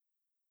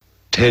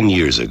10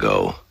 years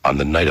ago, on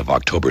the night of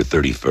October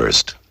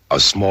 31st, a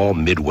small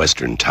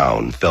Midwestern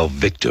town fell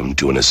victim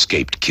to an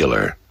escaped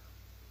killer.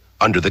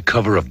 Under the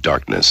cover of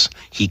darkness,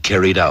 he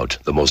carried out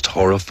the most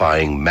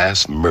horrifying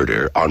mass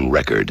murder on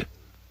record.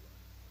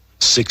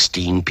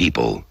 16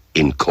 people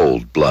in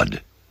cold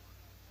blood.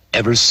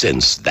 Ever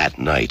since that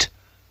night,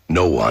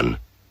 no one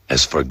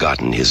has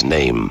forgotten his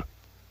name.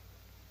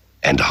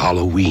 And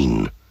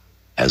Halloween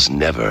has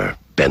never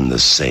been the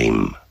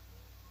same.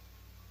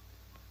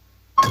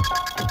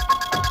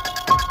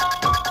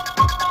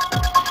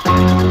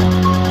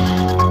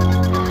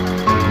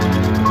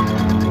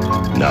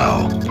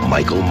 Now,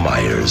 Michael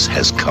Myers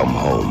has come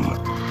home.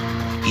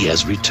 He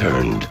has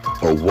returned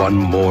for one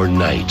more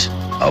night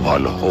of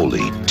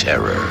unholy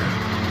terror.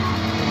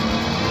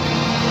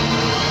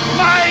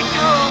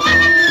 Michael!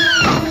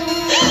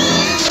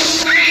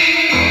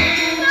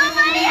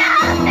 Somebody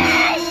help me!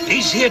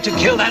 He's here to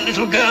kill that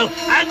little girl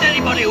and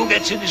anybody who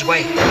gets in his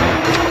way.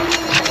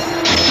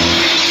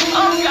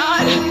 Oh,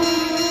 God!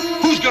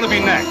 Who's gonna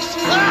be next?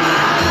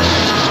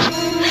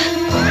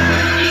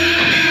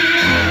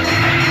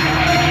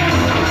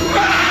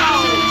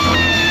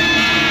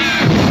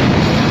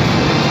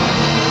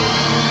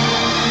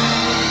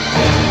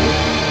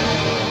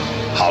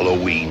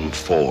 Halloween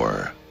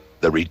 4,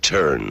 The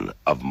Return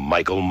of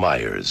Michael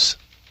Myers.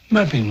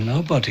 Maybe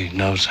nobody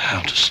knows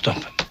how to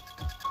stop him.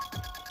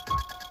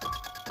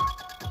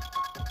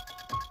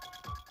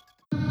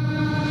 You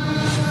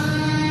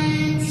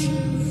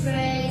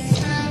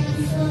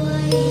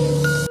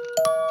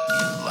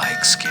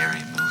like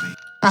scary movies?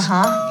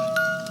 Uh-huh.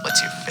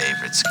 What's your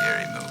favorite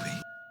scary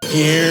movie?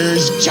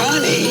 Here's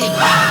Johnny.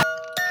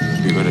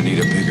 You're gonna need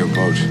a bigger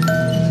boat.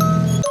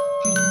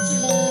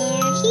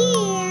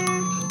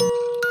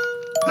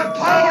 The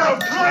power of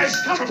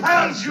Christ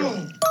compels you!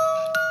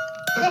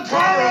 The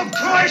power of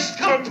Christ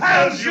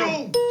compels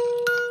you!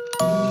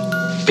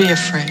 Be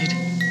afraid.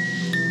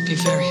 Be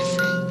very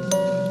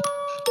afraid.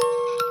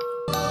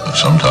 But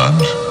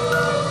sometimes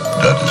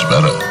that is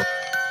better.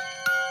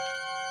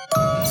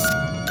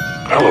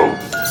 Hello.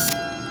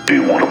 Do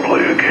you want to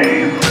play a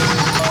game?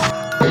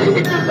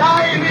 It's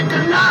alive! It's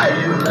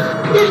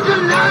alive! It's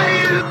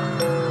alive!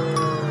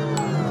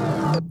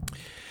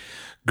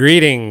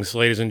 Greetings,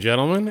 ladies and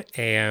gentlemen,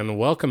 and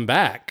welcome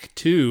back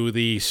to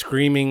the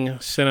Screaming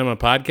Cinema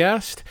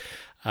Podcast.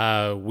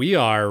 We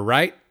are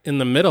right in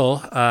the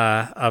middle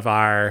of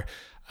our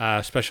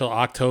special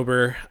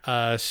October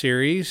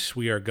series.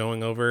 We are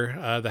going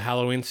over the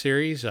Halloween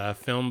series,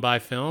 film by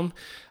film.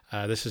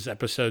 This is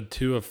episode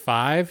 2 of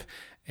 5.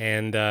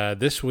 And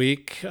this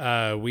week,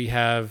 we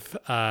have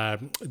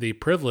the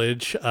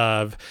privilege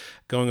of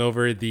going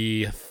over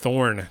the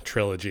Thorn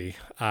trilogy.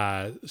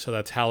 So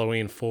that's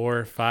Halloween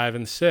 4, 5,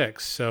 and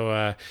 6.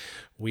 So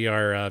we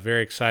are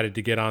very excited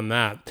to get on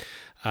that.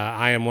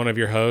 I am one of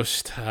your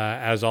hosts,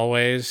 as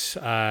always,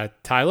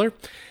 Tyler.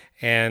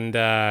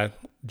 And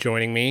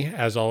joining me,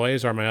 as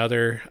always, are my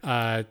other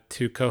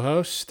two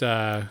co-hosts.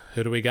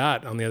 Who do we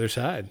got on the other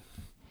side?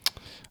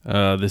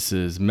 This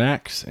is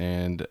Max,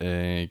 and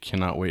I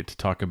cannot wait to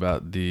talk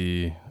about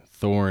the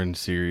Thorn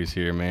series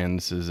here, man.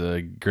 This is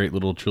a great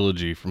little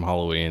trilogy from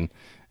Halloween,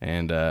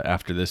 and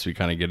after this, we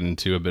kind of get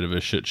into a bit of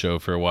a shit show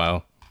for a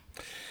while.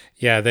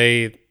 Yeah,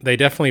 they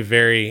definitely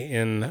vary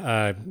in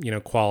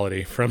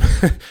quality from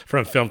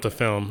from film to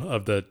film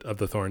of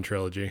the Thorn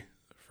trilogy,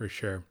 for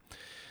sure.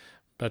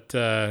 But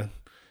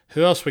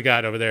who else we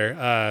got over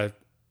there?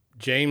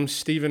 James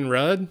Stephen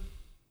Rudd,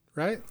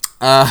 right?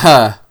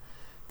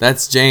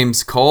 That's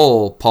James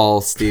Cole, Paul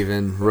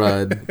Stephen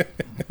Rudd,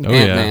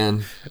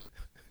 Ant-Man.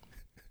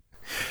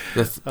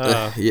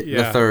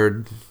 The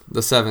third,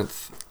 the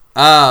seventh.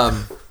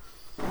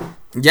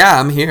 Yeah,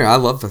 I'm here. I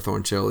love the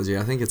Thorn trilogy.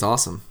 I think it's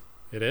awesome.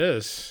 It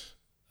is.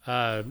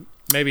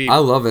 Maybe I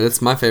love it.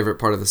 It's my favorite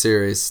part of the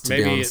series.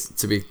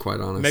 To be quite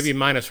honest, maybe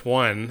minus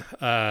one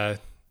of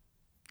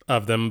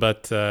them,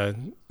 but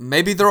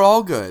maybe they're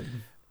all good.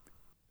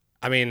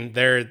 I mean,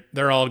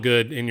 they're all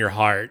good in your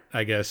heart,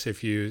 I guess,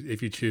 if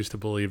you choose to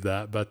believe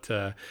that. But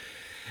I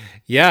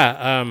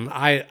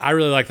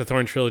really like the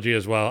Thorn trilogy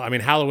as well. I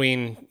mean,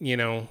 Halloween,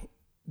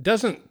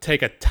 doesn't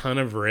take a ton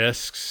of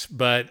risks,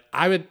 but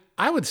I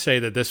would say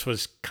that this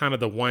was kind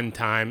of the one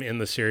time in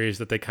the series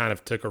that they kind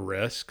of took a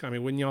risk. I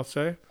mean, wouldn't y'all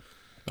say?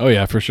 Oh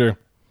yeah, for sure.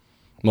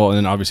 Well, and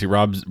then obviously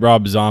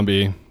Rob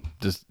Zombie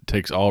just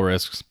takes all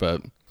risks,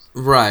 but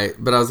right.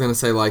 But I was gonna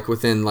say, like,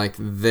 within like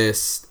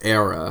this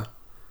era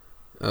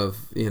of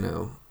of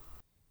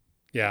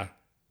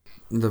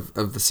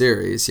the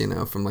series,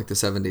 from like the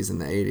 70s and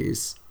the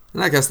 80s,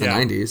 and I guess the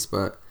 90s,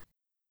 but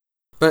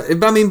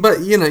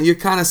you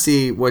kind of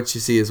see what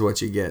you see is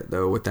what you get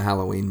though with the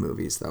Halloween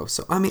movies though.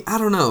 So I mean, I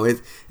don't know,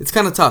 it's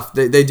kind of tough.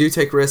 They do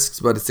take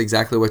risks, but it's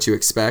exactly what you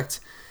expect.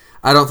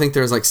 I don't think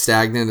there's like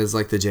stagnant as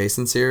like the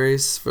Jason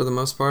series for the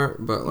most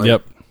part, but like,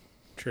 yep,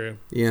 true.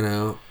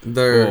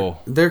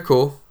 They're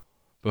cool.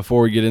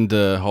 Before we get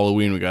into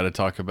Halloween, we got to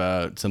talk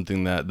about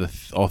something that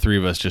all three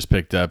of us just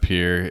picked up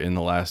here in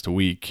the last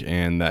week,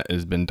 and that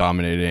has been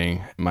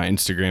dominating my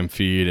Instagram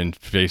feed and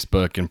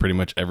Facebook and pretty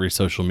much every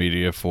social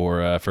media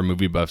for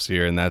movie buffs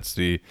here, and that's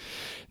the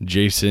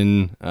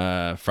Jason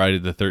Friday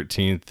the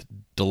 13th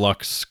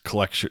Deluxe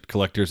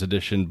Collector's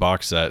Edition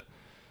box set.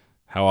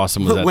 How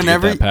awesome was that to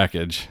get that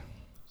package?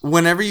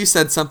 Whenever you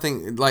said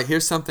something like,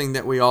 here's something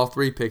that we all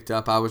three picked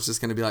up, I was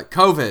just going to be like,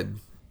 COVID.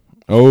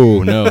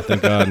 Oh, no,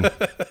 thank God.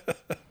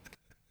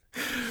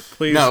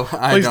 Please, no,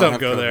 please don't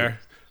go COVID. There.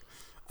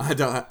 I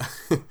don't.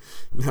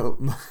 No,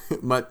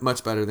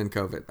 much better than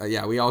COVID.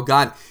 Yeah, we all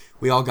got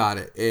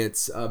it.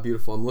 It's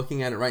beautiful. I'm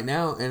looking at it right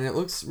now, and it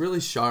looks really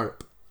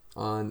sharp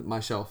on my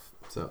shelf.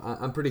 So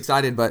I'm pretty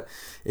excited, but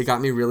it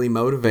got me really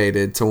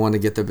motivated to want to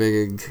get the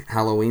big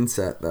Halloween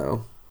set,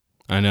 though.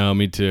 I know,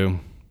 me too.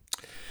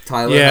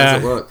 Tyler,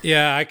 how's it look?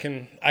 Yeah, I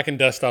can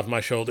dust off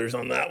my shoulders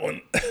on that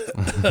one.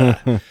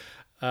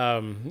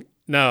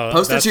 No,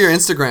 post it to your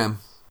Instagram.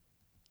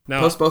 No,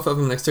 post both of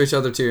them next to each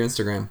other to your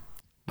Instagram.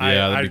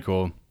 Yeah, that'd be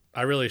cool.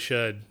 I really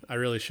should.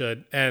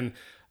 And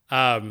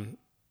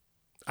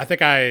I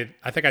think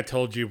I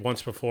told you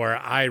once before.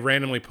 I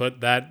randomly put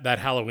that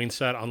Halloween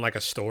set on like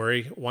a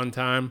story one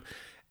time,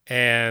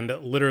 and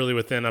literally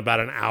within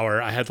about an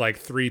hour, I had like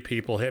 3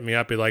 people hit me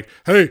up, be like,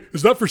 "Hey,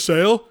 is that for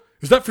sale?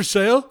 Is that for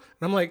sale?"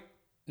 And I'm like,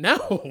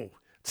 "No,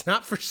 it's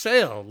not for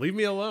sale. Leave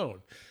me alone."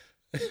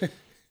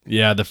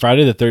 Yeah, the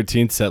Friday the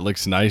 13th set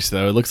looks nice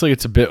though. It looks like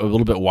it's a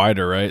little bit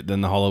wider, right,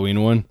 than the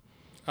Halloween one.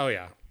 Oh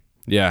yeah.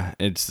 Yeah,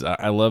 it's.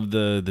 I love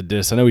the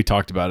disc. I know we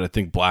talked about it. I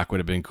think black would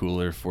have been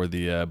cooler for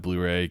the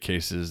Blu-ray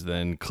cases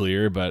than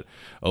clear, but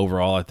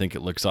overall, I think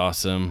it looks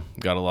awesome.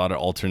 Got a lot of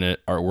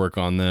alternate artwork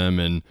on them,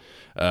 and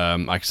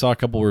I saw a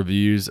couple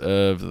reviews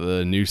of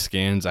the new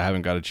scans. I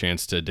haven't got a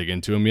chance to dig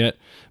into them yet,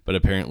 but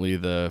apparently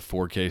the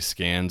 4K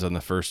scans on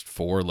the first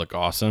 4 look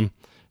awesome.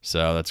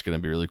 So that's going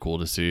to be really cool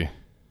to see.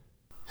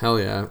 Hell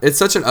yeah. It's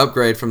such an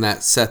upgrade from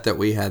that set that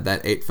we had,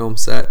 that 8-film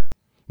set.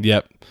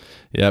 Yep.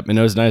 And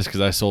it was nice because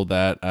I sold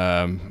that,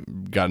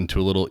 got into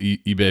a little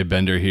eBay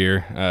bender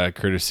here,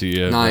 courtesy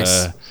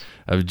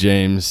of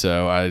James.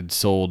 So I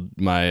sold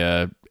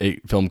my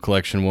 8-film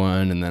collection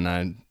one, and then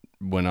I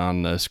went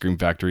on the Scream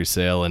Factory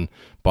sale and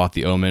bought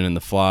the Omen and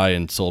the Fly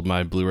and sold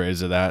my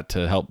Blu-rays of that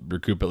to help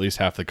recoup at least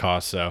half the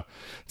cost. So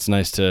it's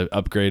nice to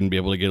upgrade and be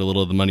able to get a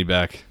little of the money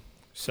back.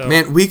 So,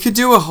 man, we could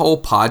do a whole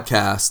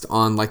podcast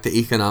on like the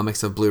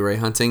economics of Blu-ray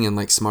hunting and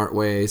like smart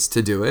ways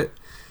to do it.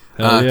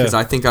 Because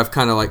I think I've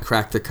kind of like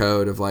cracked the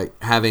code of like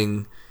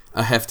having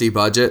a hefty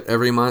budget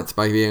every month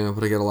by being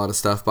able to get a lot of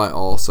stuff, but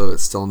also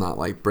it's still not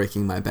like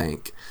breaking my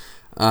bank.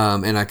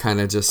 And I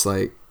kind of just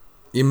like,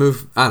 you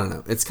move, I don't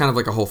know. It's kind of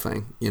like a whole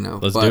thing, you know.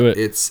 Let's do it.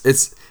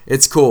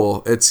 It's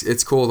cool.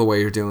 It's cool the way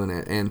you're doing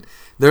it. And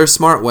there are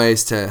smart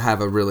ways to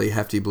have a really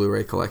hefty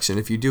Blu-ray collection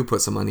if you do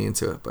put some money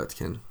into it, but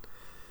can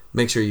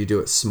make sure you do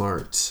it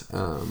smart.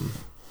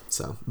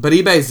 But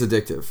eBay is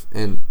addictive,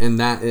 and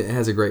that it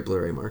has a great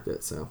Blu-ray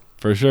market. So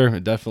for sure,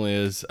 it definitely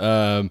is.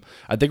 I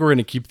think we're going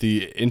to keep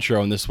the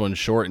intro on this one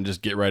short and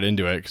just get right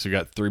into it because we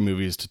got 3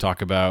 movies to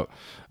talk about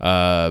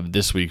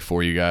this week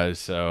for you guys.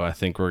 So I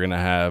think we're going to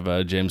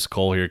have James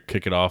Cole here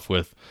kick it off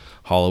with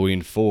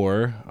Halloween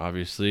 4,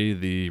 obviously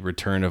the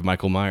return of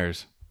Michael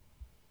Myers.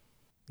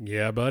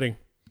 Yeah, buddy.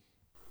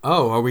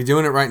 Oh, are we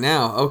doing it right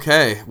now?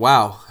 Okay.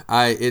 Wow.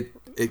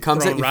 It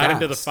comes at you right fast.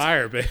 Into the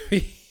fire,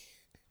 baby.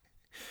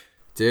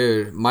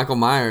 Dude, Michael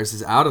Myers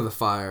is out of the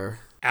fire.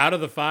 Out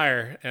of the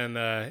fire and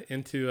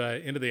into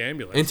the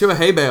ambulance. Into a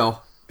hay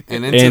bale.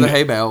 And into the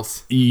hay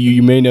bales.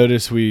 You may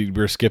notice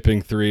we're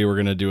skipping 3. We're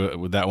going to do it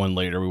with that one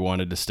later. We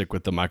wanted to stick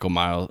with the Michael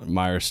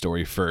Myers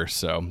story first.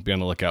 So be on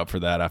the lookout for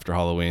that after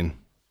Halloween.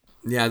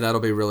 Yeah,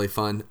 that'll be really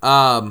fun.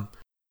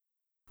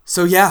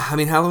 So yeah, I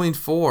mean Halloween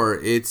 4,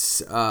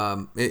 it's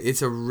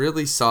a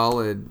really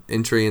solid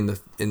entry in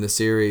the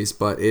series,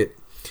 but it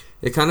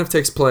kind of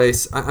takes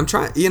place. I'm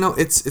trying,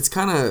 it's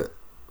kind of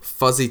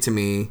fuzzy to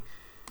me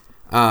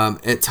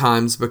at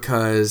times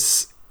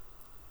because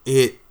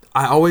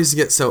I always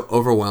get so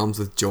overwhelmed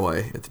with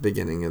joy at the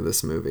beginning of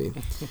this movie,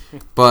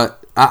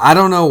 but I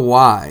don't know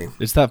why.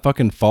 It's that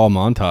fucking fall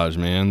montage,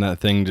 man. That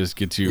thing just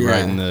gets you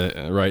right in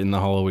the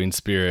Halloween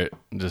spirit.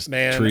 Just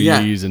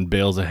trees and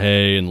bales of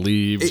hay and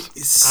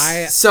leaves.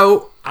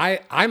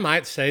 I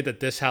might say that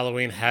this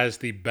Halloween has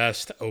the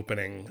best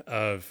opening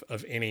of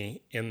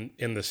any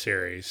in the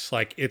series.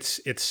 Like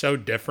it's so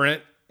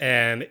different,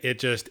 and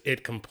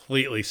it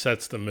completely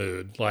sets the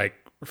mood like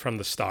from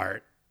the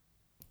start.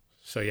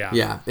 So yeah.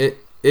 Yeah,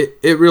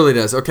 it really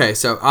does. Okay,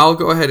 so I'll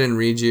go ahead and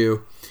read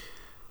you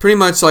pretty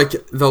much like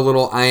the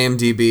little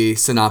IMDb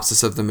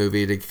synopsis of the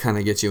movie to kind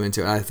of get you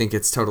into it. I think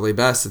it's totally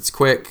best. It's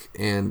quick,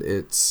 and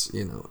it's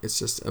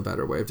just a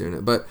better way of doing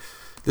it. But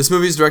this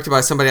movie is directed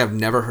by somebody I've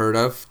never heard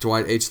of,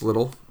 Dwight H.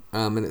 Little,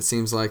 and it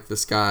seems like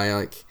this guy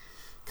like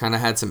kind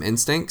of had some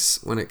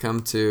instincts when it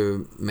come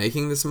to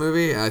making this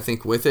movie. I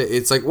think with it,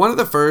 it's like one of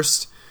the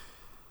first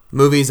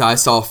movies I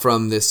saw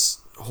from this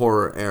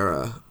horror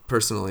era.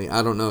 Personally,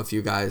 I don't know if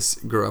you guys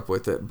grew up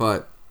with it,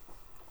 but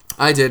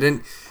I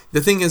didn't. The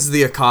thing is,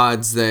 the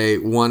Akkads, they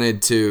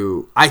wanted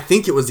to... I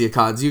think it was the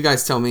Akkads. You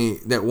guys tell me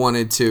that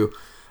wanted to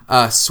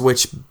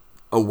switch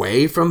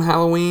away from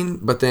Halloween,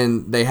 but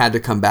then they had to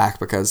come back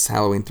because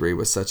Halloween 3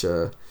 was such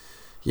a,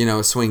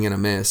 a swing and a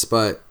miss.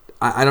 But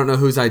I don't know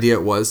whose idea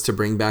it was to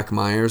bring back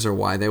Myers or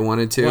why they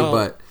wanted to,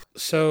 but...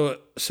 So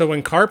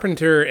when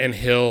Carpenter and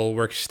Hill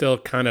were still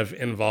kind of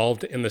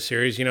involved in the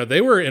series,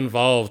 they were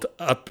involved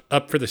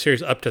up for the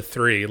series up to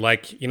 3.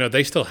 Like,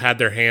 they still had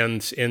their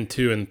hands in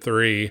 2 and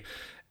 3.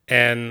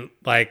 And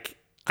like,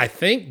 I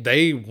think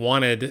they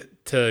wanted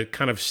to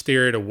kind of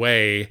steer it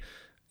away,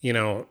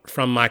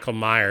 from Michael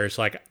Myers.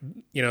 Like,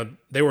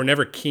 they were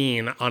never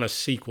keen on a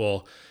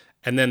sequel.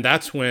 And then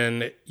that's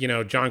when,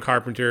 John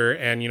Carpenter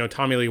and,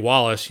 Tommy Lee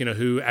Wallace,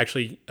 who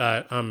actually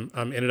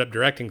ended up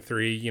directing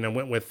 3,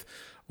 went with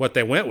what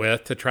they went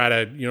with to try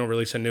to,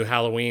 release a new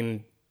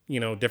Halloween,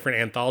 different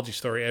anthology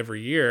story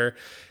every year.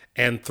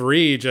 And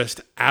 3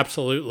 just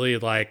absolutely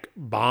like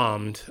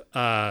bombed,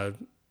 I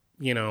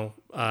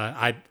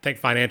think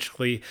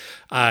financially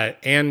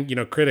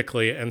and,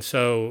 critically. And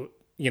so,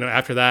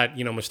 after that,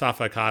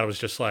 Mustafa Akkad was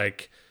just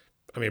like,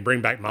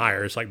 bring back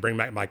Myers, like bring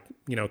back my,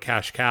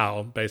 cash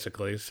cow,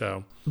 basically.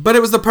 So, but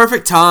it was the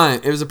perfect time.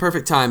 It was a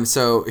perfect time.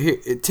 So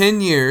 10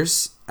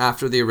 years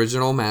after the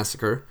original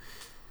massacre,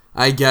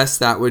 I guess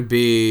that would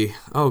be,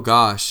 oh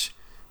gosh,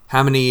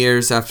 how many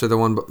years after the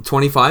one?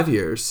 25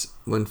 years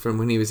from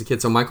when he was a kid.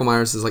 So Michael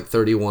Myers is like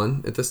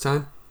 31 at this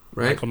time,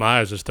 right? Michael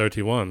Myers is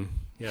 31.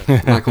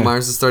 Yeah. Michael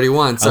Myers is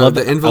 31. So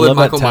the invalid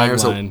Michael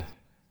Myers.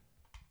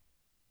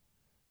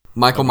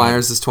 Michael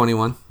Myers is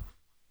 21.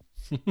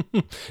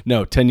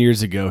 No, 10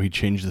 years ago he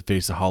changed the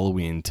face of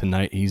Halloween.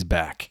 Tonight he's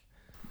back.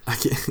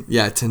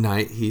 Yeah,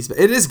 tonight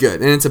it is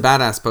good, and it's a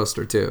badass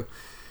poster too.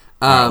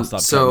 I'll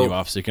stop cutting you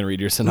off so you can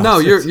read your synopsis. No,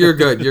 you're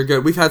good. You're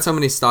good. We've had so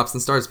many stops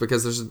and starts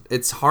because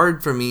it's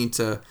hard for me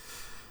to.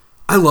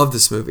 I love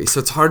this movie, so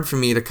it's hard for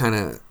me to kind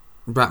of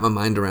wrap my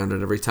mind around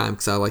it every time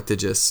because I like to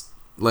just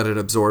let it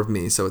absorb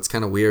me. So it's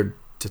kind of weird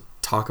to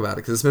talk about it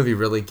because this movie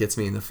really gets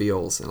me in the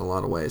feels in a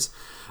lot of ways.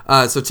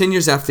 So 10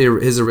 years after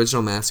his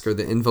original massacre,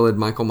 the invalid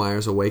Michael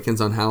Myers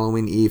awakens on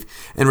Halloween Eve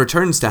and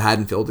returns to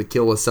Haddonfield to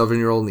kill his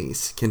 7-year-old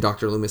niece. Can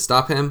Dr. Loomis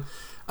stop him?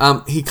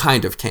 He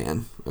kind of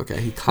can.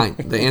 Okay,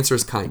 the answer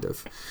is kind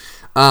of.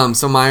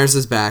 So Myers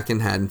is back in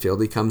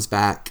Haddonfield. He comes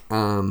back,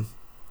 and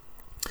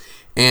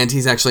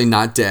he's actually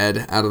not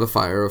dead out of the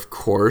fire, of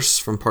course,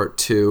 from part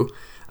 2.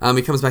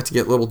 He comes back to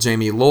get little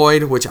Jamie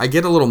Lloyd, which I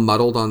get a little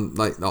muddled on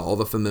like all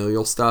the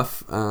familial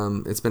stuff.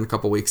 It's been a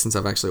couple weeks since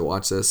I've actually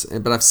watched this,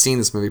 but I've seen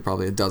this movie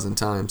probably a dozen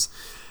times.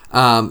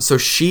 So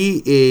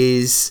she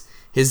is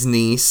his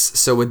niece.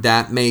 So would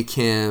that make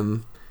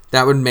him?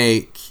 That would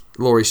make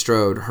Laurie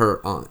Strode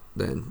her aunt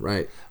then,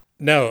 right?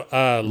 No,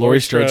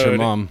 Laurie Strode's her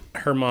mom.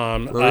 Her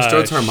mom. Laurie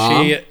Strode's her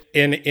mom. She,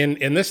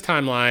 in this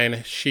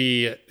timeline,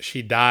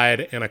 she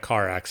died in a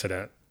car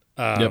accident.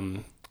 Yep.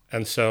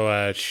 And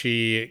so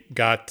she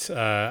got,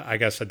 I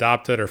guess,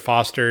 adopted or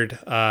fostered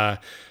by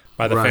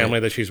the family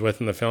that she's with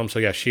in the film. So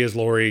yeah, she is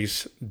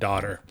Laurie's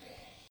daughter.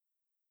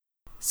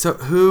 So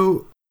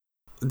who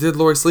did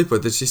Laurie sleep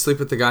with? Did she sleep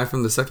with the guy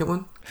from the second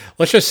one?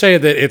 Let's just say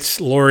that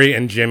it's Laurie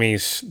and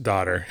Jimmy's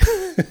daughter.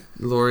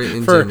 Laurie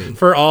and Jimmy.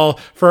 For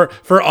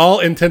all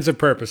intents and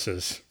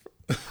purposes.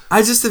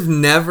 I just have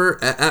never.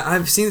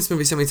 I've seen this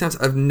movie so many times.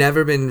 I've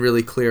never been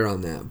really clear on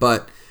that,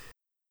 but.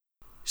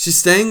 She's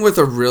staying with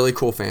a really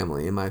cool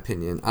family, in my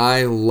opinion.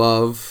 I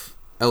love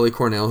Ellie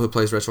Cornell, who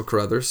plays Rachel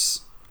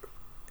Carruthers.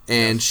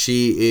 And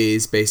she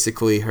is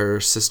basically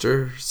her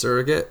sister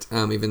surrogate,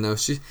 even though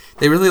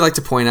they really like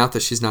to point out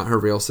that she's not her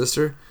real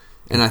sister.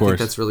 And I think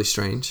that's really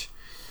strange.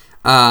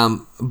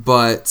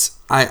 But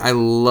I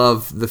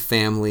love the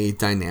family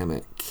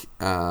dynamic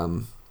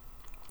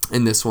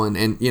in this one.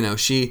 And,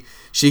 she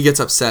gets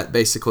upset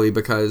basically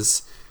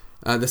because...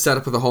 the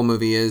setup of the whole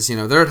movie is,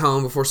 they're at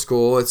home before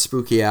school. It's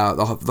spooky out.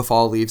 The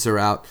fall leaves are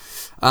out.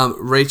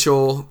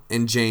 Rachel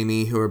and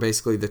Jamie, who are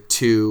basically the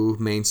two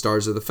main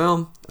stars of the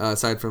film,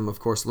 aside from, of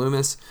course,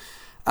 Loomis,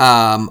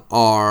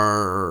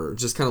 are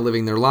just kind of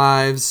living their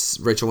lives.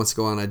 Rachel wants to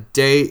go on a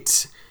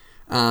date.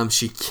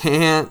 She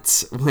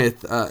can't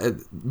with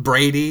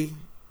Brady,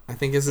 I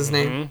think is his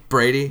name.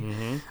 Brady.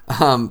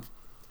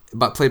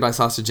 But played by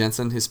Sasha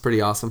Jensen, who's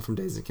pretty awesome from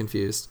Dazed and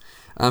Confused.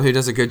 Who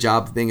does a good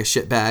job of being a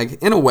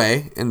shitbag in a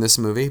way in this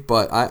movie,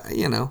 but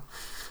he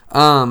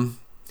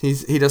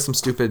does some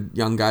stupid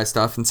young guy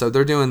stuff, and so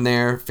they're doing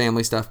their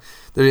family stuff.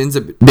 There ends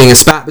up being a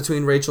spat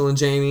between Rachel and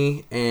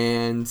Jamie,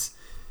 and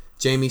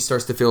Jamie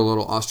starts to feel a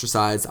little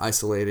ostracized,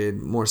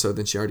 isolated, more so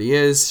than she already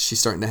is. She's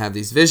starting to have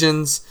these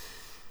visions.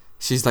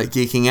 She's like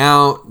geeking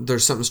out.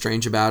 There's something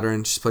strange about her,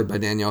 and she's played by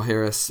Danielle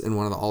Harris in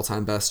one of the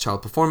all-time best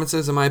child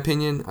performances, in my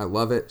opinion. I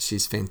love it.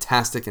 She's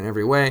fantastic in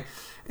every way.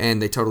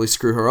 And they totally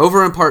screw her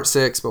over in part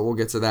 6, but we'll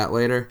get to that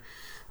later.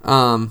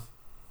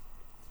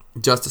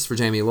 Justice for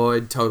Jamie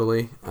Lloyd,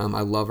 totally.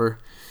 I love her.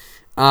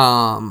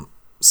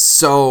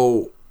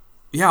 So,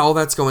 yeah, all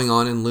that's going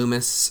on, and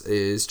Loomis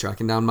is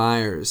tracking down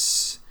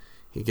Myers.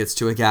 He gets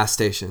to a gas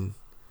station.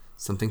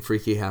 Something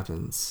freaky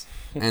happens.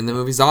 And the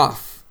movie's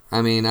off.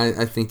 I mean,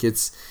 I think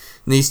it's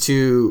these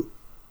two,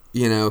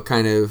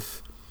 kind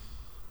of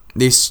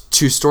these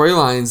two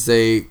storylines,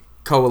 they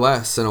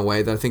coalesce in a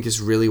way that I think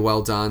is really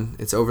well done.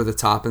 It's over the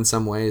top in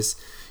some ways.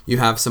 You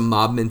have some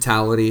mob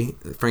mentality,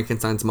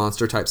 Frankenstein's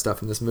monster type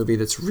stuff in this movie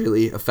that's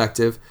really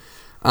effective.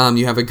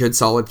 You have a good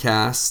solid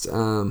cast.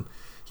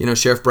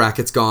 Sheriff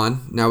Brackett's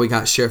gone. Now we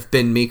got Sheriff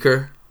Ben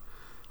Meeker,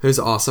 who's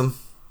awesome.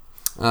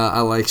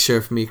 I like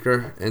Sheriff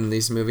Meeker in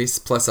these movies.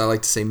 Plus, I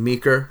like to say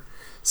Meeker.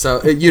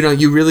 So,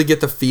 you really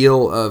get the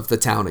feel of the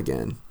town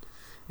again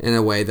in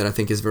a way that I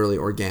think is really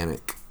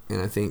organic.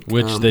 And I think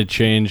which they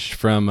changed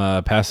from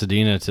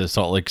Pasadena to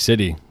Salt Lake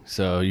City,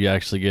 so you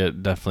actually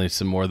get definitely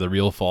some more of the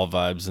real fall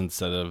vibes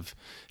instead of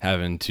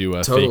having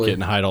to fake it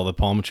and hide all the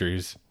palm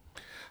trees.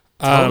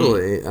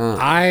 Totally.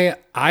 I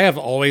have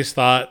always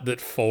thought that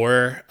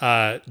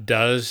 4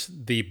 does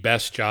the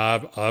best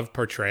job of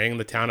portraying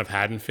the town of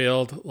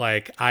Haddonfield.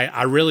 Like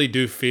I really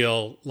do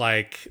feel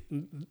like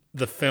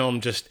the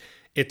film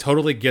it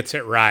totally gets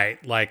it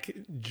right. Like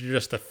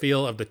just the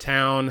feel of the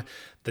town,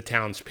 the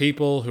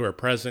townspeople who are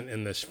present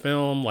in this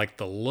film, like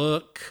the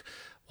look,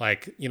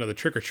 like, the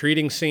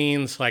trick-or-treating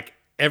scenes, like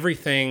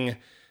everything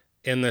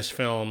in this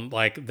film,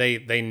 like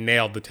they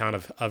nailed the town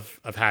of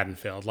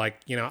Haddonfield.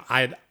 Like,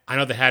 I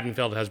know the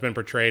Haddonfield has been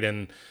portrayed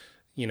in,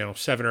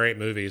 7 or 8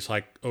 movies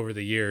like over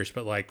the years,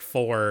 but like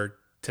 4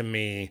 to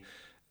me,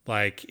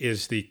 like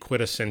is the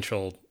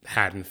quintessential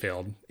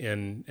Haddonfield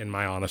in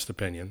my honest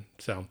opinion.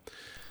 So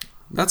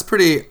that's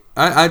pretty,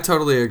 I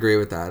totally agree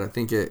with that. I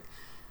think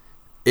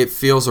it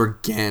feels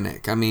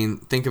organic. I mean,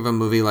 think of a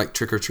movie like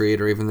Trick or Treat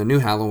or even the new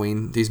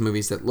Halloween, these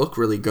movies that look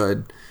really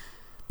good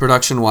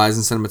production-wise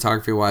and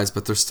cinematography-wise,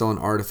 but there's still an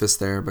artifice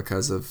there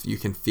because you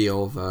can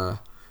feel the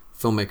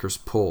filmmaker's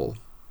pull.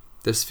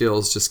 This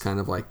feels just kind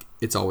of like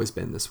it's always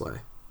been this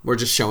way. We're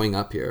just showing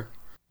up here.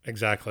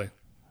 Exactly.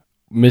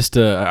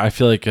 I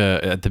feel like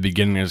at the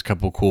beginning there's a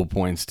couple cool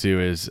points too.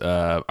 Is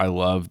I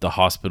love the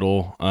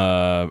hospital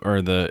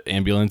or the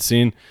ambulance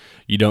scene.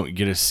 You don't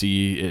get to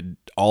see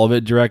all of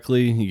it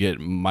directly. You get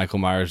Michael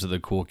Myers with a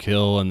cool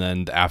kill, and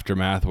then the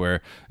aftermath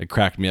where it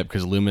cracked me up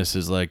because Loomis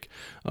is like,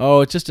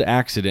 "Oh, it's just an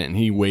accident," and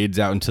he wades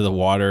out into the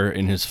water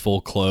in his full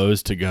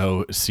clothes to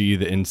go see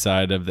the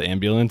inside of the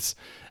ambulance.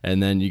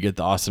 And then you get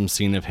the awesome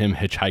scene of him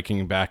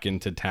hitchhiking back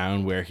into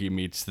town where he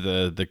meets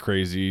the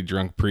crazy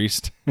drunk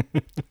priest.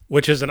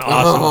 Which is an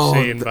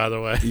awesome scene, by the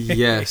way.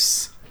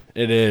 Yes.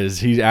 It is.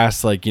 He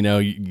asks, like,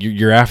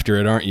 you're after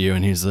it, aren't you?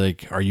 And he's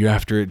like, are you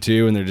after it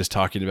too? And they're just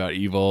talking about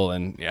evil.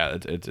 And yeah,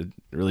 it's a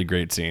really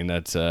great scene.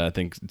 That's, I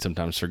think,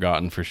 sometimes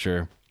forgotten for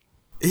sure.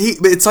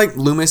 It's like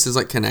Loomis is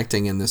like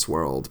connecting in this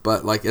world,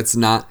 but like it's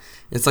not.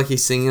 It's like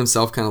he's seeing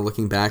himself kind of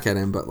looking back at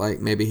him, but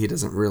like maybe he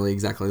doesn't really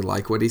exactly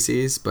like what he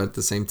sees, but at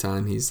the same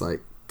time he's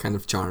like kind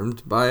of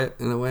charmed by it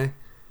in a way.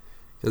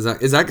 Is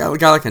that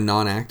guy like a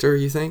non-actor,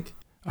 you think?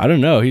 I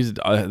don't know. He's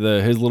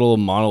his little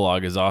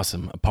monologue is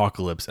awesome.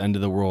 Apocalypse, end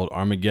of the world,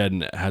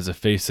 Armageddon has a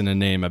face and a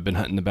name. I've been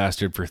hunting the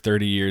bastard for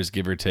 30 years,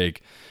 give or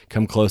take.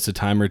 Come close a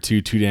time or two,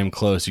 too damn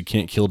close. You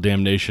can't kill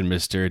damnation,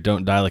 mister.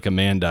 Don't die like a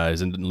man dies.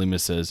 And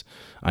Loomis says,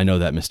 I know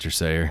that, Mr.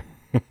 Sayer.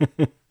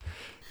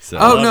 So,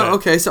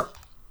 okay. So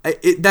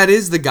that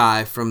is the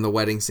guy from The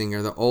Wedding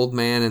Singer, the old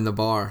man in the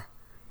bar.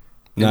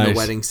 In The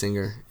Wedding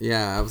Singer.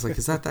 Yeah, I was like,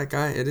 is that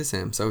guy? It is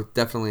him. So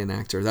definitely an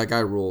actor. That guy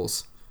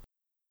rules.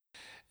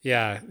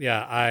 Yeah,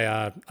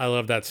 I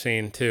love that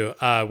scene too,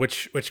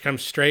 which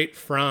comes straight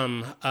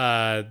from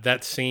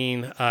that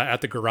scene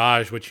at the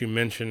garage, which you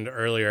mentioned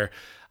earlier.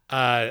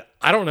 I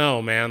don't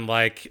know, man.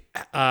 Like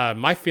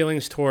my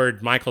feelings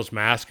toward Michael's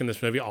mask in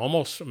this movie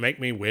almost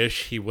make me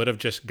wish he would have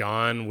just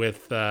gone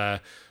with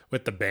the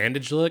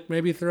bandage look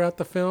maybe throughout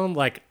the film.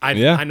 Like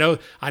I know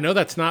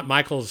that's not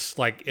Michael's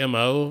like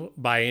MO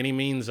by any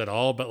means at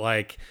all, but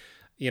like.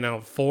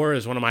 4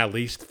 is one of my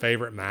least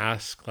favorite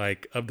masks,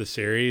 like, of the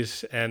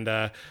series. And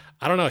I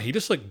don't know, he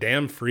just looked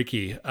damn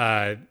freaky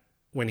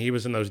when he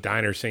was in those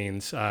diner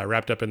scenes,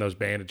 wrapped up in those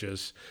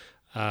bandages,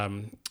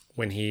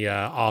 when he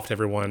offed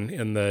everyone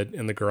in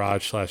the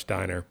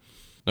garage/diner.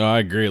 Oh, I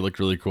agree. It looked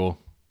really cool.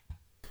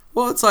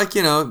 Well, it's like,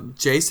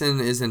 Jason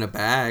is in a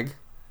bag.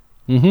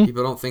 Mm-hmm.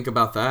 People don't think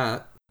about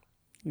that.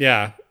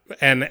 Yeah.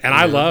 And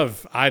I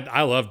love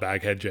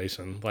Baghead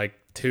Jason. Like,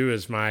 2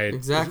 is my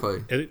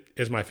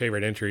is my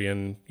favorite entry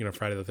in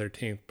Friday the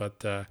 13th.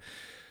 But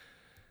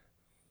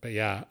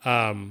yeah.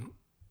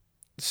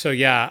 So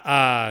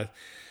yeah.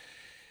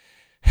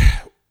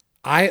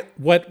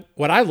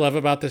 What I love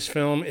about this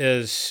film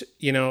is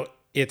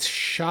it's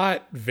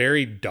shot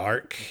very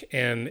dark,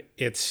 and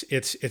it's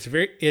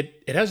very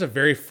it has a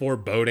very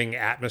foreboding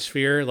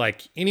atmosphere.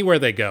 Like anywhere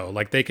they go,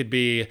 like they could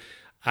be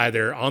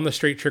either on the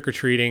street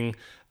trick-or-treating,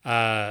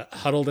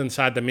 huddled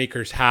inside the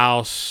Meeker's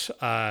house,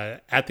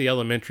 at the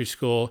elementary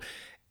school.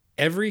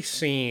 Every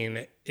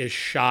scene is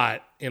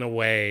shot in a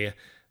way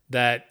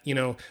that,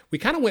 we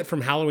kind of went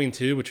from Halloween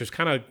 2, which was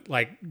kind of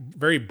like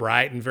very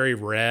bright and very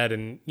red.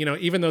 And,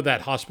 even though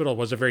that hospital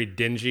was a very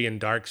dingy and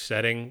dark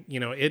setting,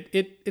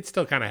 it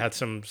still kind of had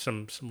some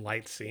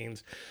light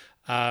scenes.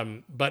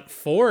 But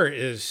 4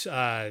 is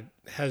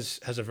has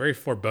a very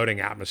foreboding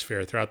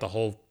atmosphere throughout the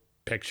whole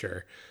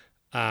picture.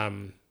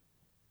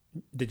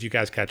 Did you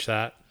guys catch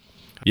that?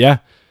 Yeah,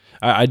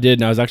 I did.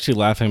 And I was actually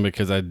laughing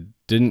because I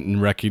didn't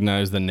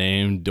recognize the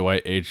name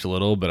Dwight H.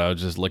 Little, but I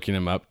was just looking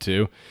him up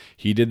too.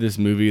 He did this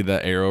movie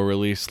that Arrow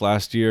released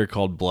last year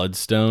called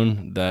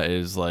Bloodstone that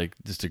is like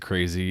just a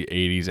crazy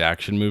 80s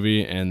action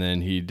movie. And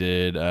then he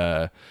did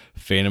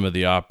Phantom of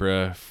the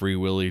Opera, Free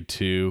Willy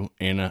 2,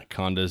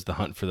 Anaconda's The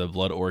Hunt for the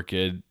Blood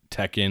Orchid,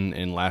 Tekken,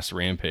 and Last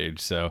Rampage.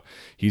 So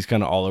he's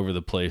kind of all over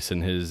the place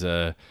in his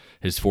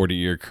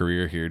 40-year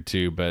career here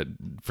too. But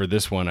for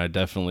this one, I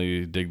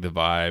definitely dig the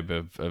vibe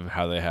of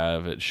how they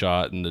have it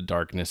shot and the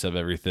darkness of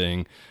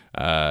everything.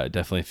 It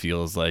definitely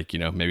feels like,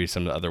 maybe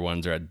some of the other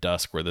ones are at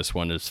dusk, where this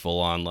one is full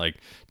on like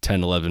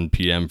 10, 11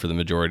 p.m. for the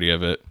majority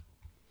of it.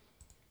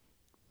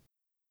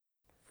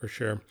 For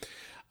sure.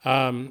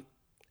 And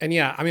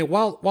yeah, I mean,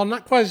 while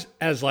not quite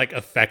as like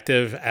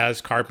effective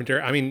as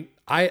Carpenter, I mean,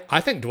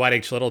 I think Dwight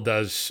H. Little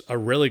does a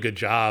really good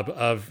job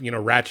of,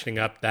 ratcheting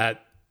up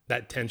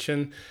that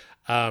tension.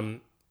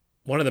 One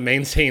of the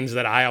main scenes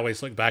that I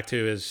always look back to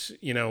is,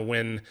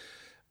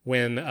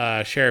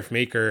 when Sheriff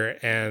Meeker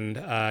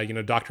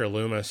and, Dr.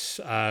 Loomis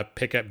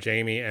pick up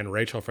Jamie and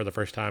Rachel for the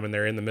first time, and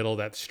they're in the middle of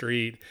that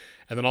street.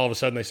 And then all of a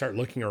sudden they start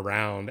looking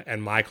around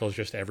and Michael's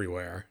just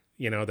everywhere.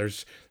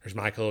 There's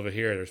Michael over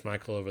here, there's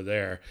Michael over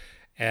there.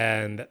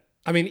 And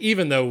I mean,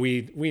 even though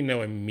we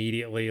know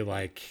immediately,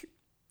 like,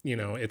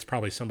 it's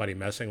probably somebody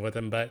messing with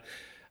him, but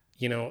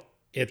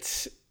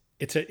it's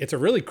a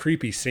really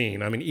creepy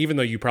scene. I mean, even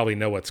though you probably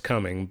know what's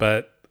coming,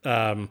 but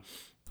when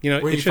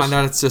you find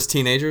out it's just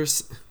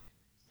teenagers.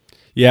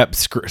 Yep,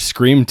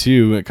 Scream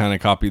 2 it kind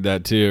of copied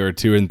that too, or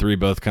 2 and 3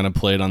 both kind of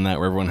played on that,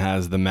 where everyone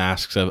has the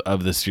masks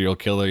of the serial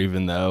killer,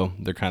 even though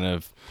they're kind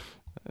of,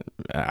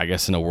 I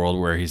guess, in a world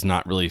where he's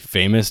not really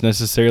famous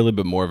necessarily,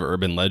 but more of an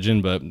urban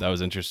legend. But that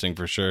was interesting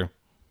for sure.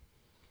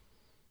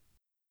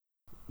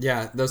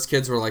 Yeah, those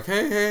kids were like,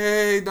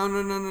 hey, no.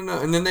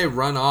 And then they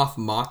run off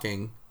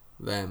mocking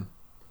them.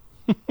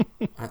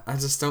 I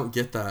just don't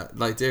get that.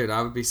 Like, dude,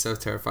 I would be so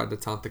terrified to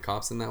taunt the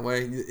cops in that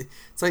way.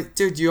 It's like,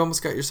 dude, you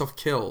almost got yourself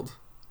killed.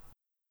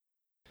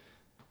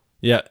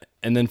 Yeah,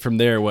 and then from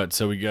there,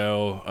 so we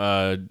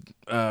go,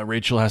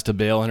 Rachel has to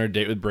bail on her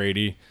date with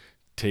Brady,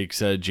 takes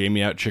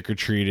Jamie out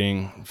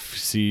trick-or-treating,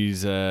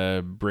 sees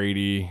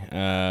Brady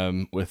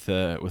with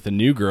a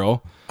new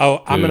girl.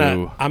 Oh, I'm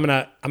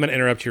gonna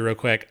interrupt you real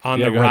quick. On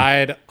the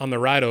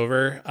ride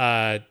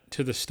over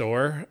to the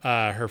store,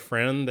 her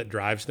friend that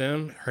drives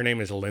them, her name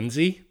is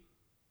Lindsay.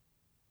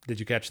 Did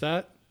you catch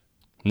that?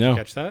 No. Did you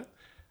catch that?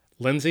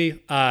 Lindsay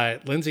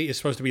is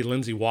supposed to be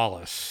Lindsay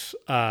Wallace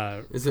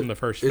from the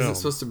first film. Is it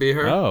supposed to be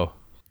her? Oh.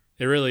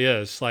 It really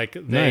is. Like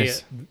they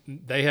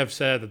have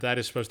said that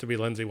is supposed to be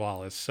Lindsay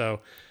Wallace. So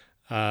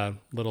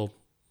little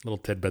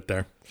tidbit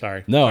there.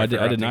 Sorry. No, I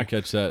did not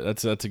catch that.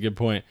 That's a good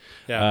point.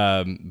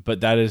 Yeah.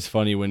 But that is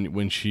funny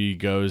when she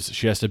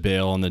has to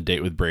bail on the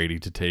date with Brady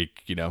to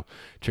take,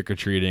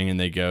 trick-or-treating, and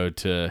they go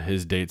to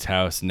his date's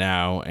house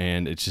now,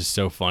 and it's just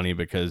so funny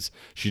because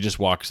she just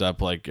walks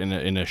up like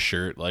in a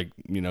shirt, like,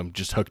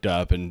 just hooked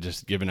up and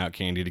just giving out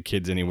candy to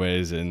kids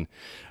anyways, and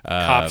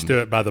cops do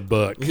it by the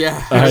book.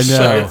 Yeah. I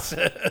know.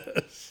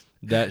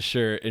 That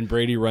shirt, and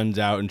Brady runs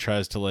out and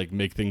tries to like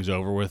make things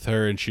over with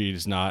her, and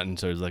she's not, and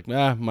so he's like,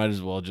 might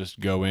as well just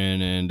go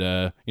in and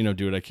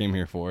do what I came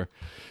here for.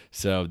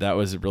 So that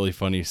was a really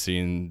funny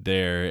scene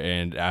there.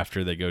 And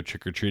after they go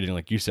trick-or-treating,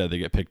 like you said, they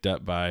get picked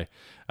up by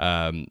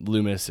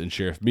Loomis and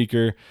Sheriff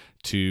Meeker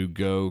to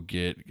go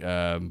get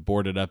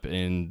boarded up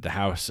in the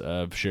house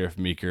of Sheriff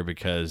Meeker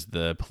because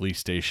the police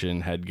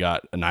station had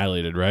got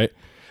annihilated, right?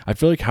 I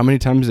feel like how many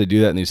times they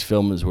do that in these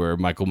films where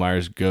Michael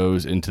Myers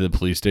goes into the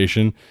police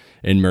station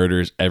and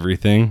murders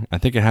everything. I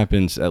think it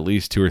happens at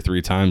least 2 or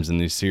 3 times in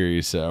these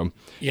series. So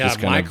yeah,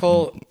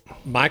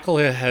 Michael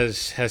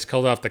has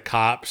killed off the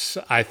cops,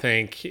 I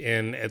think,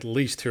 in at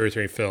least 2 or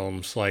 3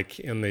 films, like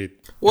in the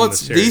it's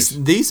the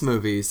series. these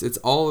movies. It's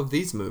all of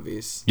these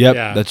movies. Yep,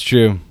 yeah. That's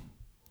true.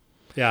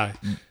 Yeah,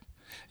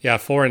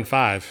 4 and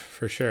 5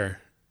 for sure.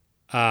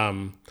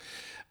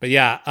 But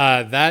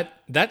yeah,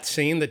 that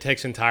scene that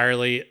takes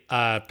entirely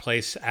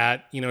place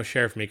at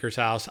Sheriff Meeker's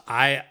house,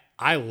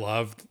 I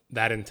loved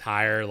that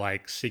entire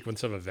like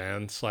sequence of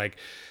events. Like,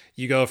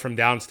 you go from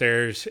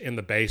downstairs in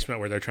the basement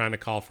where they're trying to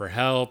call for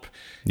help.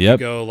 Yep.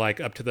 You go like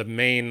up to the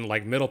main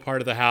like middle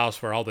part of the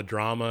house where all the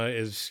drama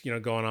is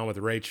going on with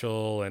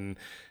Rachel and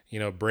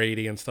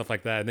Brady and stuff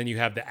like that. And then you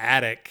have the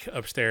attic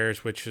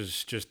upstairs, which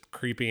is just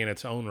creepy in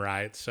its own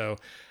right. So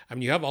I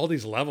mean, you have all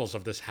these levels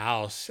of this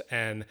house,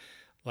 and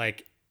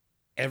like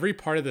every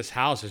part of this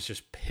house is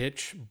just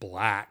pitch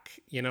black.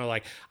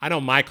 Like, I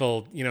know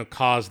Michael,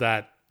 caused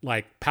that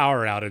like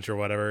power outage or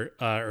whatever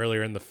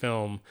earlier in the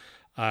film.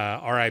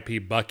 R.I.P.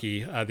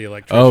 Bucky, the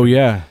electrician. Oh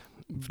yeah,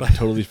 but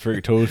totally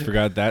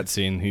forgot that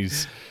scene.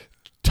 He's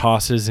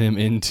tosses him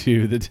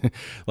into the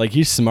like,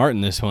 he's smart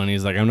in this one.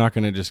 He's like, I'm not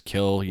gonna just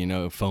kill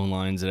phone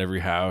lines at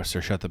every house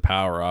or shut the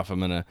power off. I'm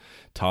gonna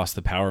toss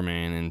the power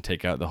main and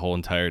take out the whole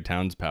entire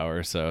town's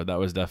power. So that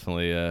was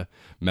definitely a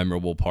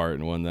memorable part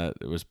and one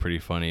that was pretty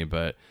funny.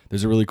 But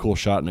there's a really cool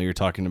shot. I know you're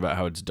talking about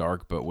how it's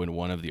dark, but when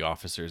one of the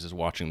officers is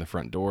watching the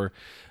front door,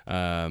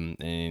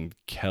 and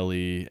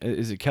Kelly,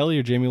 is it Kelly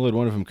or Jamie Lloyd?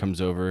 One of them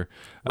comes over.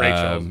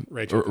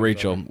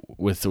 Rachel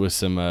with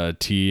some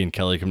tea, and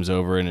Kelly comes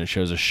over, and it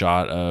shows a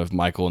shot of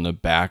Michael in the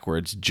back where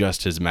it's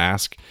just his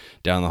mask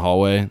down the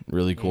hallway.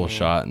 Really cool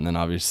shot. And then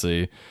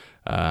obviously,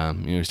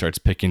 he starts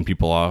picking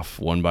people off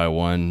one by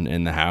one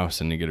in the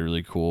house, and you get a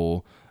really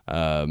cool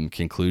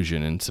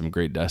conclusion and some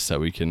great deaths that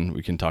we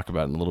can talk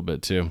about in a little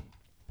bit too.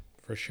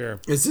 For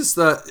sure. Is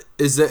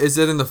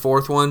it in the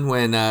fourth one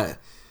when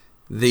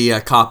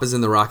the cop is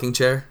in the rocking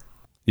chair?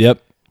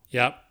 Yep.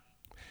 Yeah,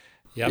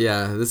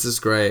 this is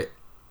great.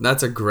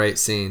 That's a great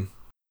scene.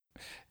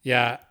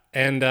 Yeah,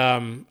 and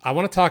I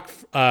want to talk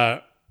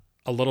a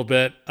little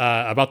bit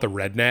about the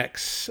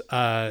rednecks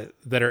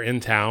that are in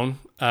town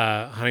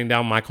hunting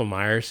down Michael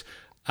Myers.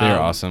 They're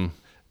awesome.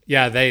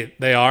 Yeah,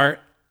 they are.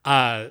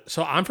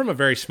 So I'm from a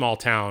very small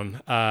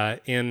town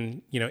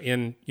in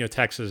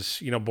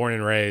Texas. Born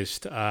and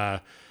raised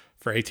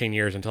for 18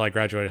 years until I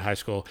graduated high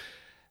school.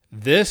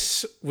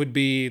 This would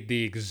be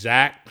the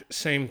exact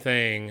same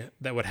thing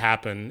that would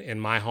happen in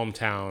my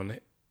hometown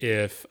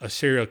if a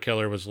serial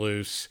killer was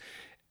loose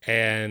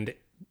and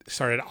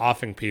started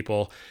offing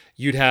people.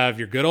 You'd have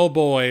your good old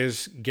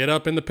boys get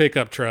up in the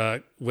pickup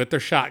truck with their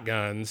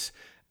shotguns,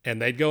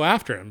 and they'd go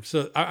after him.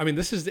 So, I mean,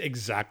 this is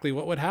exactly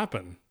what would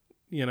happen,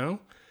 And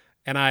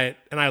I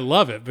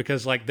love it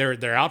because like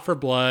they're out for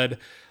blood.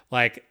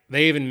 Like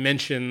they even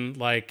mention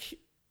like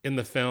in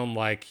the film,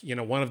 like,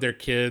 one of their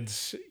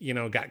kids,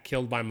 got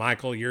killed by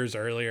Michael years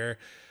earlier.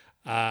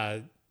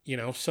 So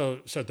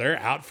they're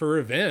out for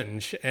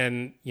revenge,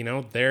 and,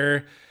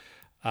 they're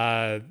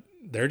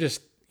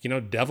just,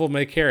 devil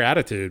may care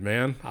attitude,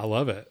 man. I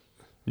love it.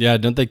 Yeah.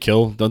 Don't they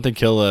kill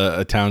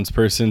a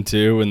townsperson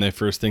too when they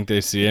first think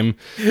they see him?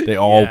 They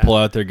all pull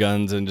out their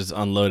guns and just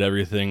unload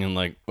everything and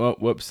like, oh,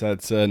 whoops,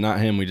 that's not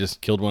him. We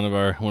just killed one of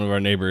our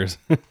neighbors.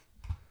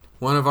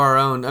 One of our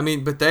own. I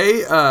mean, but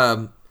they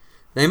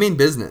mean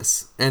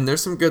business, and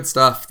there's some good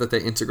stuff that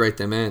they integrate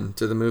them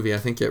into the movie. I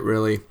think it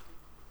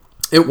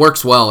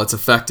works well. It's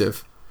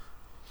effective.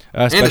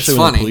 Especially and it's when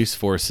funny. The police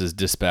force is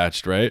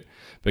dispatched, right?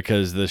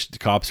 Because the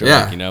cops are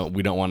like,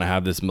 we don't want to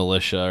have this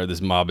militia or this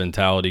mob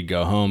mentality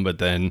go home. But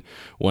then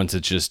once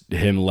it's just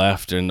him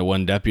left and the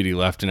one deputy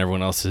left and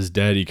everyone else is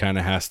dead, he kind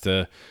of has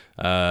to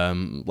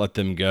let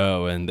them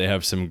go. And they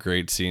have some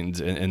great scenes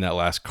in that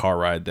last car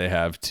ride they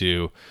have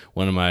too.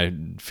 One of my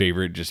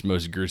favorite, just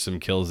most gruesome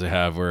kills they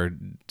have where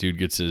dude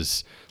gets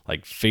his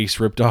like face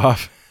ripped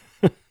off.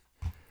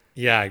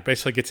 Yeah, he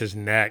basically gets his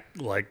neck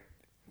like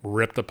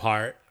ripped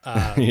apart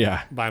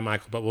by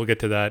Michael, but we'll get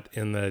to that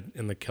in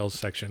the kills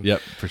section.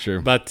 Yep, for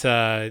sure. But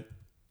so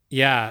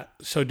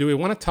do we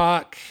want to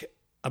talk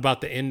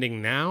about the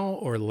ending now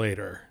or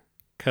later?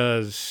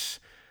 Because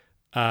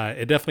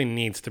it definitely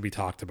needs to be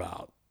talked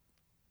about.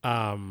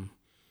 Let's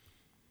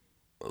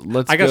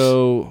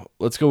go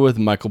with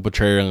Michael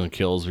portrayal and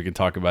kills. We can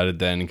talk about it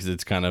then because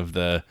it's kind of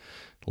the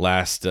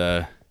last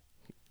air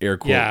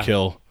quote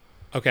kill.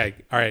 Okay.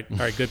 All right.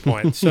 Good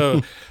point.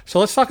 So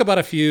let's talk about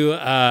a few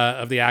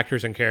of the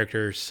actors and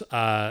characters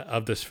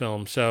of this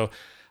film. So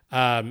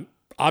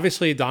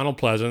obviously Donald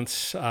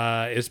Pleasance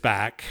is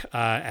back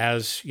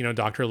as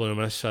Dr.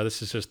 Loomis.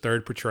 This is his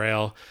third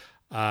portrayal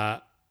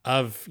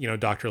of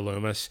Dr.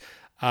 Loomis.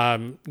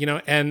 And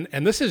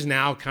this is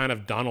now kind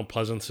of Donald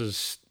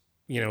Pleasance's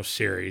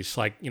series,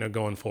 like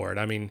going forward.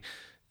 I mean,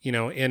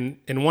 in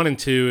 1 and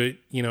 2,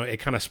 it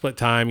kind of split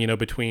time,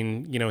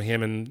 between,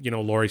 him and,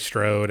 Laurie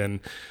Strode.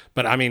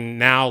 But I mean,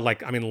 now,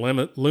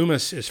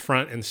 Loomis is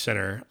front and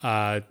center,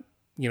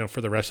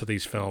 for the rest of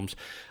these films.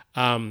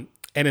 And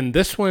in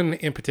this one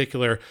in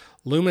particular,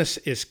 Loomis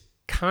is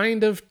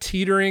kind of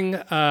teetering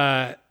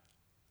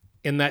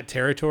in that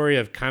territory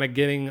of kind of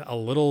getting a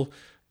little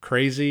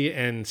crazy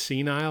and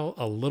senile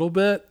a little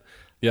bit.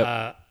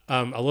 Yep.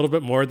 A little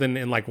bit more than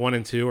in 1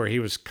 and 2, where he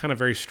was kind of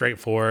very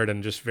straightforward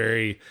and just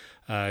very,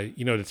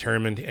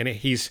 determined. And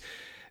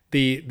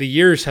the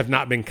years have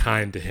not been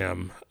kind to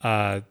him.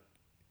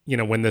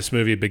 When this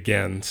movie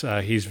begins,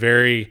 he's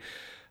very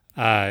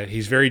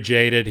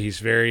jaded. He's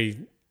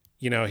very,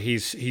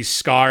 he's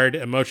scarred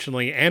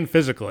emotionally and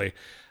physically.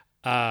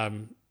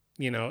 And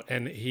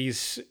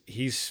he's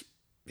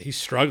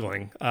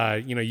struggling.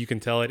 You can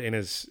tell it in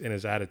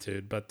his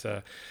attitude, but.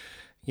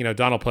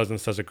 Donald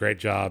Pleasance does a great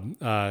job,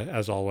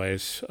 as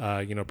always,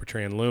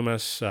 portraying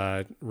Loomis,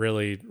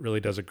 really, really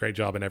does a great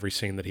job in every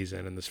scene that he's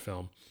in this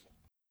film.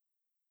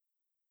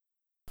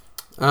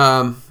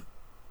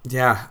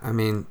 Yeah, I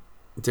mean,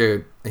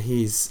 dude,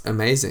 he's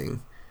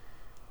amazing.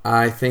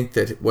 I think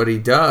that what he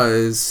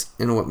does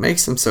and what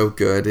makes him so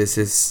good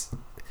is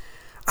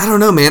I don't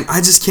know, man. I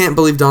just can't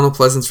believe Donald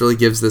Pleasance really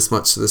gives this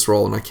much to this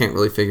role, and I can't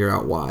really figure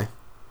out why.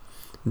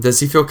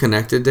 Does he feel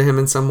connected to him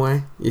in some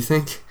way, you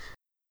think?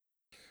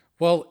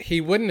 Well, he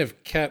wouldn't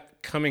have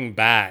kept coming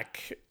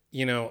back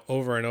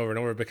over and over and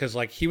over, because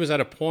like he was at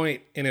a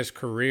point in his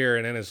career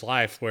and in his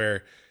life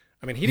where,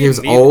 I mean, he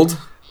was old.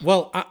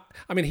 Well,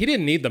 I mean, he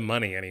didn't need the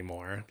money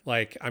anymore.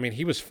 Like, I mean,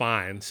 he was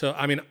fine. So,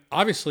 I mean,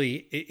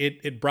 obviously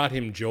it brought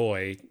him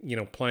joy,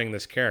 playing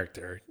this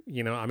character,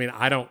 I mean,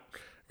 I don't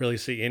really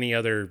see any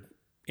other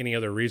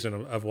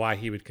reason of why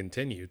he would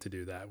continue to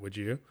do that. Would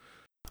you?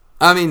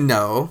 I mean,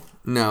 no,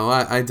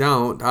 I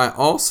don't. I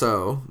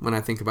also, when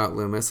I think about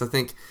Loomis, I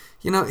think,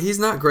 he's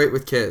not great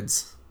with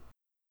kids.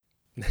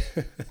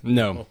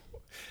 No.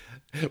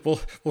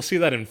 We'll see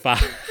that in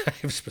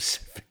 5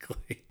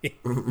 specifically.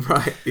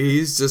 Right.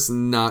 He's just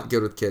not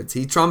good with kids.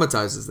 He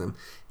traumatizes them.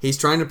 He's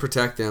trying to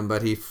protect them,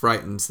 but he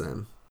frightens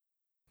them.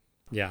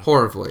 Yeah.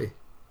 Horribly.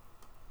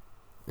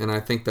 And I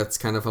think that's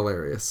kind of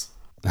hilarious.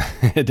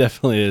 It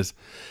definitely is.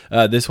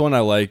 This one I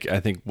like. I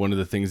think one of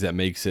the things that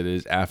makes it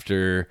is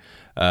after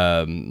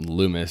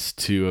Loomis,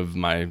 2 of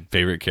my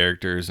favorite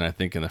characters, and I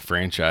think in the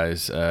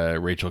franchise,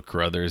 Rachel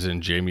Carruthers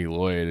and Jamie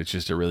Lloyd. It's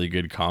just a really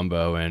good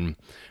combo, and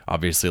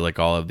obviously, like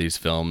all of these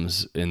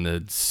films in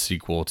the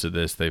sequel to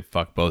this, they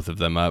fuck both of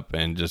them up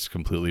and just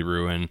completely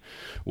ruin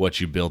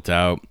what you built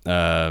out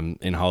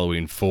in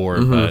Halloween 4.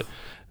 Mm-hmm. But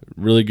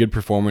really good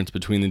performance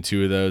between the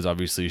 2 of those.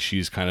 Obviously,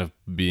 she's kind of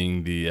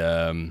being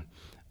the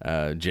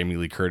Jamie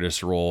Lee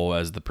Curtis role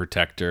as the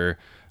protector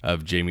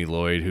of Jamie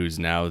Lloyd, who's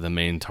now the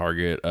main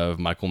target of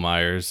Michael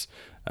Myers.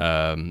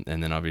 And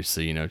then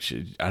obviously, I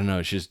don't know,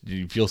 it's just,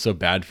 you feel so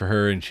bad for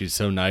her, and she's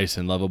so nice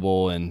and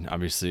lovable. And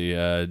obviously,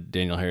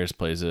 Danielle Harris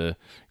plays a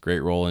great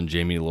role in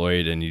Jamie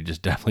Lloyd, and you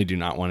just definitely do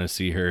not want to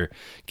see her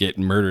get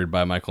murdered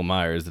by Michael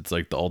Myers. It's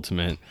like the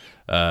ultimate,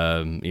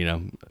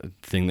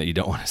 thing that you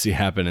don't want to see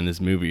happen in this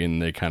movie.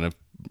 And they kind of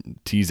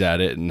tease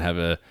at it and have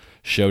a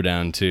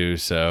showdown too.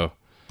 So,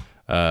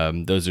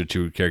 those are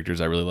 2 characters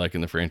I really like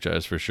in the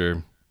franchise for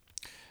sure.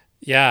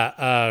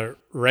 Yeah,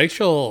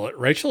 Rachel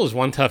is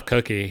one tough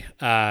cookie.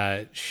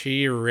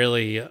 She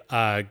really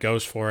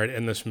goes for it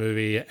in this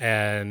movie,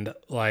 and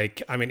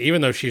like, I mean,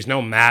 even though she's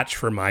no match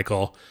for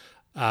Michael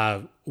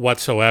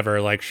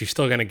whatsoever, like she's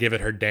still gonna give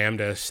it her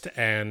damnedest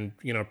and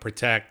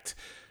protect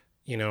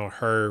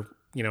her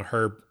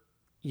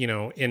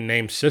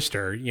in-name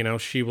sister.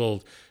 She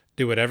will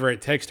do whatever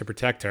it takes to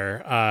protect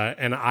her.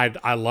 And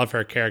I love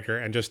her character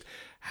and just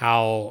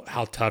how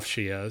tough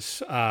she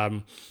is.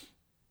 I've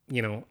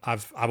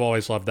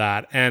always loved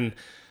that. And,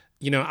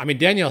 I mean,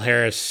 Danielle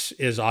Harris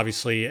is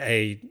obviously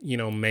a,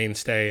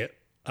 mainstay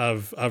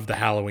of the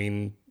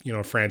Halloween,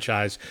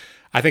 franchise.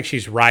 I think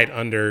she's right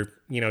under,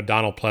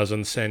 Donald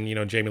Pleasance and,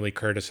 Jamie Lee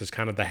Curtis is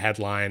kind of the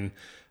headline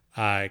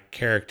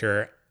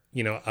character,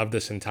 of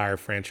this entire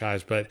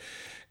franchise. But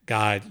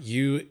God,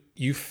 you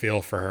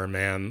feel for her,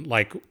 man.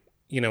 Like,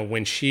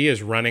 when she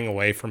is running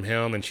away from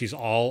him and she's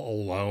all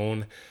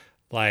alone,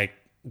 like,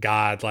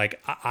 God,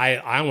 like I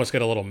almost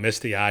get a little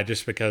misty eyed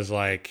just because,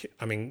 like,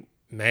 I mean,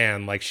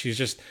 man, like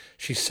she's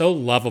so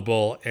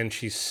lovable and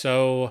she's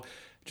so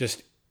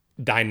just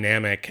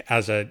dynamic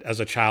as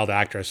a child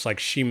actress. Like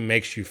she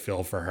makes you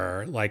feel for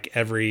her like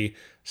every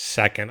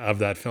second of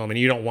that film, and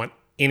you don't want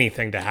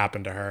anything to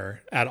happen to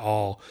her at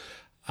all.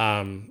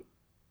 So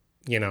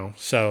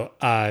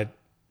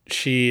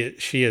she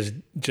is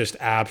just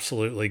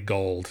absolutely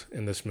gold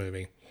in this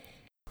movie.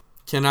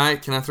 Can I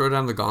throw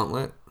down the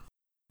gauntlet?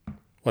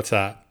 What's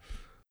that?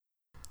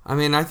 I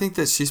mean, I think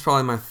that she's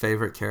probably my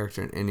favorite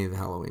character in any of the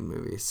Halloween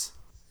movies.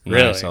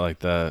 Really? Nice, I like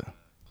that.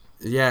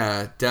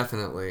 Yeah,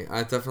 definitely.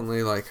 I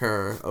definitely like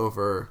her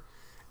over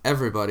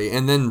everybody.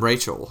 And then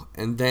Rachel.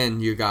 And then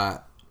you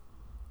got,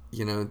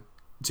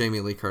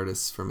 Jamie Lee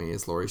Curtis for me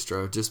as Laurie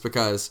Strode. Just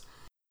because,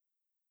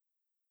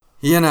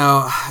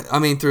 I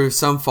mean, through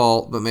some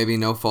fault, but maybe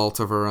no fault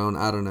of her own.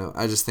 I don't know.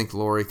 I just think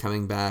Laurie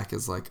coming back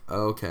is like,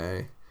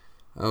 okay.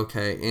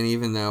 And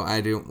even though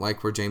I don't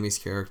like where Jamie's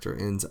character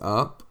ends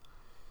up,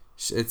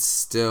 it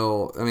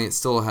still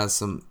has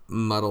some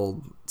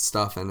muddled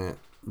stuff in it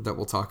that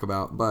we'll talk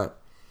about,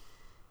 but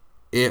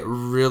it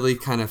really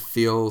kind of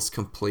feels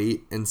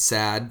complete and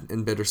sad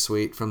and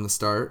bittersweet from the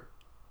start,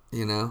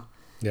 Yeah.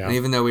 And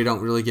even though we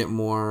don't really get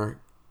more,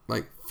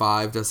 like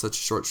 5 does such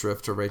a short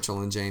shrift to Rachel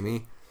and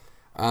Jamie,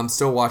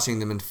 still watching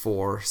them in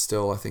 4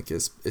 still I think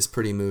is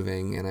pretty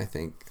moving, and I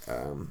think,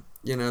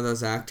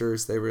 those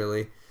actors, they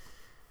really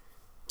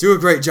do a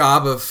great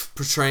job of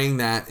portraying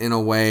that in a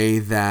way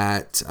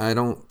that I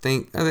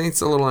think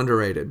it's a little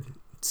underrated.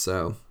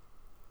 So,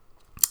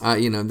 I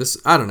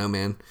don't know,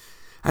 man.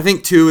 I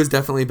think 2 is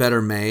definitely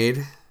better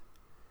made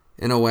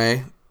in a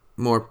way,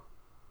 more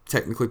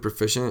technically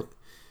proficient,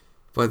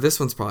 but this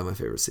one's probably my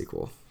favorite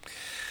sequel.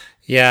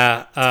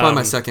 Yeah. It's probably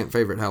my second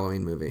favorite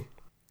Halloween movie.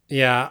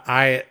 Yeah,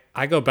 I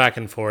go back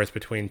and forth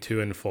between 2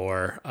 and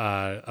 4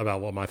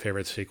 about what my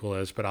favorite sequel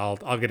is, but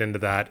I'll get into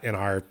that in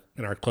our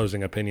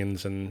closing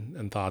opinions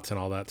and thoughts and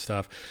all that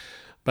stuff.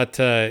 But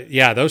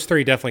those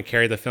 3 definitely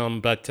carry the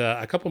film. But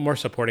a couple more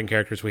supporting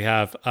characters we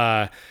have.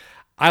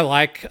 I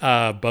like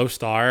Beau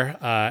Starr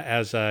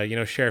as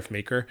Sheriff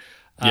Meeker.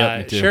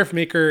 Me too. Sheriff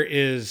Meeker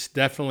is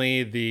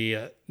definitely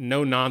the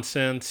no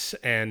nonsense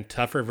and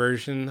tougher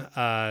version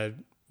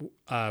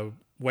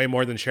way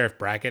more than Sheriff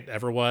Brackett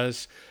ever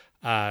was.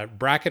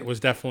 Brackett was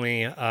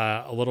definitely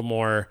a little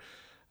more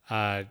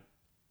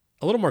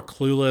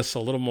clueless, a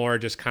little more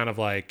just kind of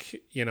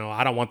like,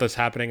 I don't want this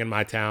happening in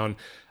my town.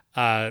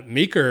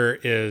 Meeker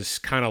is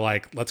kind of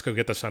like, let's go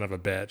get the son of a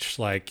bitch.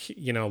 Like,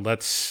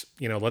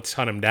 let's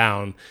hunt him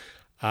down,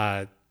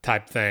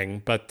 type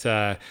thing. But,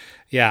 I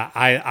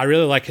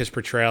really like his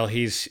portrayal.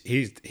 He's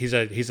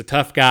a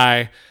tough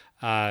guy,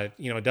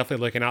 definitely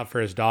looking out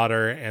for his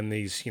daughter and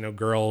these,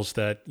 girls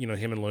that,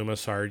 him and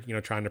Loomis are,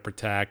 trying to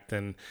protect.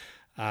 And,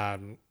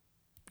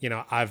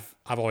 I've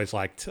always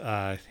liked,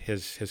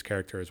 his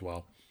character as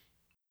well.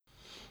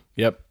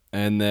 Yep.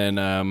 And then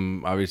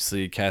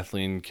obviously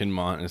Kathleen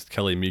Kinmont as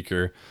Kelly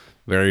Meeker,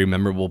 very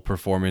memorable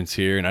performance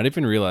here. And I didn't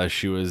even realize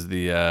she was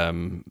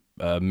the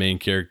main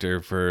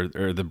character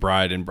or the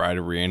bride in Bride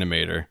of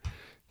Reanimator.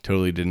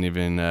 Totally didn't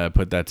even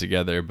put that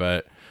together.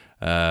 But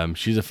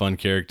she's a fun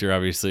character,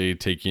 obviously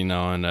taking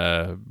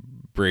on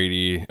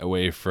Brady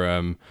away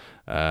from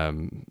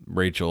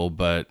Rachel.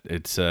 But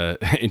it's an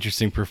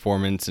interesting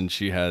performance, and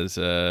she has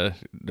a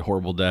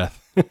horrible death.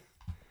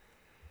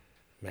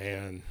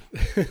 Man,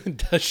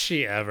 does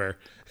she ever?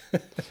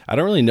 I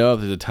don't really know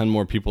if there's a ton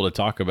more people to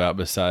talk about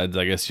besides,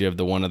 I guess you have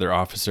the one other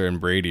officer and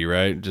Brady,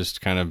 right?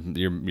 Just kind of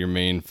your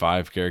main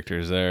 5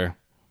 characters there.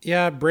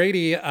 Yeah,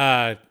 Brady,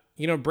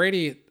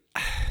 Brady,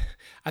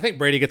 I think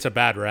Brady gets a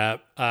bad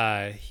rep.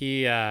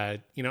 He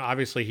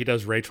obviously he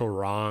does Rachel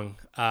wrong.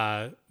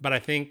 But I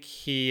think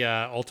he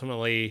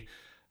ultimately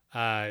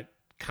kind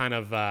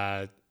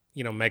of,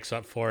 makes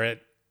up for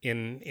it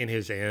in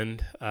his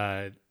end.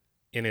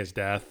 In his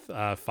death,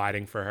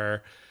 fighting for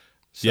her.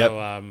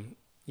 So,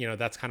 yep.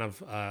 That's kind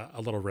of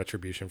a little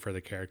retribution for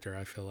the character,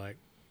 I feel like.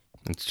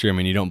 It's true. I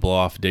mean, you don't blow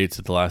off dates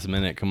at the last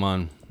minute. Come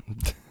on.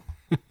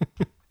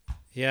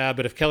 Yeah,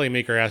 but if Kelly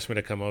Meeker asked me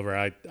to come over,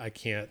 I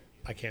can't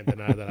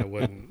deny that I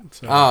wouldn't.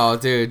 So. Oh,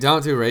 dude,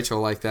 don't do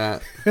Rachel like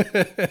that.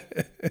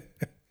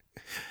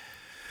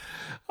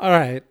 All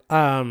right.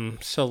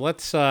 So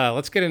let's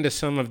get into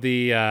some of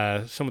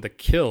the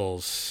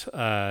kills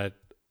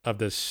of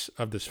this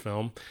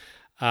film.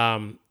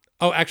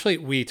 Actually,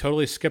 we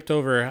totally skipped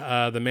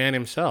over the man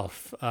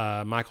himself,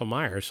 Michael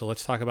Myers. So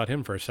let's talk about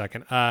him for a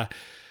second.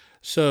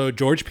 So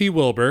George P.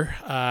 Wilbur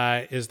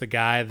is the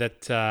guy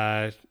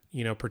that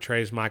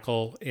portrays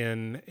Michael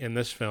in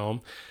this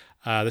film.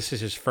 This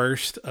is his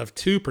first of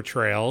 2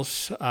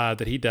 portrayals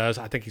that he does.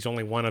 I think he's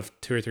only one of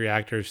 2 or 3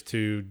 actors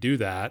to do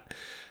that.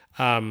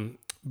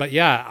 But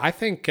yeah, I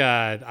think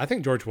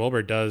George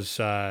Wilbur does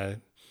a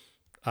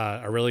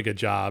really good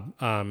job.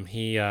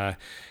 He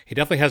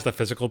definitely has the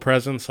physical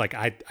presence. Like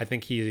I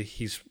think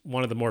he's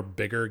one of the more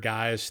bigger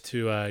guys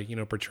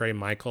to portray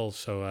Michael.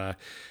 So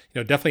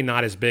definitely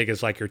not as big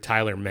as like your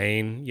Tyler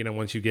Mane.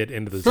 Once you get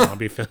into the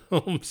zombie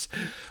films,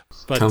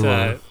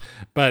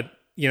 but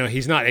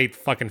he's not 8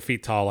 fucking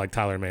feet tall like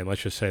Tyler Mane.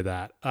 Let's just say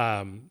that.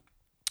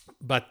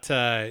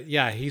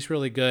 Yeah, he's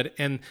really good.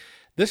 And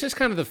this is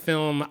kind of the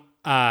film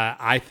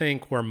I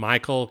think where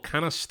Michael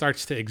kind of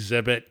starts to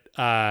exhibit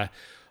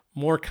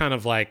more kind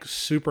of like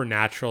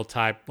supernatural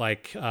type,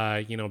 like,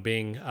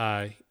 being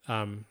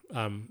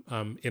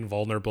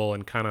invulnerable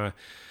and kind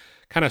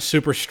of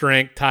super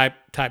strength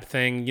type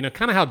thing,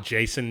 kind of how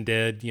Jason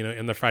did,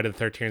 in the Friday the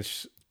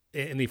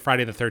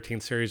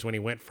 13th series when he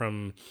went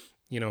from,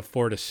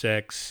 4 to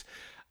 6.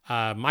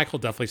 Michael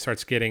definitely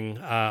starts getting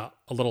a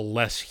little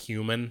less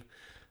human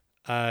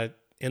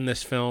in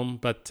this film,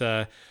 but,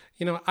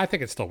 I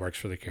think it still works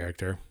for the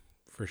character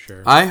for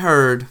sure. I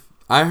heard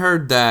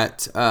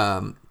that,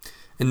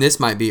 and this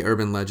might be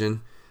urban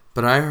legend,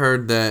 but I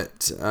heard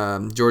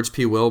that George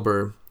P.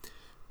 Wilbur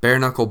bare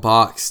knuckle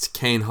boxed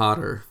Kane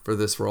Hodder for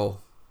this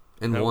role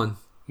and won.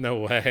 No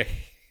way.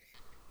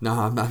 No,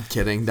 I'm not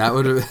kidding. That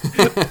would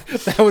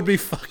that would be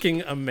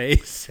fucking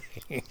amazing.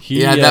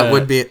 That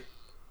would be.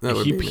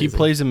 He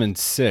plays him in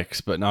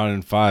 6, but not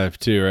in 5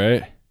 too,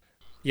 right?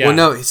 Yeah. Well,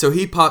 no. So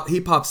he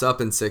pops up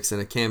in 6 in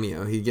a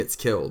cameo. He gets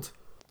killed.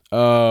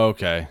 Oh,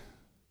 okay.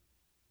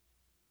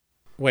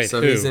 Wait,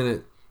 so who? He's in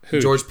it. Who?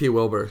 George P.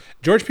 Wilbur.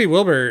 George P.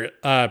 Wilbur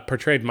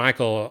portrayed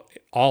Michael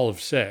all of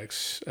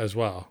 6 as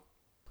well.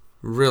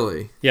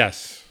 Really?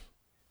 Yes.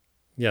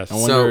 I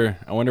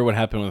wonder what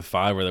happened with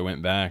 5 where they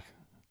went back.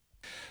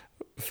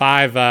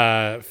 5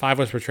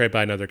 was portrayed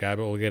by another guy,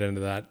 but we'll get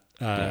into that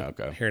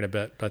here in a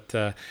bit. But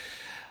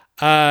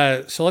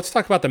so let's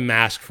talk about The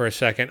Mask for a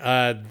second.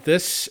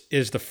 This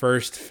is the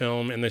first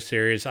film in the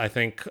series, I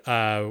think,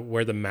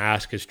 where The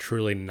Mask is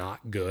truly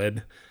not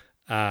good.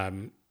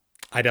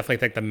 I definitely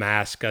think The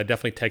Mask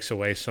definitely takes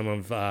away some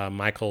of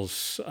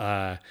Michael's,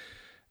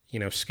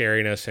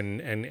 scariness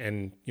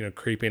and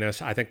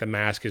creepiness. I think The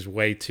Mask is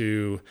way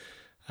too,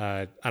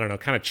 kind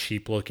of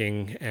cheap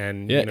looking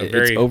and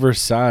it's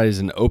oversized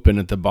and open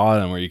at the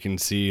bottom where you can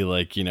see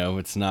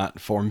it's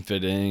not form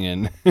fitting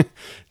and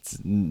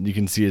you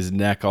can see his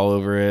neck all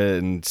over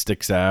it and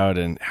sticks out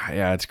and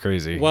it's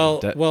crazy. Well,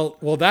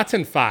 that's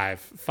in 5.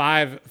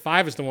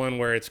 5 is the one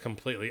where it's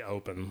completely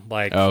open,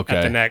 at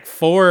the neck.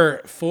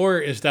 4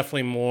 is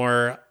definitely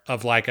more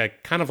of like a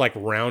kind of like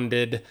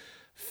rounded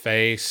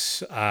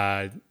face.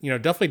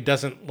 Definitely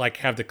doesn't like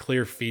have the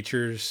clear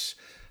features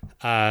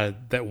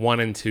that 1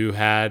 and 2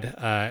 had,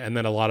 and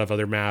then a lot of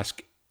other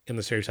Mask in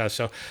the series has.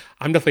 So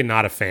I'm definitely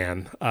not a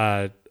fan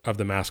of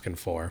the Mask in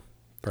 4.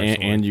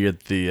 And you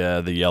get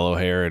the yellow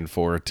hair in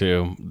 4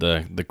 too,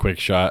 the quick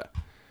shot.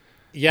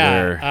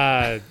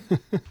 Yeah,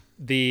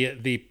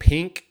 the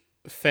pink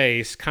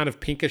face, kind of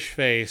pinkish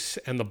face,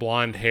 and the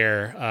blonde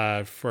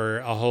hair for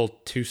a whole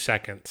 2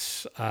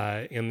 seconds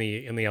in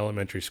the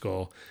elementary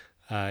school,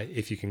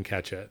 if you can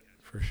catch it,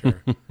 for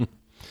sure.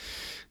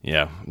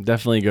 Yeah,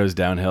 definitely goes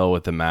downhill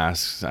with the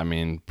masks. I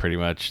mean, pretty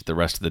much the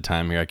rest of the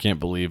time here. I can't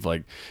believe,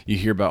 like, you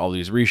hear about all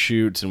these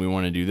reshoots and we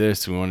want to do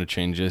this and we want to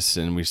change this,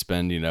 and we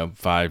spend, $5,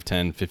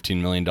 $10,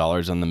 $15 million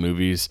on the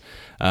movies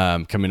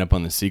coming up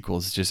on the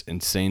sequels. It's just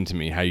insane to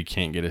me how you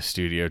can't get a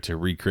studio to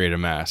recreate a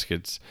mask.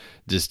 It's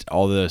just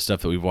all the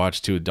stuff that we've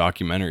watched too with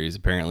documentaries.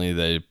 Apparently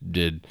they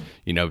did,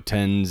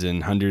 tens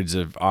and hundreds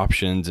of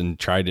options and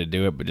tried to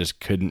do it, but just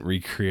couldn't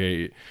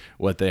recreate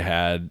what they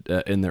had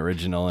in the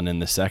original and in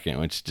the second,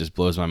 which just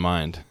blows my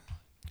mind.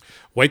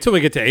 Wait till we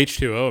get to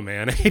H2O,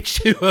 man.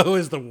 H2O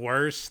is the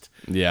worst.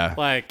 Yeah.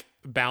 Like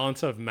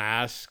balance of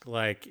mask,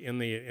 like in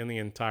the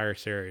entire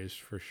series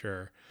for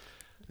sure.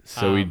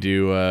 So we do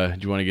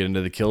you want to get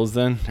into the kills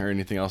then, or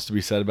anything else to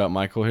be said about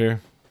Michael here?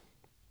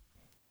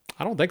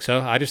 I don't think so.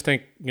 I just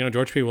think,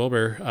 George P.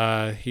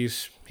 Wilbur,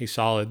 he's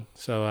solid.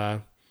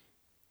 So,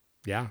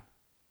 yeah.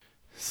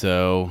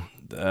 So,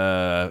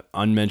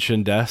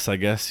 unmentioned deaths, I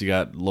guess. You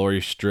got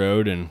Laurie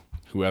Strode and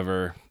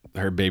whoever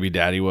her baby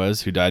daddy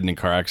was, who died in a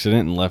car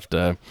accident and left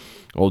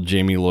old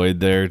Jamie Lloyd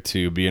there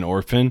to be an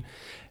orphan.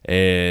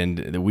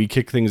 And we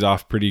kick things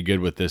off pretty good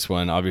with this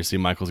one. Obviously,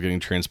 Michael's getting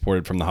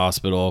transported from the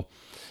hospital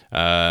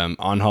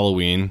on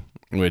Halloween,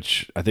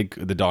 which I think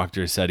the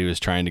doctor said he was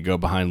trying to go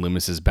behind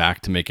Loomis's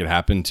back to make it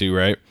happen too,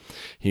 right?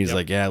 He's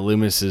like, yeah,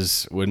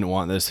 Loomis wouldn't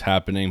want this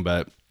happening,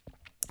 but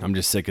I'm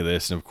just sick of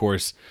this. And of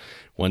course,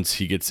 once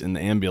he gets in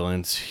the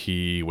ambulance,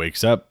 he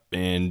wakes up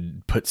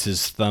and puts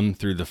his thumb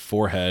through the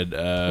forehead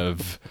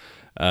of,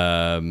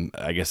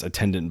 I guess,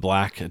 Attendant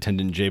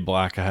J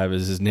Black, I have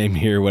his name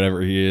here,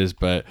 whatever he is,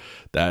 but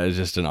that is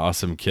just an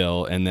awesome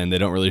kill. And then they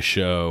don't really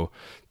show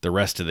the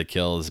rest of the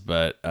kills,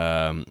 but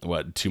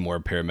 2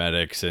 more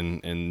paramedics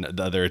and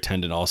the other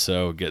attendant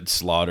also gets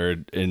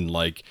slaughtered. In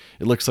like,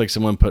 it looks like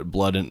someone put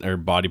blood in or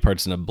body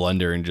parts in a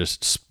blender and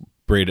just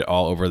sprayed it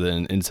all over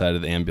the inside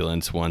of the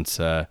ambulance once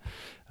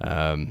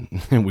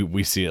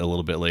we see it a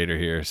little bit later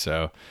here.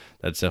 So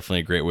that's definitely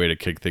a great way to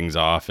kick things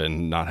off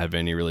and not have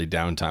any really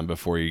downtime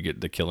before you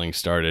get the killing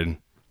started.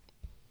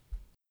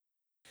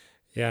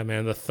 Yeah,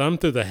 man, the thumb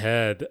through the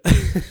head.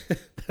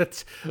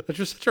 that's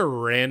just such a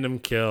random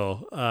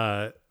kill.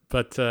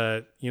 But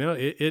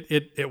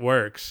it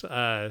works.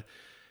 I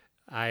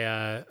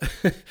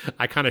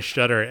I kind of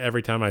shudder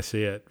every time I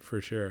see it,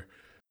 for sure.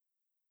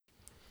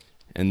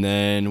 And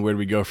then where do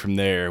we go from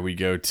there? We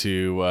go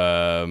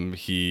to,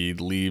 he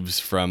leaves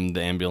from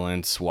the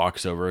ambulance,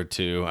 walks over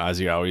to, as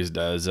he always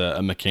does,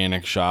 a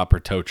mechanic shop or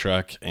tow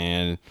truck,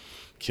 and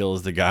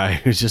kills the guy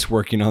who's just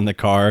working on the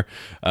car.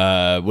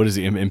 What does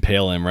he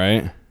impale him,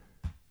 right?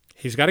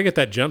 He's got to get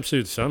that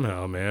jumpsuit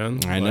somehow, man.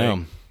 I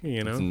know.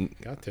 You know,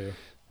 got to.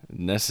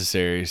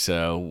 Necessary.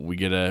 So we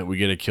get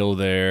a kill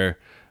there.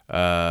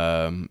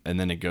 And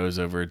then it goes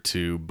over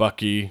to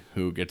Bucky,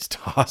 who gets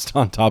tossed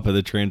on top of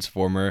the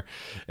Transformer.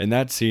 And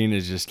that scene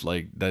is just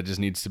like, that just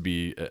needs to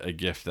be a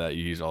gift that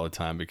you use all the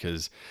time,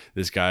 because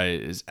this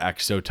guy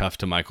acts so tough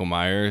to Michael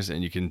Myers,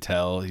 and you can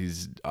tell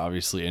he's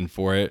obviously in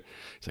for it.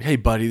 He's like, "Hey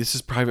buddy, this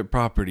is private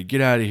property,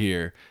 get out of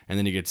here." And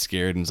then he gets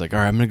scared and he's like, "All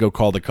right, I'm gonna go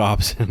call the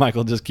cops." And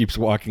Michael just keeps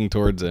walking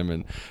towards him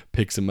and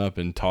picks him up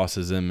and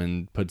tosses him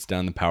and puts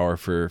down the power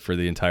for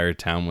the entire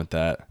town with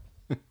that.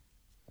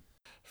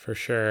 For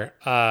sure.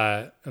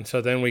 And so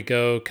then we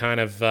go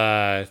kind of,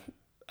 I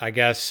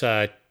guess,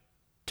 to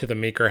the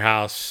Meeker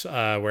house,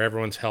 where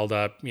everyone's held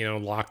up,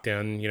 locked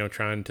in,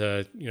 trying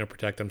to,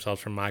 protect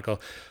themselves from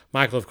Michael.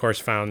 Michael, of course,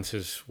 finds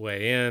his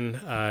way in,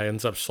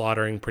 ends up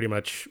slaughtering pretty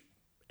much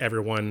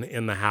everyone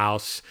in the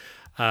house.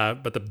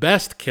 But the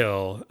best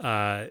kill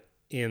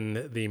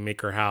in the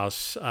Meeker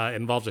house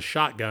involves a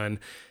shotgun,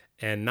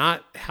 and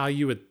not how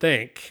you would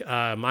think.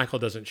 Michael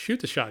doesn't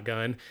shoot the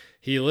shotgun.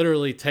 He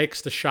literally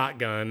takes the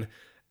shotgun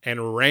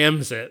and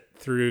rams it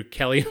through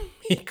Kelly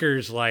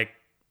Meeker's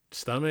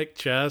stomach,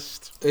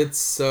 chest. It's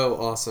so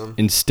awesome.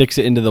 And sticks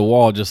it into the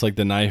wall just like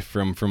the knife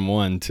from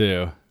 1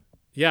 too.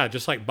 Yeah,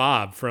 just like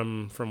Bob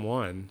from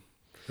 1,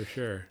 for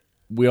sure.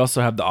 We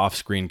also have the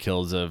off-screen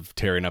kills of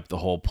tearing up the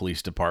whole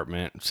police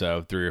department.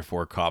 So 3 or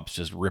 4 cops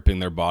just ripping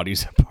their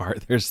bodies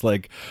apart. There's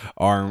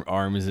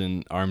arms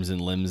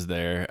and limbs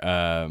there.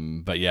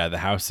 But yeah, the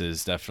house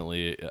is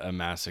definitely a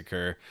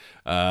massacre.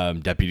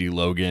 Deputy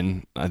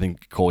Logan, I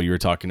think Cole, you were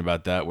talking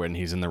about that when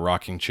he's in the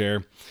rocking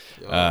chair.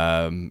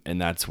 Yeah. And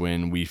that's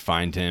when we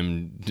find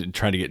him,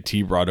 trying to get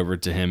T brought over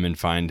to him and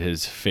find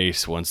his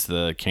face once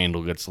the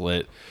candle gets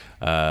lit,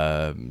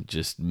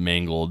 just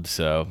mangled.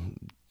 So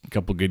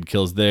couple good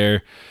kills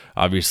there.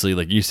 Obviously,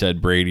 like you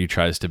said, Brady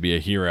tries to be a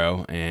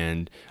hero,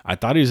 and I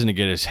thought he was going to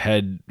get his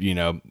head,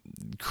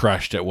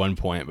 crushed at one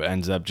point, but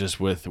ends up just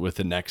with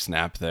the neck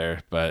snap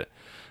there. But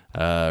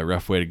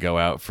rough way to go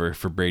out for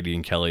Brady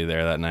and Kelly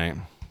there that night.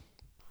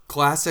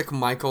 Classic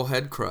Michael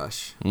head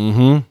crush.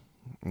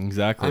 Mm-hmm.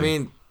 Exactly. I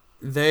mean,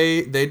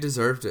 they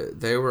deserved it.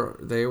 They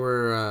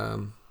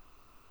were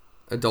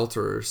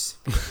adulterers.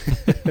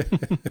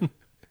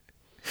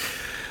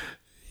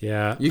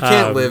 Yeah. You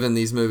can't live in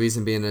these movies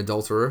and be an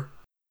adulterer.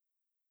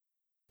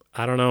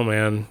 I don't know,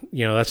 man.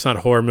 That's not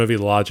horror movie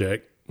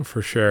logic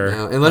for sure.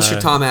 No, unless you're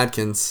Tom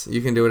Atkins,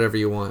 you can do whatever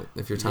you want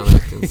if you're Tom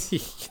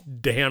Atkins.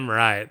 Damn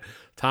right.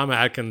 Tom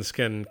Atkins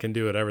can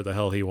do whatever the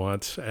hell he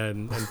wants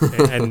and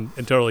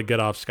totally get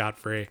off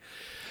scot-free.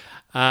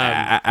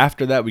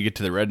 After that, we get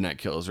to the redneck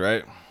kills,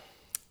 right?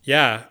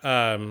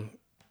 Yeah.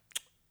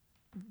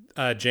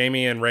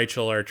 Jamie and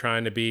Rachel are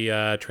trying to be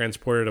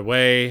transported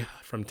away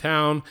from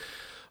town.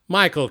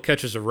 Michael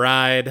catches a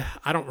ride.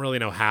 I don't really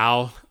know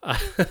how.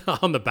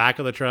 On the back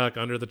of the truck,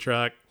 under the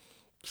truck,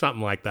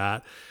 something like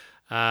that.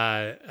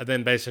 And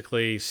then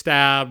basically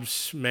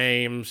stabs,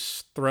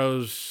 maims,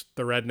 throws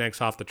the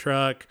rednecks off the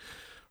truck,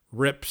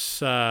 rips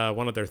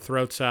one of their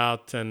throats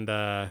out, and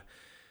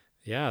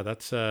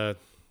that's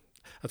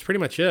pretty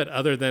much it.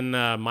 Other than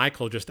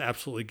Michael just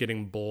absolutely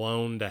getting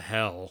blown to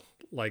hell,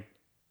 like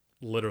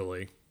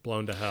literally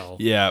blown to hell.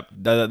 Yeah,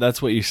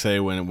 that's what you say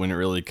when it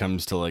really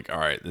comes to like, all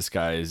right, this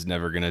guy is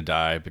never gonna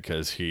die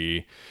because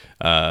he,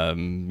 the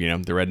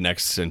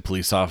rednecks and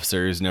police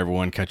officers and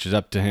everyone catches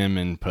up to him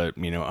and put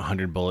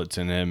 100 bullets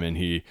in him, and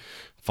he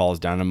falls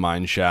down a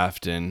mine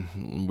shaft,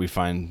 and we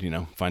find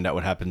out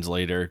what happens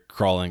later,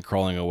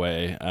 crawling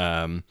away.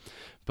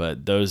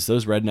 But those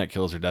redneck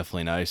kills are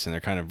definitely nice, and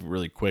they're kind of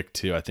really quick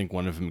too. I think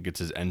one of them gets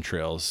his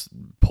entrails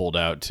pulled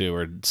out too,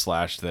 or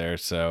slashed there.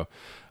 So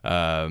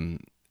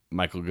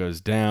Michael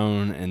goes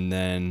down, and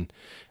then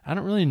I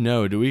don't really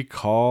know. Do we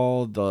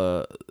call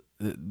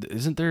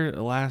isn't there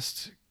a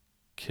last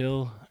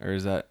kill, or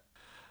is that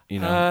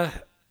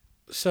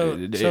So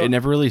it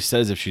never really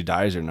says if she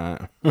dies or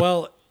not.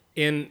 Well,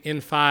 in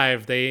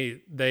 5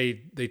 they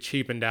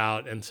cheapened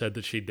out and said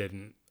that she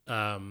didn't.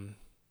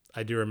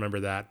 I do remember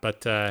that,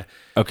 but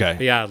okay.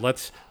 Yeah,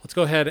 let's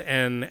go ahead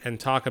and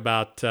talk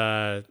about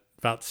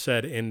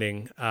said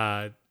ending.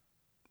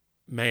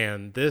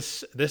 Man,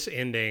 this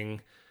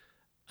ending.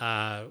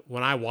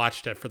 When I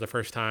watched it for the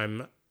first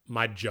time,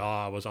 my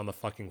jaw was on the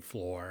fucking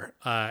floor.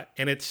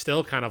 And it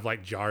still kind of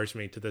like jars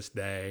me to this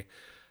day.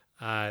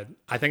 I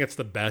think it's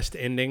the best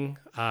ending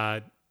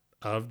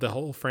of the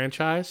whole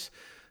franchise,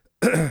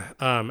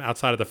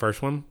 outside of the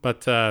first one.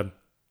 But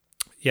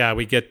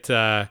we get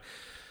a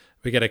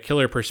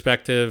killer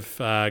perspective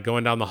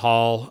going down the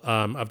hall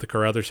of the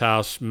Carruthers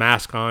house,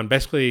 mask on,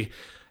 basically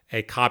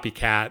a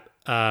copycat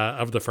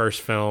of the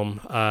first film,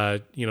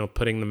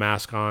 putting the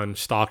mask on,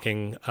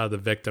 stalking the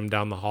victim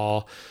down the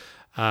hall.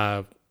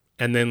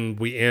 And then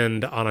we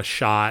end on a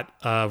shot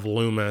of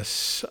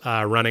Loomis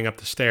running up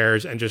the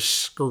stairs and just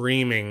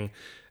screaming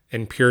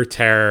in pure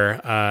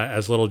terror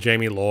as little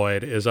Jamie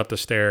Lloyd is up the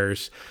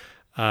stairs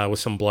with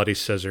some bloody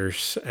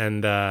scissors.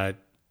 And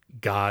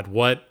God,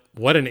 what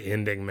an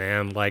ending,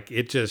 man. Like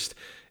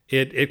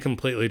it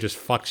completely just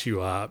fucks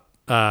you up.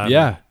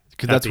 Yeah.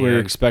 Because that's where you're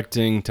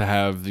expecting to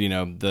have,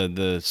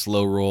 the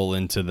slow roll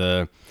into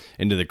the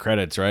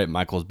credits, right?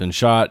 Michael's been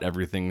shot,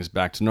 everything's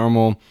back to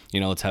normal.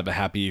 Let's have a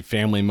happy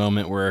family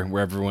moment where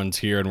everyone's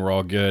here and we're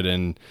all good.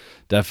 And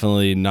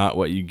definitely not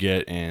what you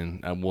get.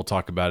 And we'll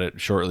talk about it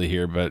shortly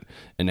here, but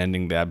an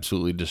ending to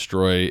absolutely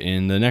destroy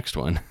in the next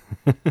one.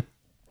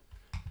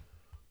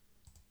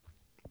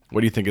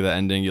 What do you think of that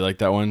ending? You like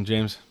that one,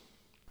 James?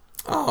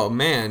 Oh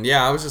man,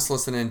 yeah. I was just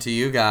listening to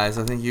you guys.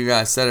 I think you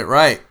guys said it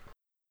right.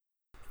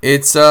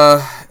 It's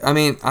I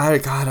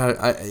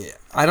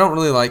don't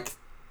really like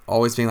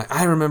always being like,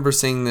 I remember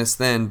seeing this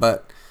then,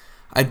 but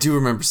I do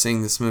remember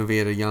seeing this movie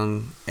at a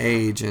young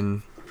age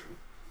and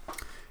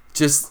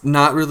just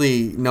not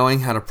really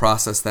knowing how to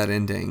process that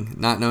ending,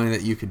 not knowing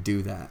that you could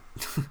do that.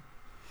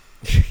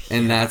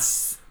 And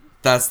that's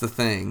the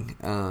thing.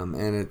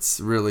 And it's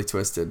really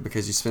twisted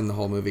because you spend the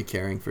whole movie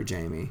caring for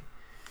Jamie.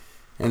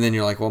 And then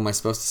you're like, well, am I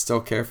supposed to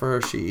still care for her?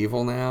 Is she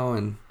evil now?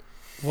 And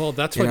well,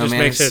 that's what just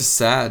makes it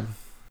sad.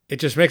 It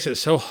just makes it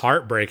so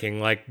heartbreaking.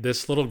 Like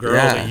this little girl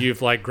that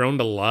you've like grown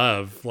to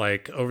love,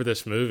 like over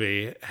this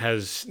movie,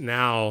 has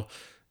now,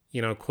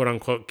 quote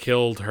unquote,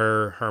 killed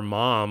her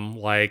mom.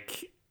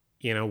 Like,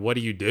 what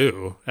do you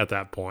do at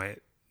that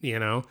point?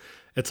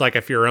 It's like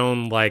if your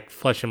own like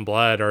flesh and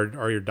blood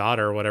or your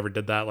daughter or whatever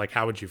did that, like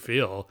how would you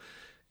feel?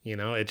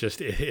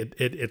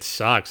 It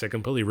sucks. It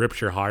completely rips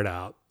your heart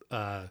out.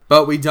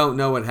 But we don't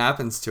know what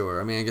happens to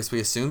her. I mean, I guess we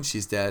assume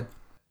she's dead.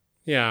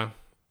 Yeah,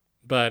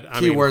 but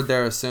keyword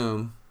there,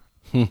 assume.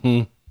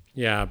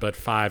 Yeah, but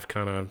 5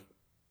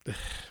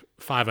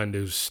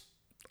 undoes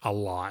a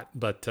lot,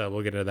 but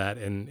we'll get into that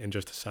in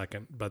just a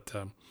second. But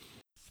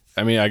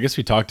I mean, I guess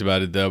we talked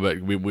about it though,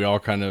 but we all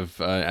kind of,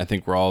 I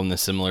think we're all on the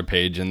similar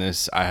page in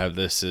this. I have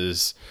this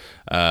as,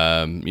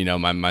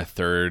 my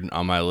third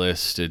on my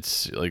list.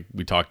 It's like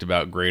we talked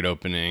about, great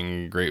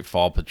opening, great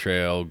fall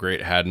portrayal,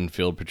 great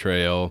Haddonfield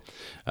portrayal,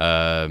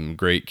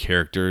 great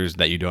characters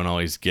that you don't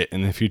always get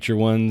in the future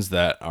ones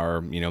that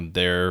are,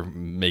 there,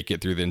 make it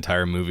through the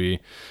entire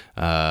movie,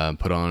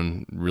 put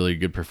on really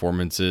good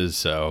performances.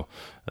 So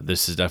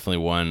this is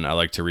definitely one I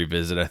like to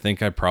revisit. I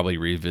think I probably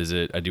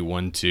I do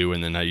 1, 2,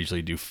 and then I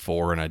usually do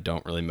 4, and I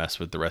don't really mess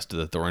with the rest of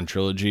the Thorn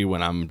trilogy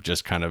when I'm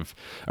just kind of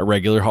a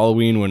regular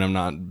Halloween, when I'm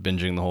not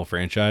binging the whole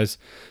franchise.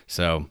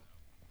 So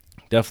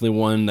definitely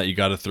one that you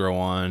got to throw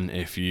on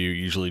if you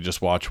usually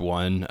just watch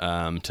one,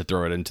 to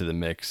throw it into the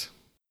mix.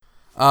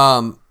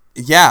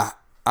 Yeah,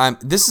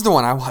 this is the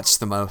one I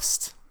watched the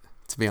most,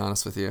 to be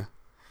honest with you.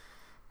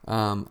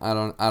 I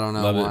don't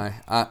know Love why.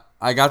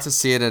 I got to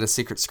see it at a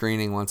secret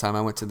screening one time.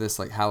 I went to this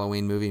like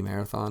Halloween movie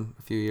marathon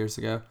a few years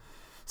ago.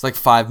 It's like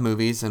 5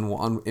 movies in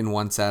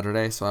one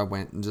Saturday. So I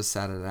went and just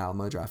sat at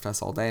Alamo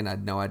Drafthouse all day, and I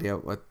had no idea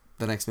what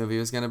the next movie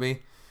was going to be.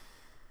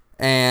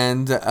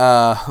 And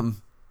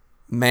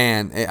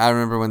man, I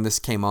remember when this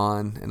came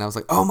on, and I was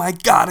like, oh my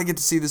God, I get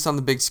to see this on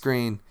the big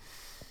screen.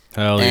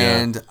 Hell yeah.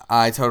 And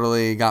I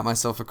totally got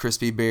myself a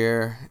crispy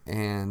beer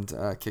and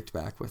kicked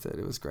back with it.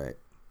 It was great.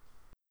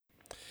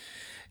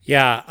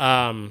 Yeah,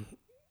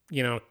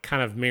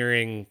 kind of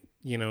mirroring,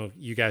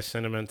 you guys'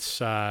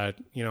 sentiments,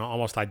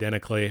 almost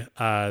identically.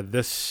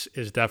 This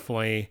is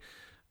definitely,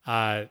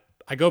 I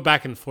go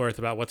back and forth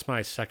about what's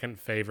my second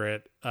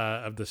favorite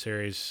of the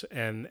series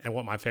and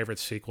what my favorite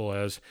sequel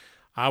is.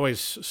 I always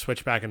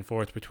switch back and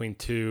forth between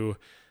 2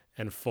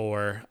 and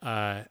 4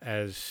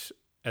 as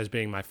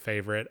being my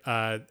favorite.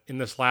 In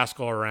this last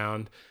go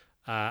around,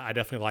 I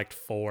definitely liked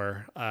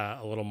 4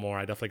 a little more.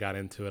 I definitely got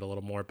into it a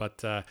little more,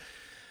 but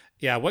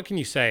yeah, what can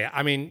you say?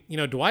 I mean,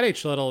 Dwight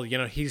H. Little,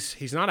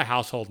 he's not a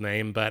household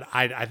name, but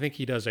I think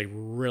he does a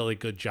really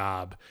good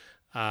job,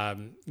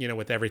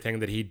 with everything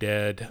that he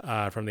did,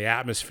 from the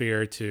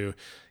atmosphere to,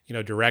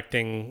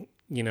 directing,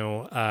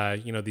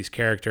 these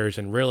characters,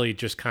 and really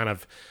just kind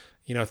of,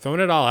 throwing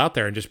it all out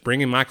there and just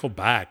bringing Michael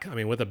back. I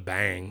mean, with a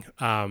bang.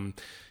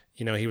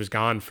 He was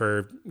gone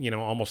for,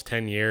 almost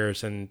 10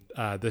 years, and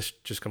this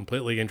just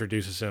completely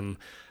introduces him,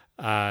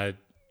 in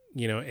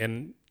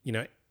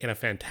a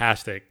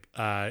fantastic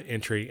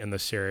entry in the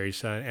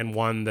series, and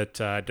one that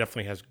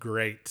definitely has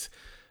great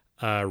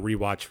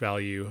rewatch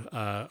value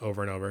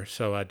over and over.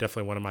 So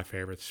definitely one of my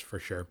favorites for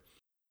sure.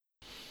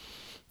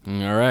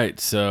 All right,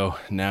 so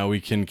now we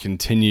can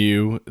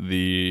continue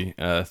the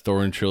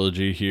Thorn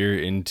trilogy here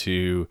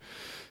into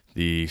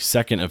the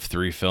second of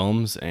 3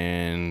 films,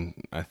 and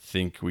I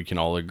think we can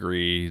all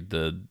agree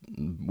the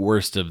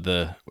worst of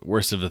the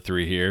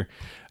 3 here,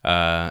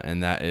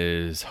 and that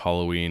is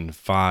Halloween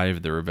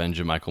 5: The Revenge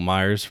of Michael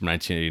Myers from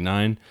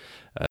 1989.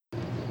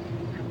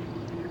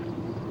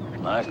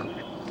 Michael,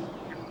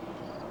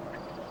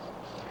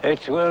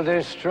 it will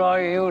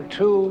destroy you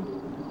too.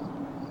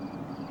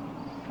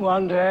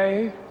 One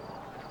day,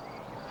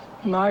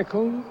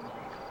 Michael,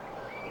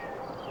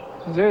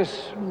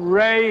 this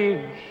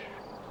rage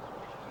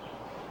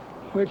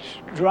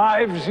which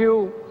drives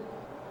you,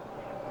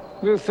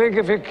 you think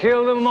if you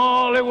kill them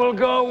all, it will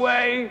go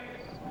away.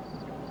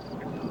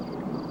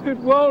 It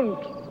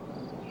won't.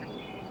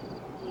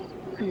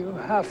 You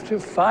have to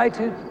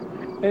fight it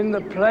in the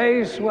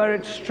place where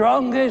it's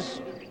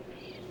strongest,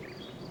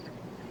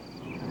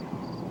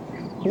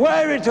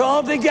 where it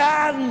all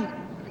began.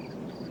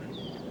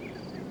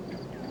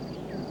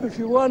 If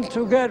you want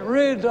to get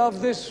rid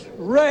of this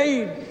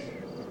rage,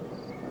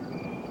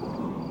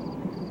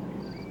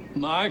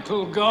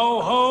 Michael,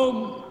 go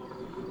home.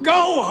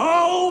 Go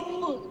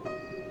home!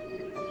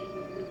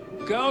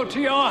 Go to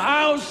your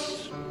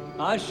house.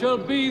 I shall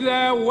be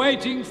there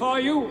waiting for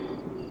you.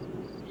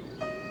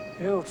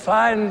 You'll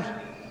find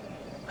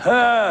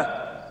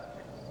her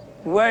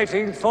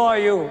waiting for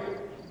you.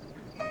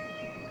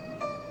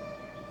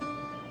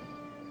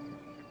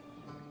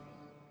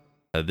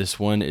 This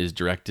one is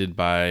directed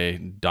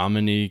by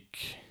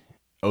Dominique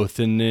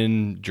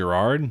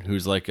Othenin-Girard,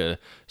 who's like a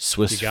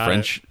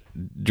Swiss-French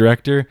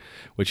director,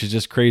 which is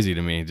just crazy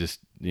to me. Just,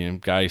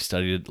 guy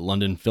studied at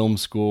London Film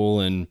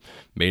School and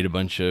made a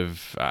bunch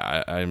of,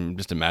 I'm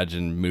just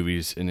imagine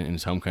movies in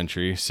his home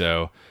country.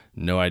 So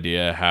no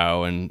idea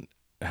how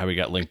he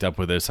got linked up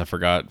with this. I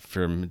forgot. It's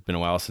been a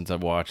while since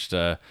I've watched, some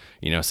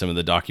of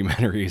the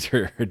documentaries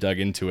or dug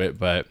into it,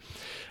 but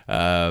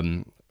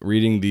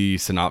reading the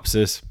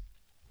synopsis,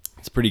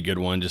 it's a pretty good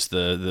one, just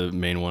the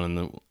main one on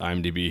the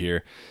IMDb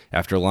here.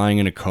 After lying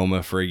in a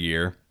coma for a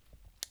year,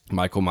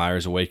 Michael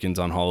Myers awakens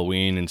on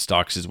Halloween and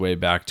stalks his way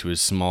back to his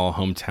small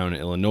hometown in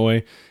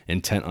Illinois,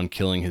 intent on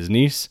killing his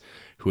niece,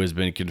 who has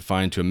been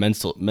confined to a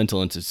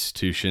mental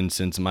institution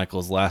since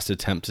Michael's last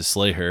attempt to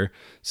slay her.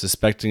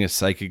 Suspecting a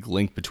psychic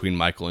link between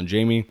Michael and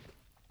Jamie,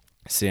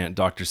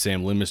 Dr.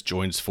 Sam Loomis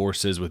joins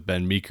forces with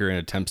Ben Meeker and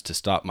attempts to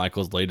stop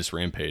Michael's latest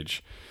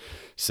rampage.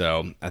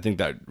 So I think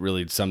that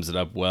really sums it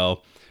up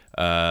well.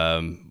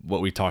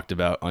 what we talked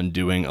about,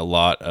 undoing a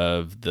lot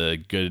of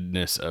the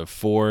goodness of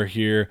 4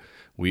 here.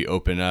 We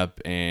open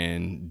up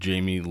and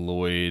Jamie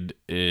Lloyd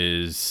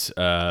is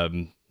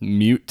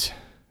mute,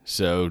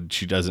 so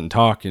she doesn't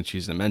talk, and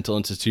she's in a mental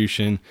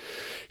institution.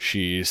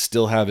 She's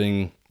still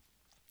having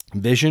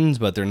visions,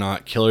 but they're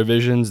not killer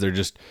visions. They're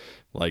just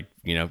like,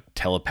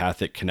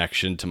 telepathic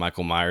connection to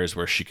Michael Myers,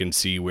 where she can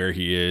see where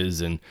he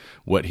is and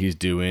what he's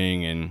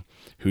doing and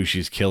who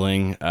she's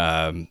killing.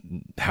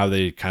 How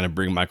they kind of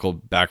bring Michael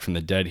back from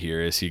the dead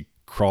here is he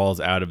crawls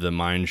out of the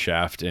mine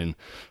shaft and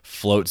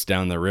floats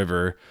down the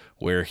river,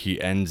 where he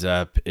ends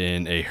up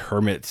in a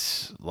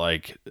hermit's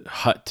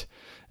hut.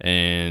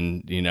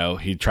 And,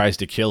 he tries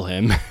to kill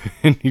him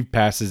and he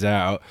passes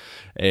out,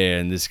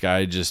 and this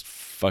guy just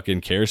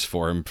fucking cares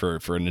for him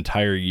for an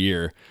entire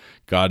year.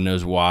 God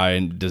knows why,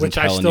 and doesn't Which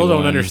tell anyone. I still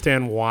don't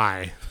understand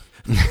why.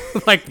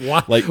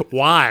 Why?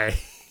 Why?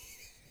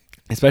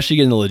 Especially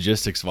getting the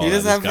logistics of all he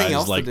that. doesn't have This anything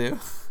guy's else to do.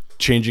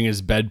 Changing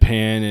his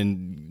bedpan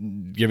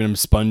and giving him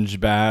sponge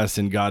baths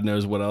and God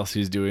knows what else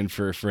he's doing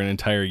for an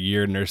entire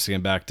year, nursing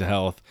him back to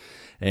health.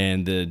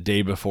 And the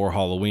day before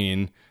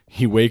Halloween,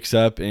 he wakes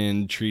up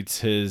and treats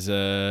his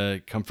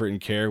comfort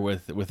and care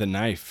with a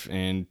knife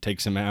and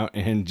takes him out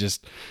and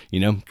just,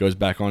 goes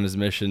back on his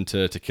mission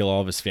to kill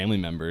all of his family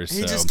members.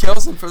 He just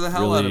kills him for the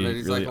hell really, out of it.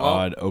 He's really like, well,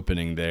 odd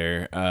opening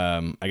there.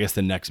 I guess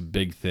the next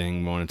big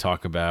thing we want to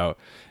talk about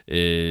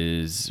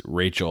is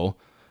Rachel,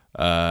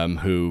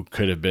 who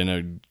could have been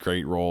a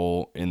great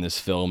role in this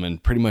film.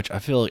 And pretty much I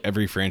feel like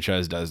every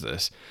franchise does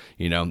this.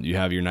 You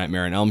have your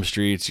Nightmare on Elm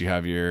Streets, you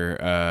have your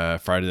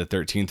Friday the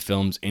 13th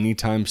films.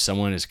 Anytime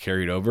someone is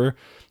carried over,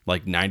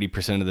 like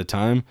 90% of the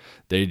time,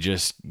 they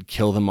just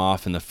kill them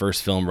off in the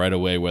first film right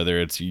away, whether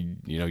it's,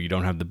 you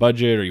don't have the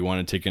budget or you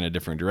want to take in a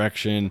different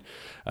direction.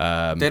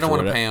 They don't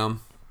want to pay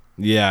them.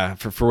 Yeah,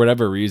 for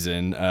whatever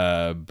reason.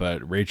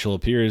 But Rachel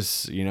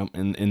appears,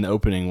 in the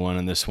opening one.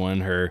 In this one,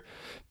 her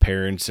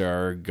parents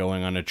are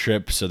going on a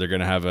trip, so they're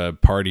gonna have a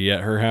party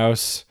at her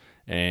house,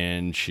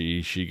 and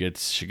she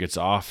gets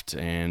offed,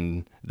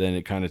 and then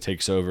it kind of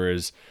takes over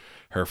as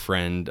her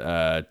friend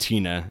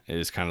Tina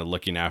is kind of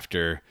looking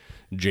after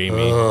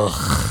Jamie.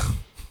 Ugh.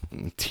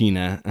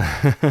 Tina.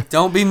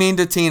 Don't be mean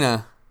to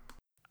Tina.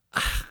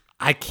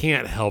 I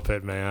can't help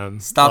it, man.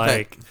 Stop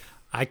it.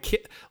 I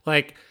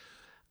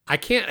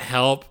can't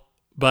help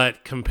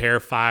but compare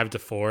 5 to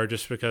 4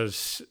 just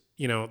because,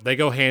 they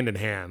go hand in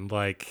hand.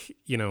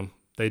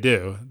 They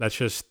do. That's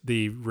just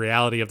the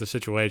reality of the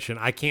situation.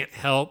 I can't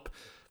help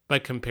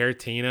but compare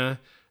Tina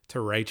to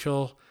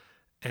Rachel,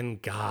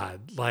 and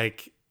God,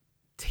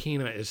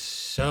 Tina is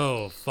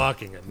so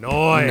fucking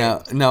annoying.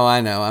 No,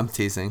 I know. I'm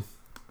teasing.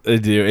 I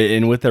do.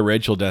 And with the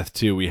Rachel death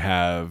too, we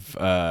have,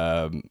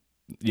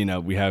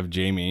 we have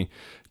Jamie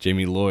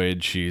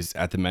Lloyd. She's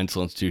at the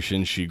mental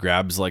institution. She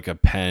grabs a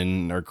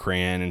pen or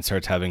crayon and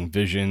starts having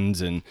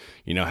visions, and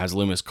has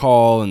Loomis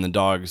call, and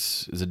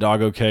is the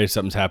dog okay?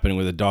 Something's happening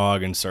with the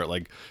dog, and start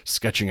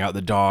sketching out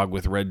the dog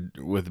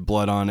with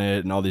blood on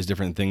it and all these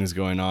different things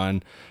going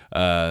on.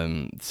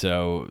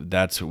 So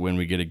that's when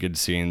we get a good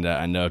scene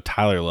that I know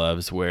Tyler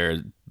loves,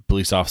 where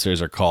police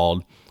officers are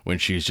called when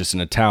she's just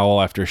in a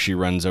towel after she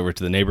runs over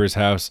to the neighbor's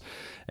house.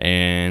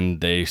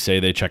 And they say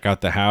they check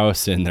out the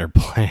house, and they're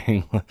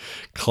playing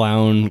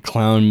clown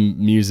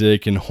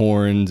music and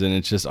horns, and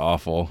it's just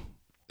awful.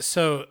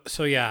 So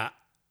yeah,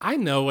 I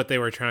know what they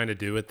were trying to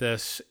do with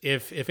this.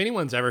 If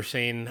anyone's ever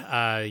seen,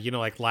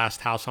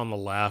 Last House on the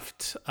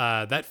Left,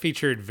 that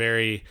featured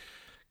very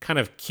kind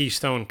of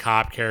Keystone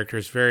Cop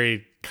characters,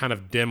 very kind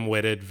of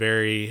dim-witted,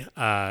 very,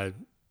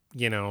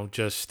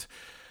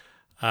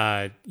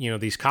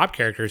 these cop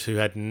characters who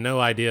had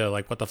no idea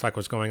what the fuck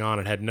was going on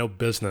and had no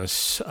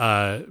business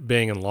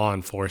being in law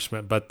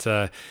enforcement. But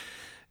the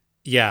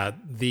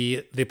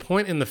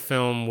point in the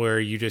film where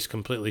you just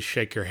completely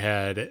shake your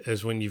head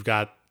is when you've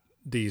got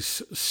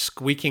these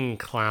squeaking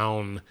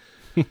clown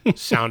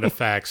sound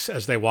effects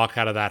as they walk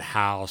out of that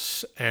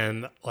house,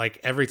 and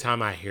every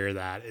time I hear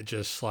that, it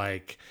just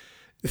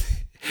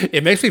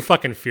it makes me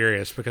fucking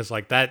furious, because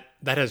that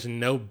has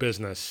no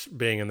business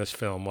being in this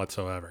film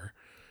whatsoever.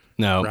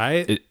 No,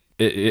 right?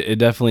 It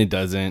definitely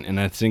doesn't. And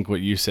I think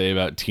what you say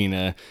about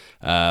Tina,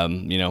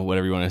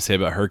 whatever you want to say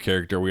about her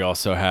character, we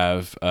also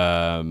have,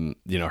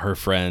 her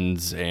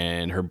friends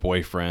and her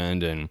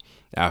boyfriend. And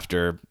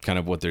after kind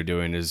of what they're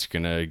doing is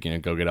going to,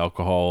 go get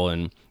alcohol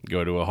and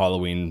go to a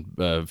Halloween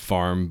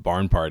farm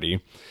barn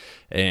party.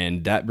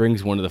 And that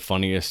brings one of the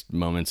funniest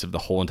moments of the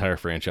whole entire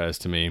franchise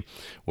to me,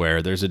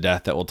 where there's a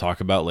death that we'll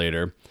talk about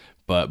later,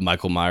 but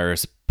Michael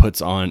Myers puts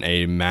on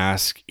a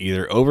mask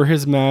either over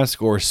his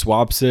mask or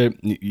swaps it.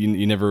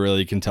 You never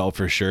really can tell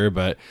for sure,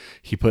 but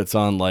he puts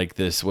on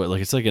it's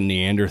like a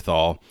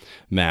Neanderthal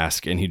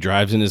mask, and he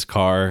drives in his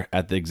car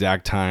at the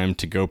exact time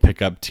to go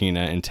pick up Tina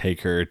and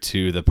take her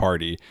to the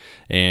party.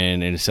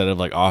 And instead of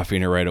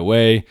offing her right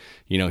away,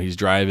 he's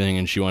driving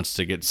and she wants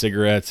to get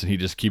cigarettes, and he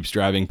just keeps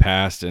driving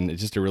past, and it's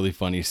just a really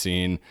funny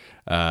scene.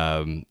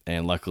 And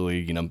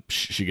luckily,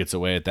 she gets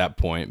away at that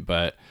point,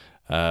 but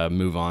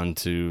move on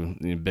to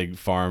the big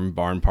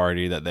barn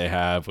party that they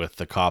have with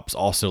the cops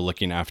also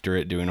looking after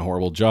it, doing a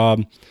horrible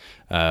job.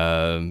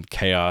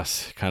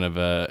 Chaos kind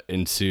of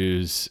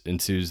ensues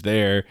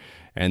there,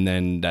 and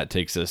then that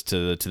takes us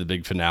to the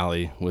big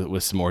finale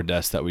with some more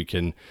deaths that we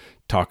can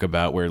talk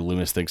about, where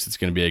Loomis thinks it's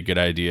going to be a good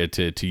idea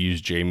to use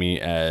Jamie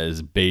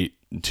as bait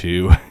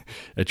to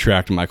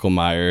attract Michael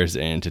Myers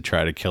and to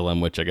try to kill him,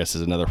 which I guess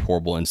is another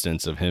horrible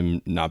instance of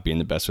him not being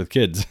the best with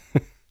kids.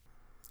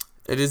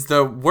 It is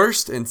the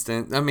worst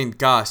instant. I mean,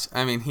 gosh.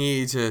 I mean,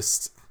 he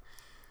just...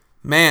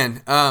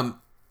 Man,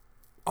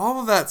 all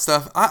of that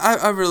stuff,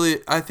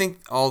 I think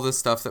all the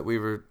stuff that we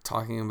were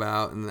talking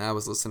about and I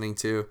was listening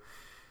to,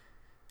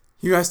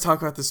 you guys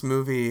talk about this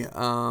movie,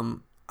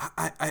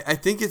 I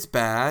think it's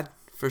bad,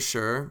 for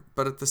sure.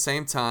 But at the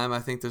same time, I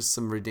think there's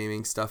some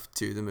redeeming stuff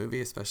to the movie,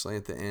 especially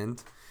at the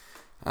end.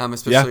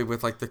 Especially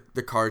with like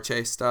the car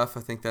chase stuff.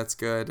 I think that's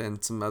good.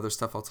 And some other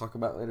stuff I'll talk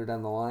about later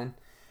down the line.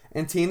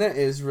 And Tina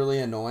is really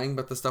annoying,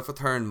 but the stuff with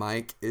her and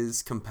Mike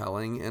is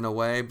compelling in a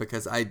way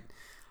because I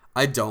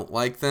don't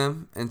like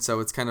them. And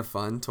so it's kind of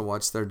fun to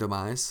watch their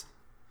demise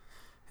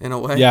in a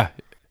way. Yeah.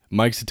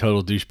 Mike's a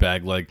total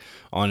douchebag, like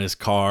on his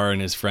car,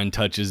 and his friend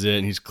touches it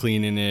and he's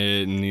cleaning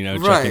it and, you know,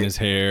 checking his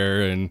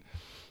hair, and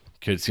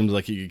it seems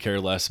like he could care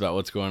less about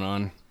what's going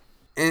on.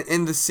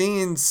 In the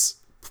scenes,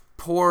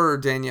 poor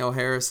Danielle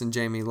Harris and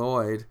Jamie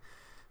Lloyd,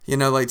 you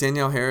know, like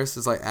Danielle Harris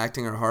is like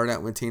acting her heart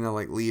out when Tina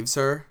like leaves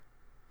her.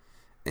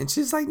 And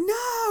she's like,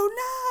 no.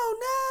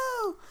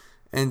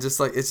 And just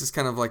like, it's just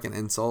kind of like an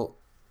insult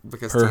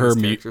because Tina's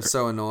character is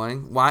so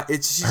annoying. Why?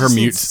 She just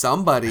needs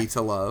somebody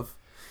to love.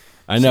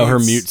 I know, her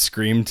mute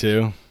scream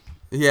too.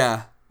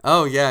 Yeah.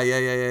 Oh,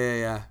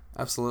 yeah.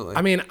 Absolutely.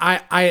 I mean,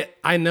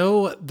 I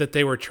know that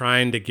they were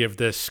trying to give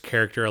this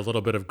character a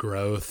little bit of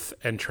growth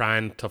and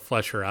trying to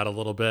flesh her out a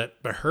little bit,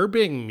 but her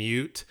being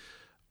mute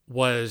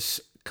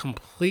was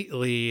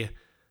completely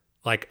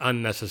like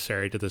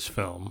unnecessary to this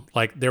film.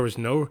 Like there was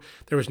no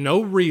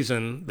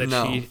reason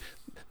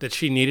that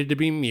she needed to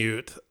be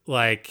mute.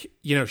 Like,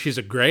 you know, she's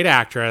a great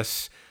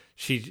actress.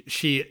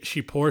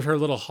 She pours her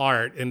little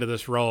heart into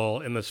this role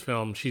in this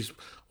film. She's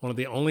one of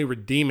the only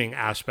redeeming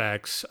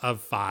aspects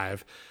of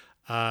 5.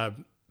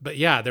 But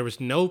yeah, there was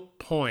no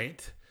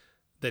point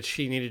that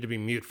she needed to be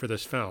mute for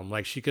this film.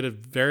 Like she could have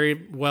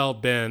very well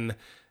been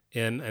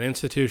in an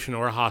institution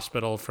or a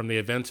hospital from the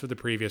events of the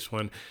previous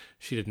one.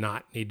 She did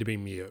not need to be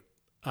mute.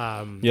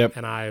 Yep.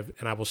 And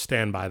I will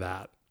stand by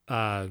that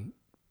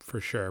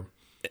for sure.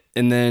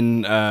 And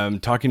then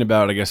talking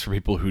about, I guess, for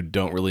people who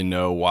don't really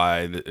know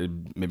why,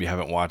 maybe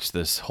haven't watched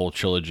this whole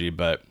trilogy,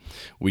 but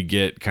we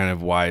get kind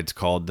of why it's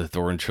called the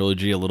Thorn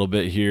trilogy a little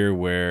bit here,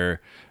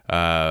 where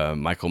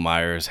Michael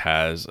Myers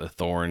has a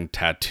thorn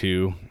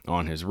tattoo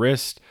on his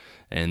wrist,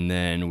 and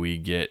then we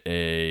get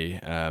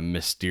a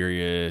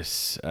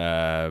mysterious,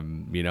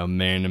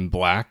 man in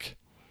black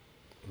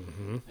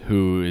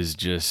who is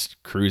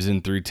just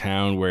cruising through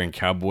town wearing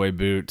cowboy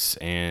boots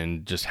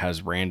and just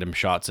has random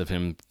shots of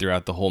him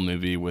throughout the whole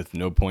movie with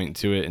no point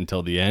to it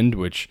until the end,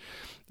 which,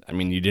 I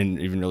mean, you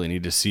didn't even really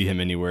need to see him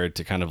anywhere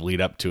to kind of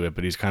lead up to it,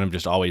 but he's kind of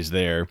just always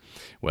there,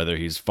 whether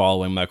he's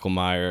following Michael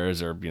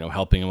Myers or, you know,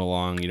 helping him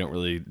along. You don't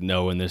really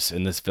know in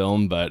this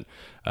film, but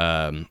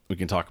we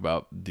can talk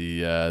about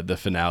the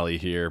finale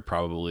here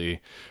probably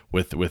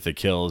with the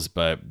kills,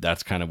 but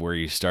that's kind of where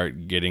you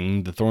start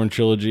getting the Thorn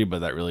trilogy, but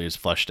that really is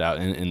fleshed out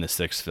in the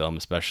 6th film,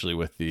 especially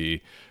with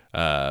the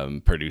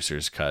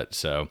producer's cut.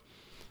 So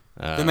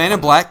the Man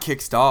in Black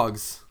kicks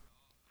dogs.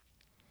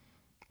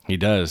 He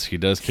does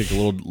kick a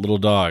little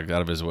dog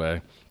out of his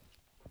way.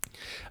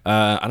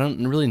 I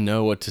don't really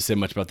know what to say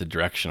much about the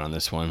direction on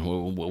this one.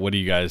 What do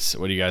you guys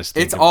think?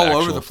 It's all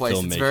over the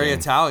place. It's very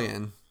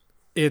Italian.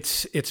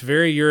 It's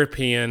very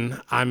European.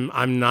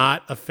 I'm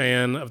not a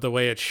fan of the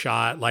way it's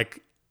shot.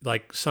 Like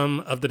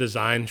some of the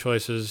design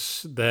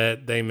choices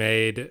that they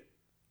made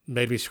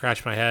me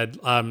scratch my head.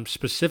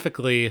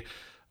 Specifically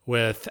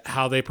with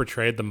how they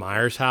portrayed the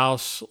Myers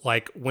house.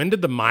 Like, when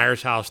did the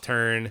Myers house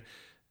turn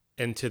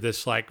into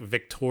this like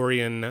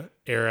Victorian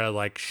era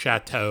like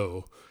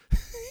chateau?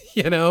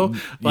 You know?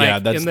 Like, yeah,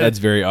 that's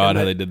very odd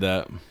how they did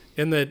that.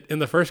 In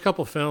the first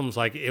couple films,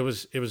 like it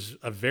was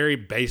a very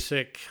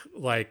basic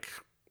like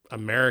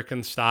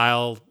American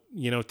style,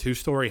 you know,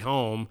 2-story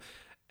home,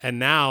 and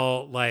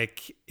now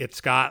like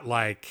it's got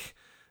like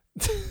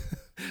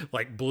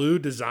like blue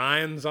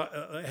designs.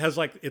 It has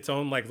like its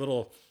own like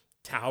little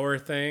tower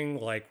thing,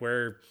 like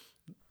where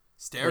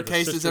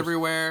staircases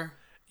everywhere.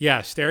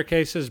 Yeah,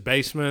 staircases,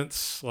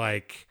 basements,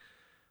 like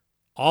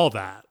all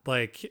that.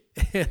 Like,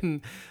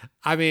 and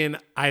I mean,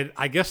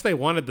 I guess they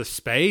wanted the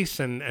space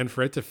and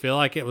for it to feel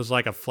like it was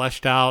like a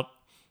fleshed out,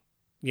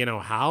 you know,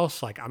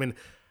 house. Like, I mean,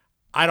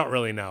 I don't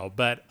really know,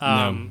 but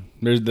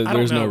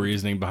there's no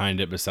reasoning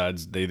behind it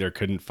besides they either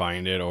couldn't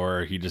find it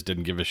or he just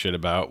didn't give a shit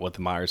about what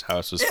the Myers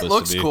house was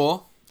supposed to be.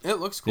 It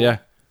looks cool. Yeah.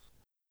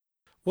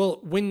 Well,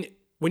 when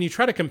you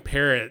try to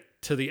compare it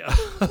to the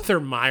other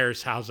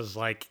Myers houses,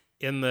 like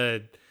in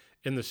the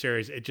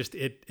series,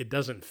 it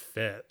doesn't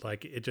fit.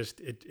 Like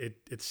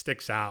it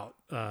sticks out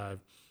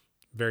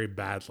very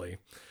badly.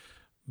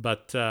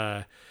 But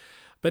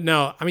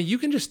no, I mean, you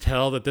can just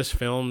tell that this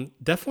film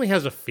definitely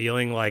has a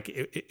feeling like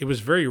it was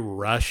very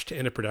rushed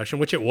into production,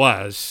 which it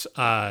was.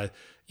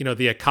 You know,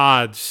 the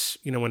Akkads,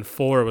 you know, when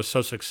 4 was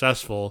so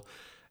successful,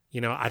 you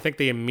know, I think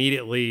they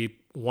immediately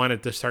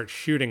wanted to start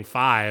shooting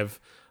 5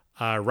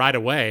 right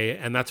away,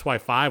 and that's why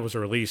 5 was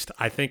released,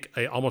 I think,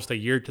 almost a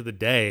year to the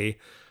day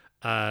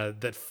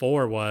that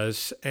 4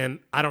 was. And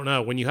I don't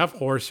know, when you have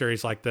horror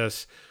series like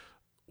this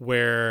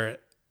where,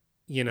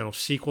 you know,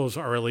 sequels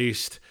are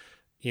released,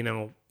 you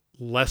know,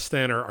 less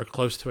than or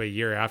close to a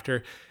year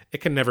after, it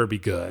can never be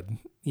good.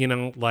 You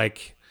know,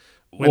 like...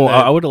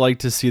 I would have liked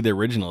to see the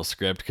original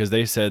script, because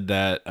they said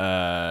that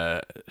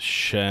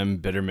Shem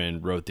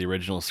Bitterman wrote the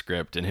original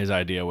script, and his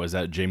idea was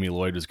that Jamie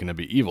Lloyd was going to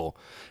be evil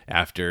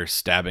after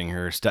stabbing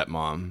her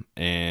stepmom.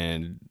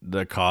 And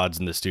the Akkads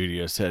in the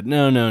studio said,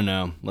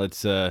 no,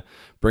 let's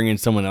bring in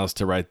someone else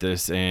to write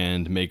this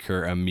and make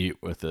her a mute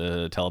with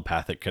a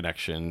telepathic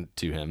connection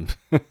to him.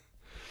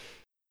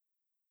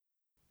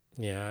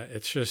 Yeah,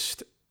 it's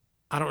just,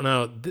 I don't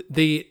know.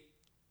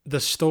 The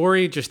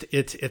story just,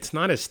 it's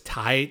not as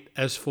tight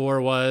as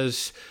 4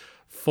 was.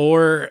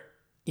 4,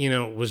 you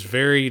know, was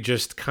very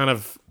just kind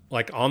of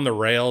like on the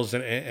rails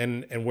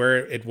and where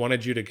it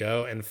wanted you to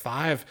go. And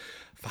 5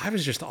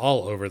 is just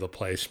all over the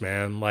place,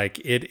 man. Like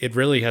it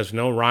really has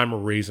no rhyme or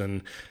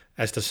reason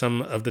as to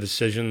some of the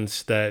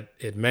decisions that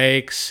it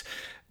makes.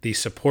 The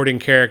supporting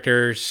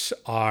characters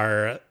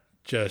are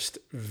just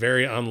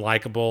very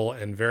unlikable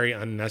and very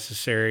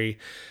unnecessary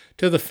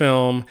to the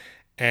film.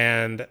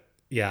 And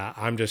yeah,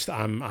 I'm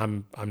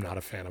not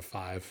a fan of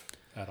 5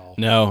 at all.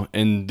 No,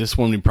 and this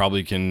one we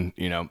probably can,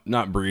 you know,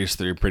 not breeze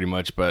through pretty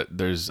much, but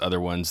there's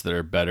other ones that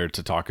are better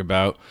to talk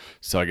about.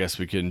 So I guess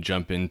we can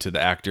jump into the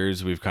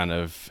actors. We've kind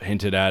of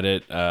hinted at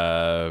it.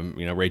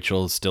 You know,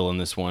 Rachel's still in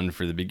this one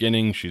for the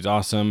beginning. She's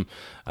awesome.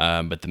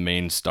 But the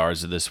main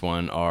stars of this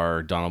one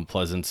are Donald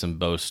Pleasance and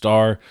Beau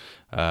Starr,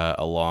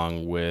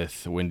 along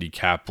with Wendy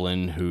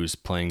Kaplan, who's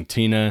playing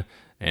Tina,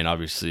 and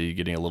obviously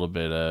getting a little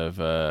bit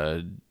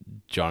of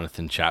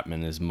Jonathan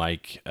Chapman as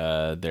Mike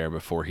there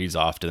before he's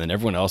off. And then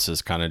everyone else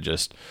is kind of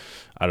just,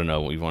 I don't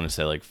know, we want to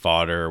say like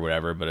fodder or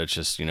whatever, but it's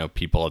just, you know,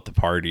 people at the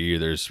party.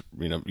 There's,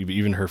 you know,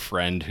 even her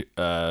friend,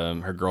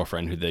 her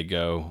girlfriend who they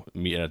go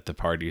meet at the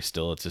party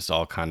still. It's just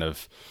all kind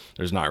of,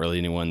 there's not really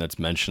anyone that's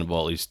mentionable,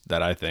 at least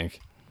that I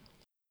think.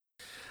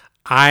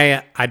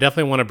 I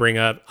definitely want to bring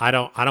up, I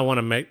don't want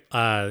to make,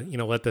 you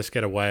know, let this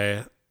get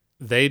away.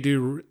 They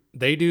do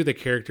the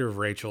character of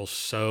Rachel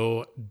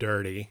so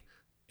dirty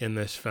in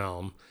this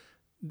film.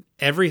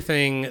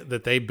 Everything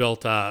that they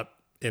built up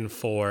in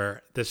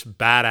 4, this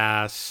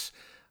badass,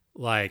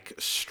 like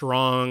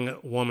strong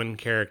woman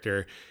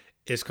character,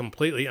 is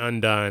completely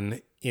undone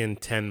in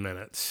 10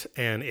 minutes.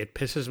 And it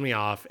pisses me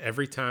off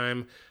every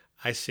time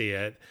I see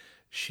it.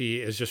 She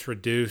is just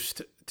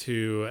reduced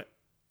to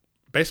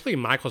basically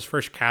Michael's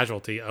first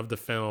casualty of the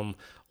film,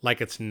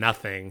 like it's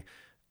nothing.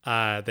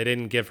 They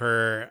didn't give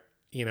her,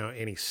 you know,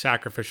 any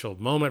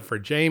sacrificial moment for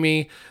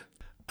Jamie.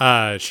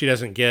 She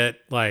doesn't get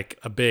like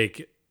a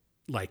big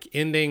like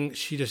ending.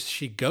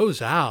 She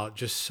goes out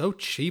just so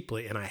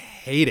cheaply, and I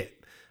hate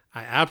it.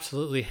 I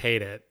absolutely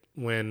hate it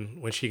when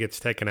she gets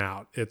taken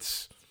out.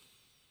 It's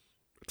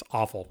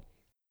awful.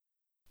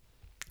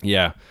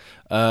 Yeah.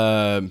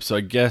 So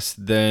I guess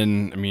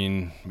then, I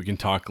mean, we can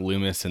talk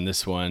Loomis in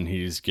this one.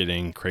 He's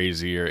getting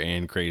crazier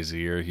and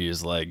crazier. He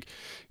is like,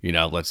 you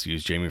know, let's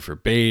use Jamie for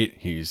bait.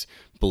 He's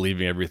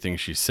believing everything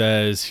she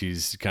says.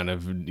 He's kind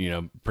of, you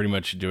know, pretty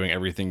much doing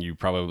everything you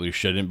probably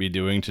shouldn't be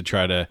doing to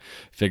try to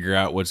figure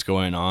out what's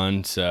going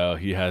on. So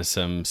he has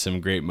some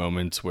great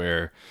moments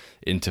where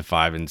into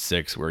 5 and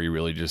 6 where you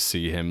really just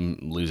see him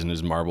losing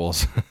his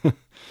marbles.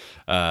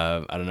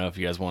 I don't know if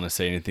you guys want to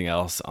say anything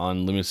else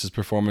on Loomis's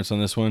performance on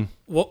this one.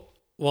 Well,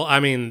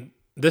 I mean,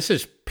 this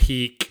is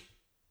peak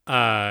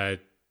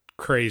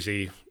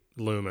crazy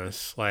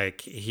Loomis.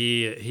 Like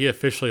he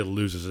officially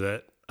loses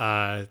it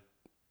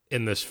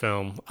in this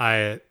film.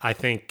 I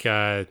think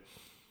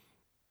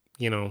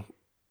you know,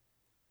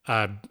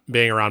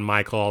 being around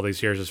Michael all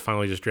these years has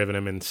finally just driven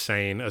him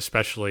insane,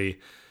 especially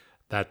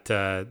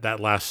that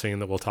last scene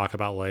that we'll talk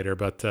about later.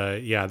 But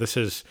yeah, this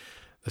is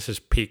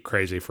peak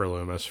crazy for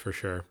Loomis for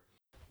sure.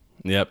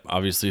 Yep,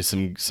 obviously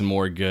some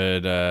more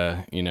good,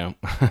 you know,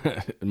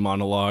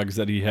 monologues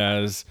that he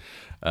has.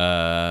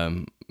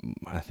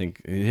 I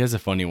think he has a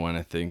funny one.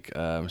 I think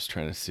I was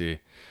trying to see.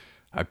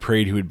 I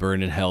prayed he would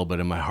burn in hell, but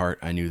in my heart,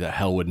 I knew that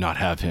hell would not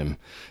have him.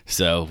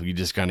 So you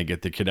just kind of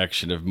get the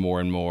connection of more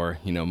and more.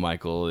 You know,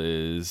 Michael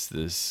is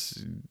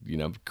this, you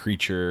know,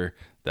 creature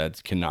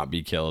that cannot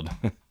be killed.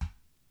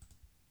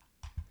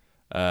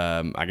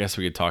 I guess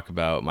we could talk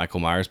about Michael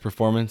Myers'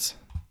 performance.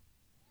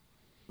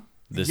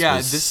 This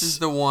is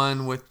the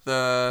one with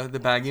the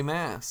baggy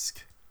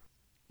mask.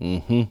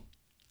 Mm-hmm.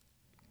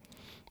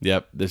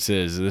 Yep,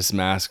 this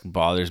mask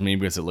bothers me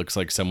because it looks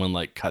like someone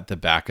like cut the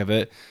back of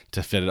it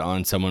to fit it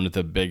on someone with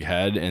a big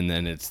head, and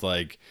then it's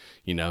like,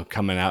 you know,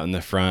 coming out in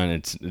the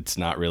front. It's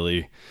not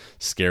really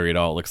scary at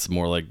all. It looks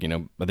more like, you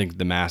know, I think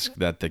the mask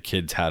that the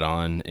kids had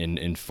on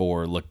in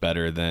 4 looked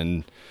better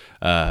than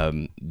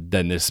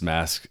this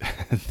mask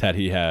that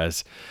he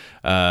has.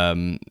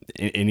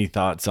 Any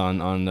thoughts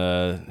on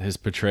his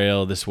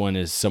portrayal? This one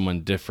is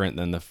someone different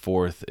than the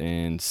 4th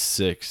and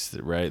 6th,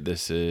 right?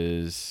 This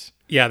is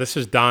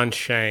Don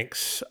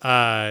Shanks.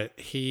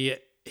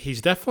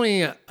 He's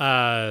definitely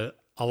a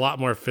lot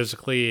more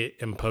physically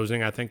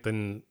imposing, I think,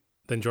 than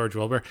George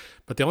Wilbur.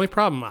 But the only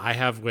problem I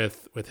have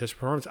with his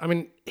performance, I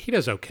mean, he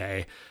does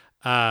okay,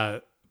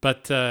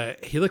 but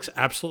he looks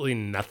absolutely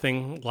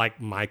nothing like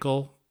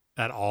Michael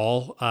at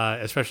all,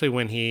 especially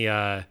when he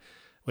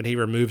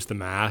removes the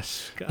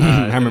mask.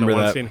 I remember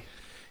that. Scene.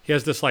 He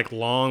has this like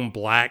long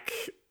black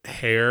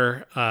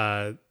hair,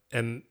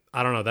 and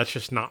I don't know, that's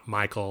just not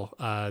Michael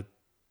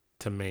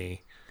to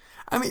me.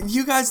 I mean,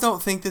 you guys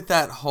don't think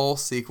that whole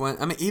sequence,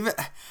 I mean,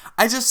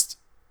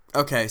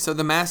 okay, so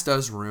the mask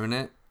does ruin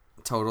it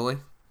totally.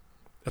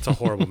 That's a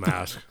horrible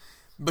mask.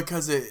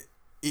 Because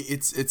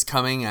it's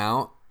coming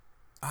out.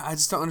 I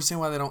just don't understand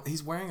why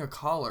he's wearing a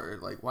collar.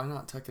 Like, why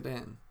not tuck it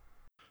in?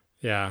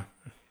 Yeah.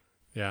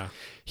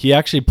 He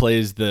actually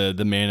plays the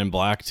Man in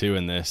Black too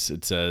in this.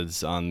 It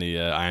says on the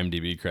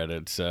IMDb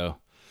credits, so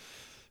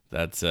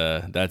that's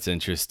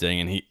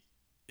interesting. And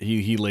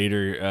he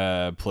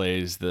later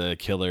plays the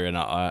killer in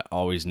I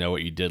Always Know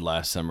What You Did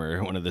Last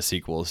Summer, one of the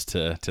sequels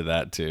to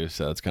that too.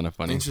 So that's kind of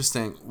funny.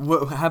 Interesting.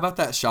 How about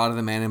that shot of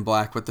the Man in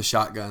Black with the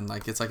shotgun?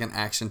 Like, it's like an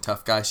action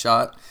tough guy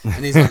shot,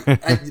 and he's like,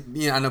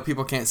 I know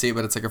people can't see it,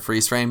 but it's like a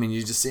freeze frame, and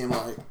you just see him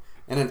like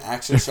in an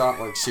action shot,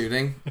 like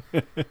shooting.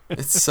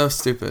 It's so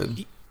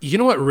stupid. You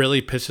know what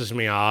really pisses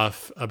me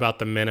off about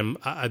the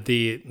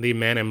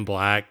Man in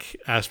Black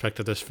aspect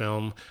of this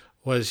film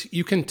was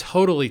you can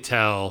totally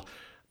tell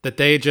that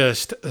they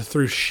just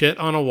threw shit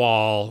on a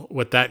wall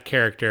with that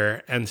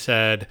character and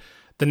said,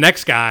 the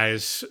next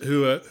guys,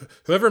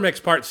 whoever makes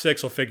part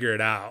 6 will figure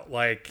it out.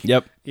 Like,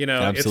 yep, you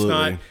know,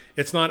 absolutely.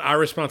 It's not our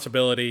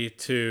responsibility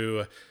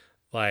to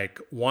like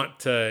want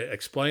to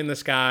explain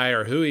this guy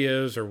or who he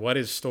is or what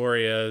his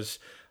story is.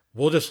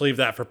 We'll just leave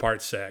that for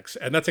part 6.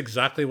 And that's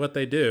exactly what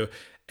they do.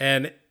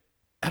 And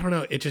I don't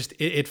know,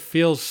 it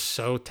feels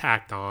so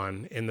tacked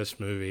on in this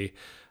movie,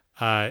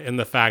 in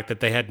the fact that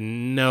they had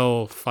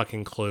no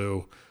fucking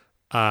clue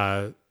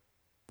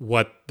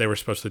what they were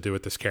supposed to do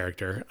with this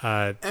character.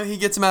 And he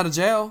gets him out of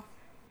jail.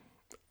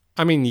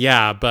 I mean,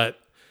 yeah, but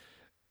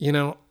you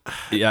know,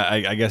 yeah,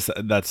 I guess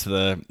that's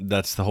the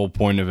whole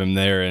point of him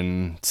there.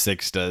 And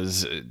 6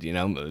 does, you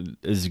know,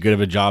 as good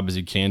of a job as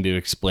he can do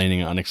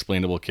explaining an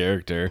unexplainable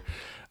character.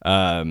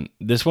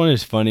 This one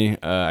is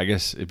funny. I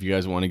guess if you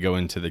guys want to go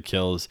into the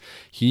kills,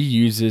 he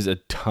uses a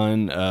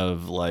ton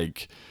of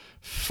like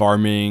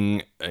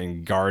farming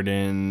and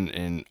garden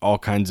and all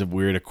kinds of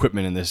weird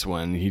equipment in this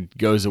one. He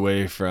goes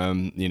away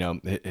from, you know,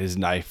 his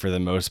knife for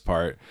the most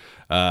part.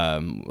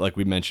 Like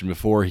we mentioned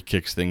before, he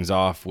kicks things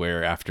off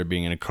where after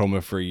being in a coma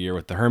for a year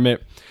with the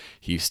hermit,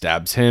 he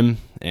stabs him.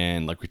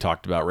 And like we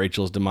talked about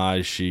Rachel's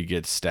demise, she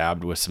gets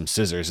stabbed with some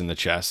scissors in the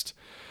chest.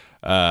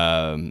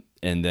 And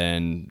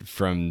then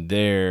from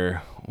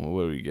there,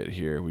 what do we get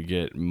here? We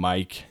get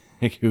Mike,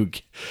 who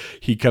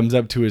he comes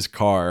up to his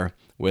car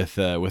with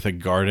a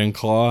garden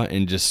claw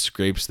and just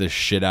scrapes the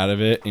shit out of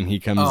it, and he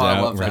comes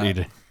out ready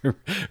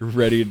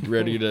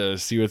to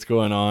see what's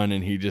going on,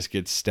 and he just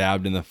gets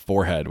stabbed in the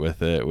forehead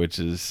with it, which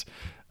is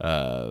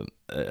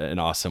an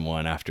awesome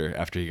one after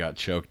he got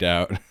choked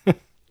out.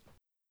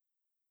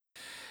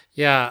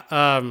 Yeah,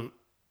 I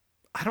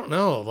don't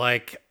know.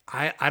 Like,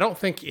 I don't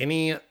think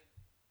any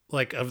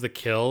like of the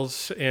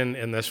kills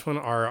in this one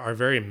are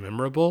very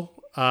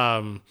memorable.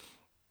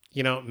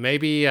 You know,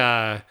 maybe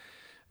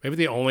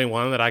the only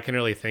one that I can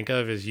really think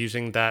of is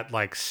using that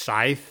like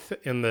scythe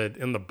in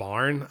the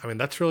barn. I mean,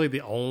 that's really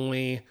the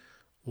only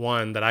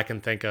one that I can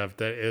think of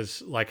that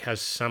is like has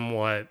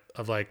somewhat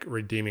of like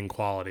redeeming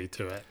quality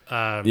to it.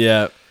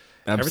 Yeah,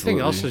 absolutely. Everything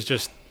else is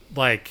just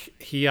like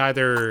he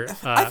either.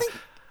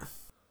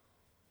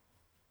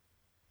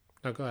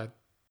 No, go ahead.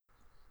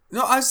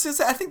 No, I was just gonna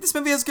say, I think this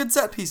movie has good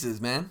set pieces,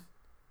 man.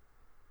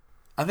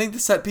 I think the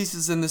set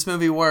pieces in this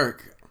movie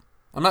work.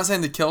 I'm not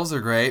saying the kills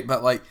are great,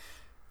 but like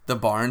the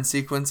barn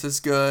sequence is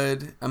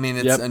good. I mean,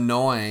 it's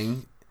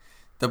annoying.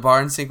 The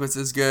barn sequence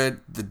is good.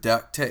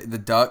 The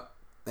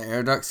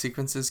air duct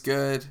sequence is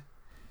good.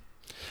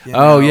 You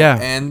know? We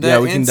can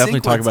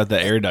definitely talk about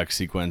the air duct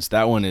sequence.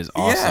 That one is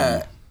awesome.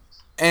 Yeah,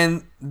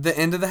 and the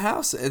end of the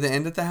house. The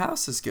end at the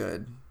house is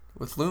good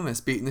with Loomis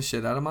beating the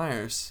shit out of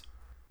Myers.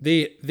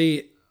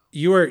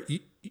 You are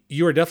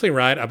definitely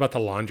right about the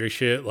laundry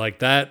shit. Like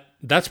that.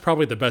 That's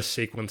probably the best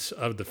sequence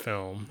of the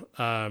film.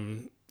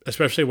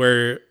 Especially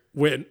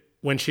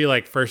when she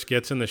like first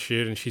gets in the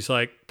chute and she's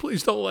like,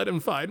 "Please don't let him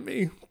find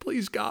me,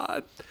 please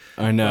God."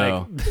 I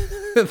know.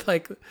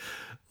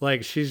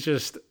 Like she's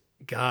just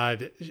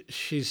God,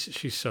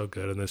 she's so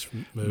good in this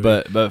movie.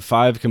 But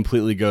 5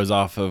 completely goes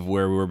off of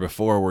where we were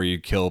before, where you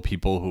kill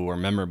people who are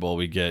memorable.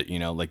 We get,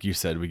 like you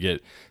said, we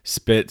get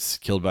Spitz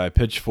killed by a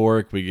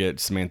pitchfork. We get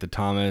Samantha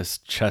Thomas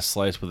chest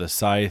sliced with a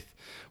scythe.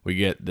 We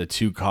get the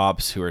 2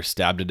 cops who are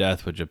stabbed to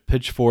death with a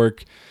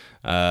pitchfork.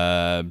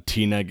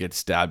 Tina gets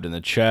stabbed in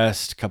the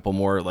chest.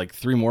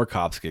 3 more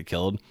cops get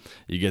killed.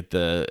 You get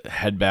the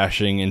head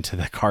bashing into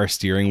the car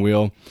steering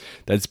wheel.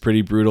 That's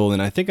pretty brutal.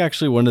 And I think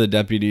actually one of the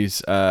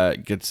deputies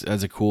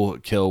has a cool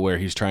kill where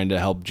he's trying to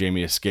help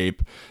Jamie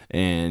escape,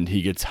 and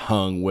he gets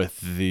hung with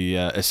the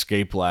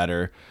escape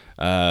ladder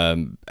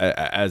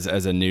as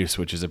a noose,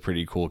 which is a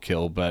pretty cool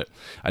kill. But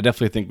I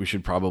definitely think we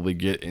should probably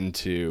get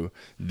into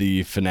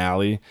the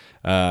finale.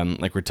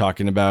 Like we're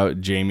talking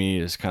about, Jamie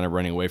is kind of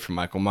running away from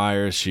Michael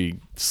Myers.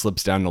 She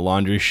slips down the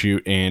laundry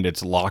chute and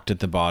it's locked at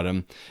the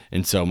bottom.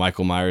 And so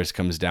Michael Myers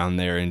comes down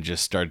there and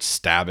just starts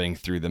stabbing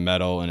through the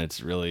metal. And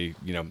it's really,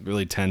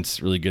 really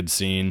tense, really good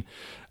scene.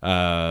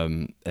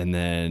 And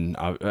then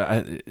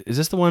is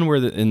this the one where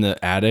in the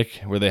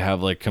attic where they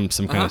have like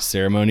some kind of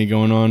ceremony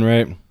going on,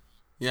 right?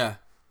 Yeah.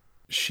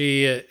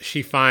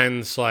 She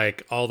finds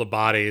like all the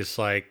bodies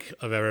like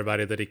of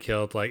everybody that he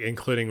killed, like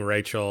including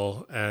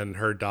Rachel and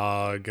her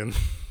dog and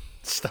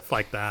stuff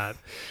like that.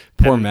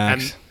 Poor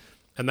Max.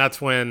 And that's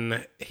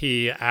when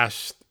he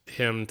asked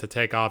him to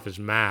take off his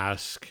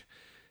mask,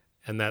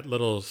 and that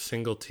little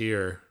single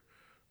tear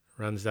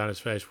runs down his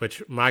face,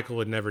 which Michael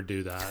would never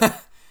do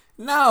that.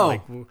 No.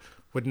 Like,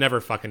 would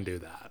never fucking do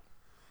that.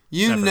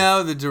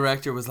 Never. The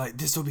director was like,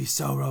 this will be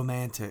so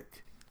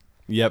romantic.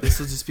 Yep. This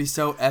will just be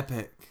so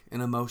epic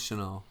and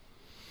emotional.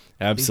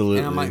 Absolutely.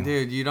 And I'm like,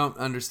 dude, you don't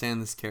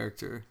understand this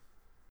character.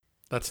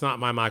 That's not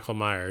my Michael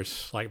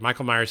Myers. Like,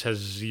 Michael Myers has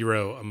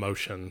zero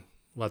emotion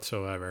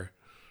whatsoever.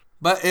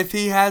 But if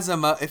he has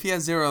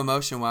zero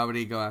emotion, why would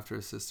he go after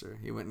his sister?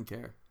 He wouldn't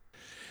care.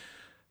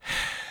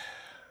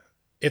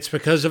 It's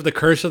because of the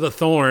curse of the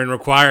thorn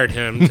required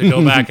him to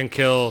go back and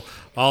kill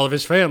all of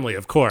his family,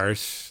 of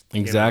course.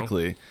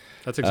 Exactly.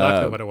 That's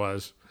exactly what it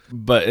was.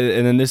 But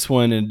and then this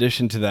one, in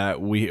addition to that,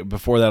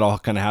 before that all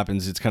kind of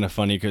happens, it's kind of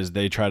funny because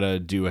they try to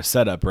do a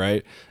setup,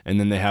 right? And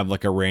then they have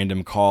like a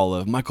random call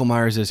of Michael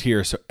Myers is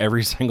here, so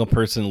every single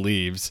person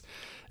leaves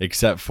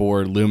except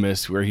for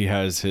Loomis, where he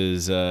has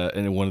his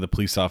and one of the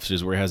police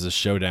officers where he has a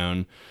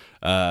showdown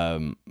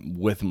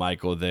with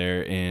Michael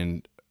there.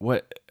 And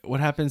what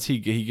happens? He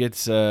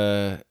gets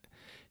they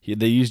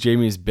use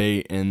Jamie's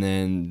bait, and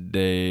then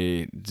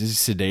does he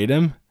sedate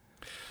him?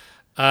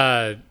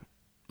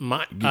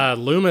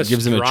 Loomis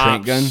gives him a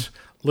trank gun.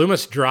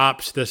 Loomis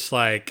drops this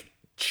like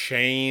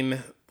chain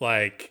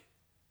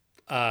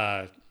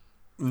net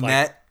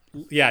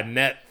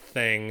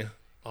thing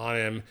on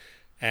him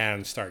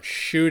and starts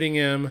shooting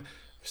him.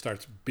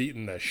 Starts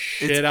beating the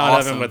shit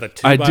out of him with a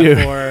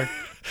 2x4.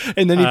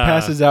 And then he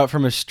passes out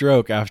from a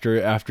stroke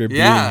after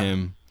beating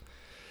him.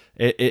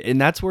 And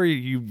that's where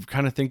you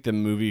kind of think the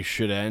movie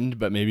should end,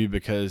 but maybe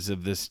because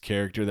of this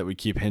character that we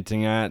keep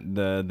hinting at,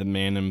 the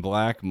man in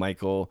black,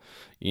 Michael,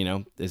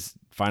 is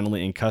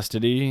finally in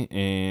custody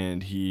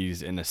and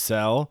he's in a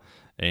cell,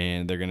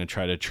 and they're going to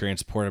try to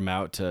transport him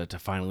out to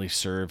finally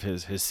serve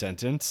his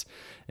sentence.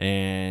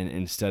 And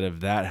instead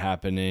of that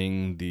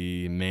happening,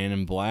 the man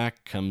in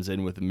black comes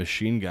in with a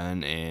machine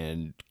gun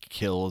and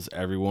kills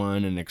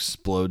everyone and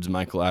explodes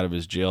Michael out of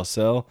his jail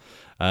cell.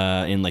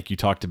 And like you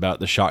talked about,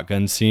 the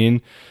shotgun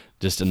scene,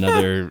 just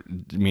another,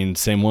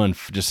 same one,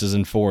 just as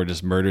in 4,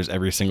 just murders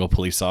every single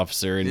police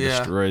officer and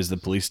destroys the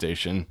police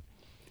station.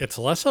 It's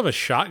less of a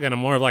shotgun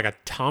and more of like a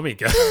Tommy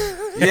gun.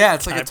 Yeah,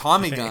 it's like a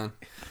Tommy gun.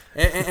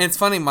 And it's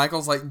funny,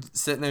 Michael's like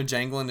sitting there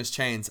jangling his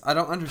chains. I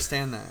don't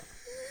understand that.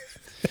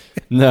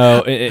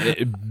 No,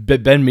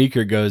 Ben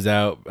Meeker goes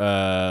out,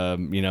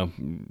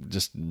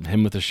 just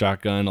him with a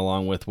shotgun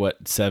along with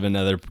 7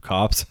 other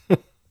cops.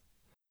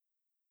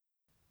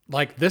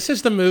 Like, this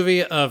is the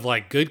movie of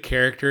like good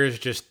characters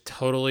just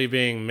totally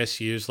being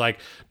misused. Like,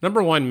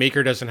 number one,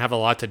 Meeker doesn't have a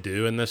lot to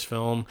do in this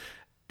film.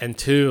 And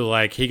 2,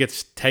 like, he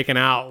gets taken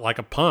out like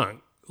a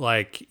punk.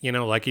 Like,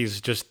 like he's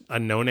just a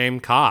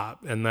no-name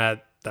cop, and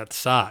that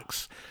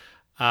sucks.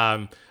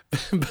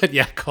 But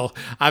yeah, Cole,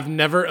 I've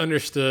never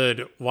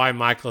understood why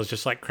Michael is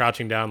just like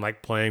crouching down,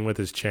 like playing with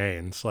his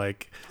chains.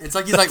 Like, it's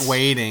like he's like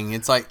waiting.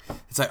 It's like,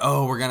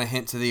 oh, we're gonna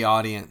hint to the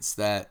audience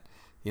that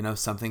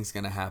something's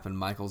gonna happen.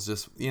 Michael's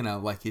just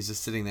like he's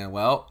just sitting there.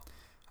 Well,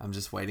 I'm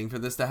just waiting for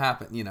this to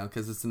happen.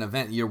 Because it's an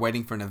event. You're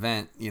waiting for an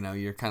event.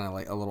 You're kind of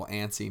like a little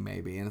antsy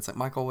maybe, and it's like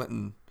Michael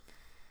wouldn't.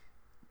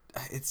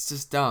 It's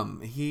just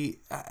dumb.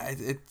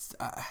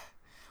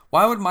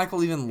 Why would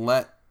Michael even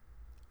let?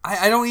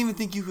 I don't even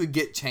think you could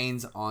get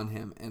chains on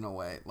him in a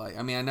way. Like,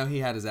 I know he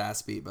had his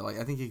ass beat, but like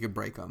I think he could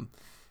break them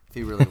if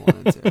he really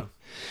wanted to.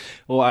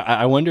 Well,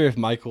 I wonder if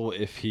Michael,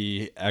 if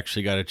he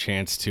actually got a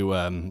chance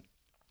to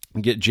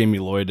get Jamie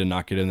Lloyd to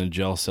not get in the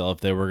jail cell,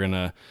 if they were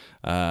gonna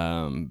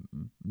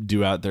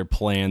do out their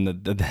plan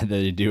that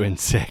they do in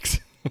 6.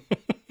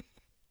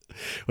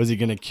 Was he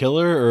gonna kill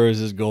her, or is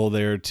his goal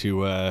there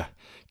to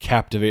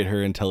captivate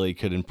her until he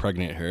could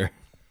impregnate her?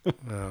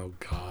 Oh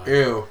God.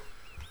 Ew.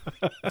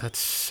 That's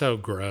so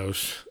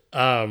gross.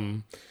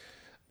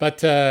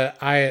 But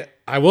I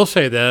will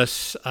say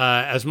this: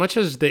 as much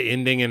as the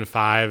ending in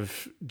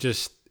 5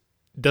 just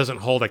doesn't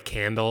hold a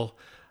candle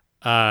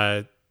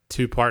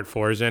to Part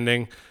 4's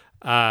ending,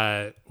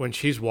 when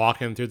she's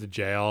walking through the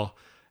jail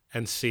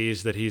and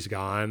sees that he's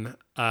gone,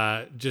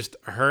 just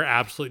her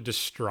absolute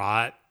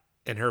distraught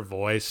and her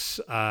voice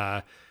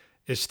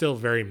is still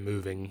very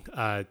moving.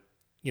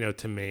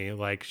 To me,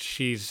 like,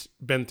 she's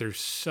been through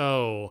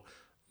so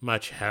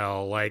much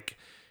hell. Like,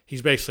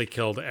 he's basically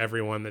killed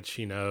everyone that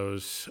she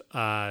knows.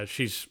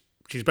 She's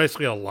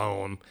basically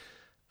alone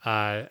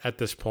at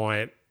this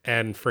point,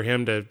 and for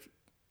him to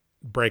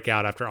break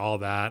out after all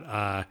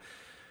that,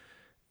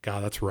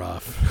 God, that's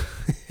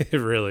rough. It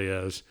really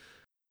is.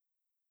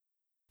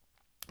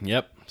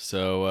 Yep.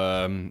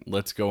 So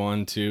let's go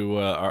on to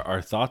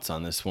our thoughts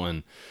on this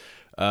one.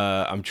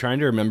 I'm trying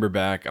to remember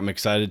back. I'm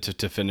excited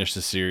to finish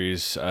the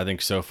series. I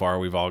think so far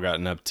we've all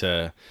gotten up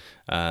to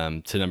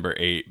number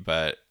 8,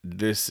 but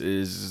this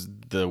is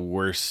the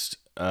worst,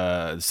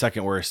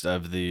 second worst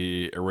of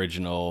the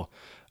original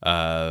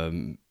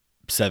 7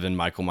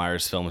 Michael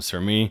Myers films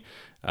for me.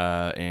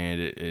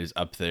 And it is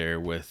up there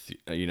with,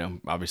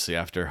 obviously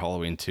after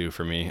Halloween 2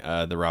 for me,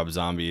 the Rob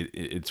Zombie,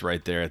 it's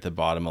right there at the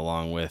bottom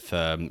along with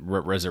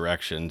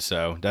Resurrection.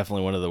 So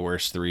definitely one of the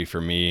worst 3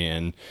 for me,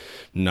 and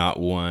not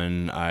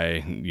one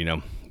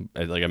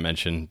like I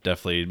mentioned,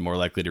 definitely more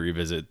likely to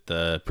revisit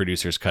the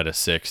producer's cut of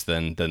 6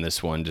 than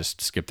this one. Just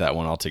skip that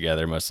one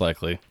altogether, most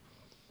likely.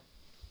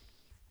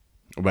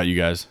 What about you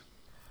guys?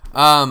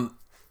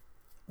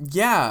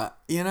 Yeah,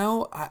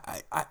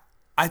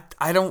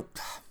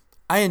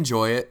 I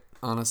enjoy it,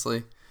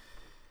 honestly.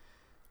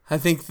 I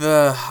think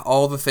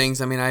all the things,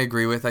 I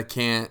agree with, I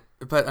can't,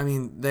 but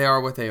they are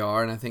what they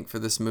are, and I think for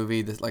this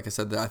movie, like I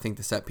said, I think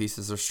the set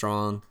pieces are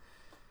strong.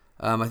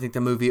 I think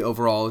the movie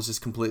overall is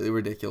just completely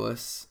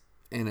ridiculous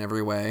in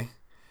every way,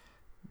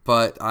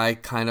 but I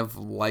kind of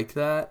like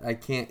that.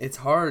 It's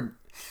hard.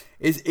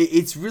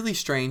 It's really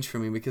strange for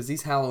me because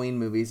these Halloween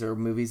movies are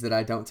movies that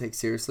I don't take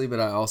seriously, but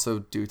I also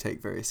do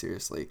take very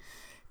seriously.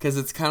 Because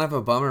it's kind of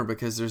a bummer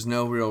because there's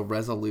no real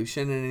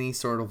resolution in any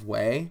sort of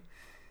way,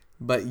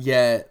 but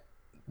yet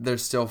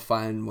there's still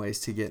fine ways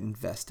to get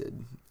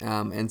invested.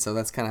 And so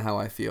that's kind of how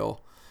I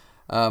feel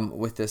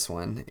with this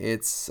one.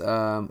 It's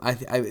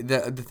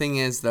the thing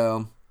is,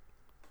 though,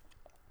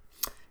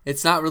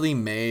 it's not really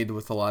made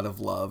with a lot of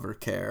love or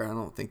care. I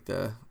don't think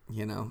they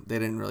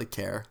didn't really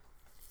care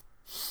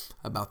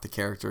about the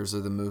characters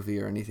of the movie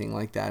or anything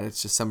like that.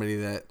 It's just somebody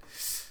that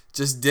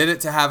just did it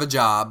to have a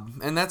job,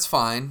 and that's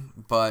fine,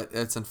 but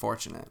it's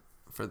unfortunate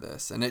for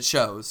this, and it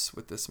shows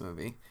with this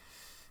movie.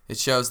 It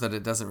shows that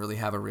it doesn't really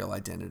have a real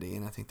identity,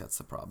 and I think that's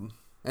the problem.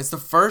 It's the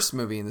first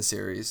movie in the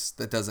series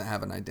that doesn't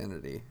have an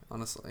identity,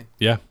 honestly.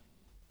 Yeah.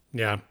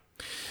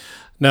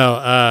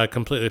 No,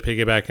 completely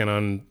piggybacking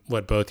on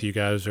what both of you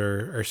guys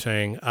are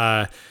saying.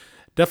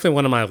 Definitely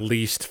one of my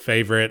least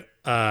favorite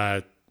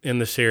in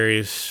the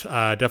series,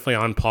 definitely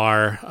on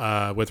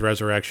par with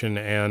Resurrection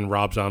and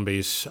Rob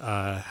Zombie's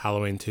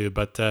Halloween 2.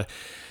 But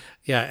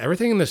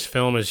everything in this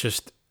film is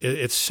just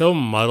it's so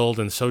muddled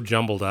and so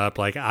jumbled up.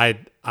 Like I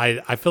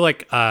feel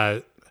like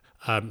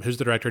who's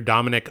the director?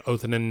 Dominic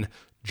Othenen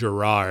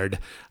Gerard.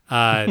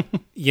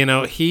 He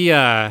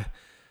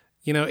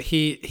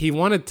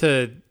wanted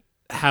to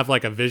have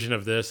like a vision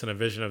of this and a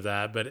vision of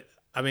that, but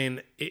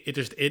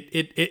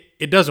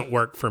it doesn't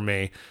work for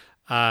me.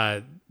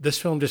 This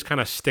film just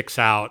kind of sticks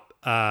out,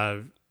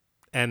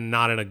 and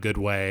not in a good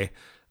way,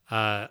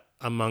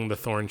 among the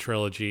Thorn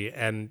trilogy,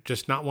 and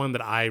just not one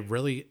that I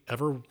really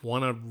ever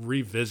want to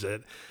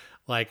revisit.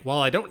 Like, while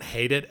I don't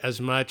hate it as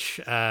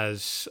much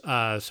as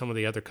some of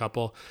the other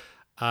couple,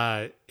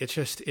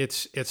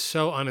 it's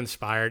so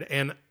uninspired,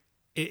 and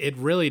it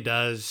really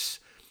does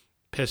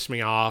piss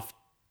me off,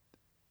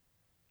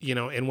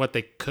 in what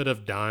they could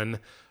have done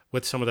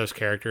with some of those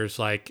characters.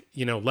 Like,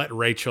 let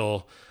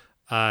Rachel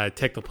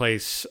take the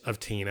place of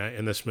Tina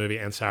in this movie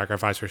and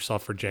sacrifice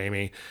herself for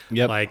Jamie.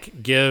 Yep.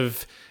 Like,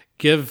 give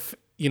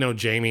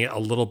Jamie a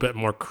little bit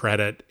more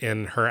credit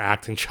in her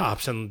acting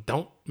chops, and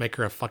don't make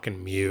her a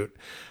fucking mute.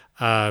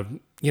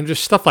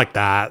 Just stuff like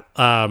that.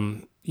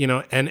 And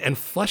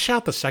flesh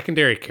out the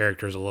secondary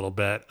characters a little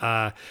bit.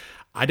 I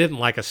didn't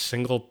like a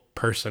single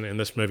person in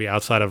this movie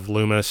outside of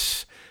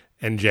Loomis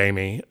and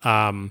Jamie.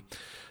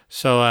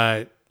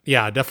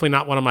 Definitely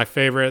not one of my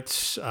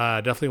favorites.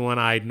 Definitely one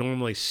I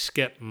normally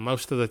skip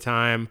most of the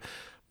time.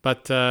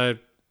 But it's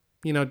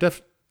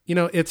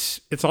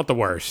not the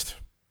worst.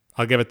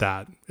 I'll give it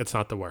that. It's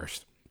not the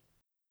worst.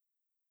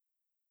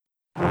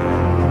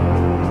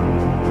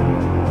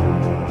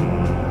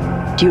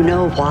 Do you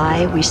know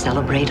why we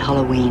celebrate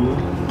Halloween?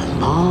 A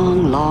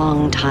long,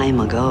 long time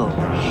ago,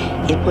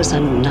 it was a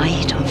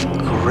night of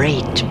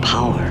great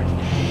power.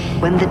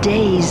 When the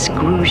days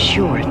grew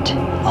short,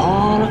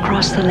 all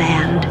across the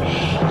land,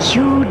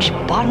 huge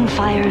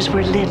bonfires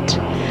were lit.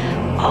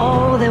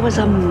 Oh, there was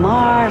a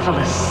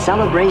marvelous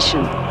celebration,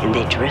 and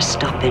they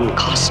dressed up in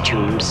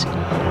costumes,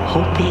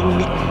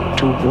 hoping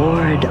to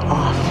ward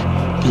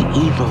off the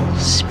evil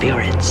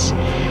spirits,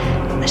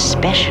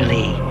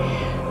 especially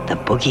the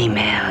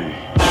boogeyman.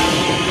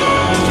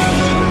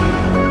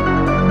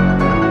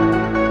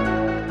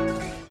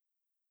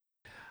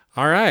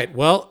 All right.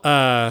 Well,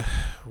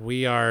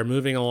 we are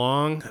moving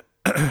along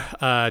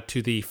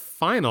to the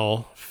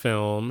final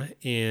film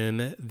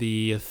in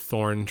the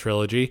Thorn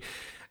trilogy,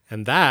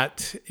 and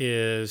that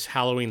is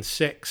Halloween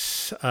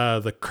 6,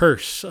 The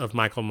Curse of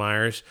Michael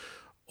Myers,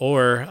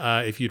 or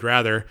if you'd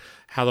rather,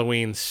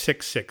 Halloween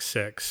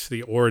 666,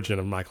 The Origin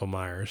of Michael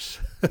Myers.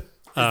 Is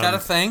that a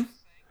thing?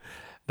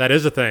 That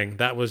is a thing.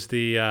 That was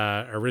the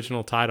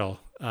original title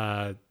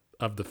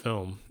of the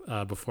film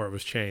before it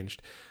was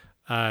changed.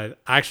 I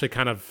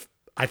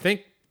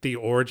think The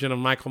Origin of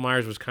Michael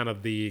Myers was kind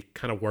of the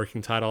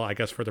working title, I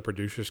guess, for the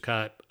producer's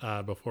cut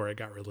before it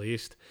got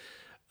released.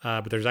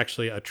 But there's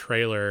actually a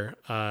trailer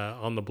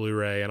on the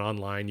Blu-ray and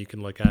online. You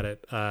can look at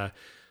it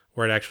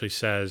where it actually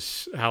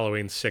says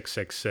Halloween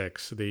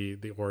 666,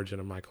 the origin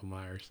of Michael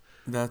Myers.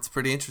 That's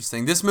pretty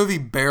interesting. This movie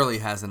barely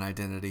has an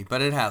identity,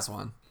 but it has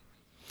one.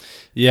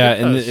 Yeah,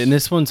 and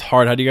this one's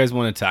hard. How do you guys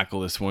want to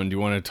tackle this one? Do you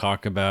want to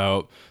talk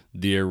about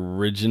the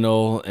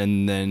original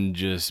and then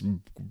just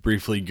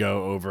briefly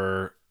go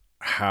over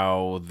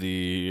how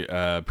the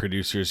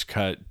producer's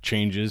cut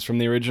changes from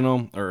the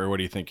original, or what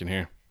are you thinking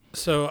here?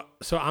 So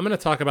I'm going to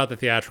talk about the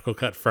theatrical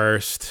cut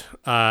first,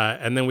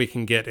 and then we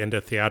can get into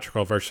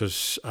theatrical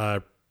versus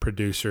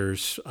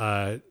producers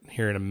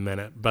here in a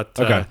minute. But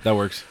okay, that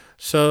works.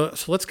 So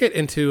let's get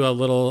into a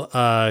little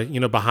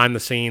behind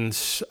the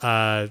scenes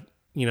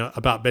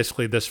about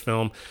basically this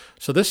film.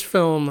 So this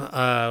film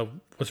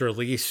was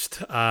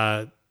released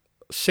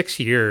 6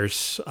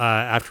 years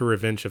after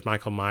Revenge of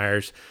Michael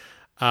Myers,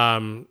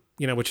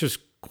 which is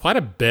quite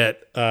a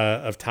bit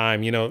of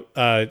time,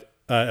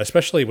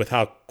 especially with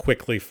how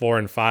quickly 4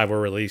 and 5 were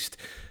released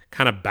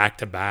kind of back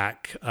to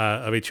back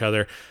of each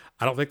other.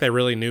 I don't think they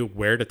really knew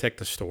where to take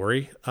the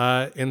story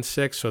in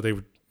 6, so they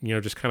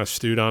just kind of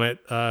stewed on it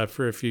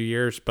for a few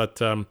years. But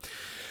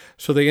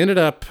so they ended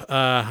up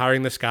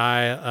hiring this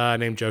guy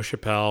named Joe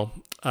Chappelle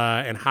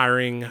and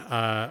hiring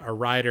a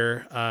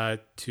writer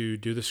to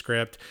do the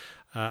script,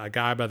 a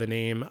guy by the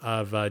name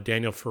of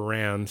Daniel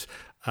Farrands.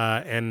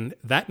 And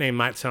that name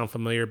might sound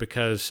familiar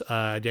because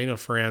Daniel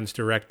Farrands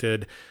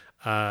directed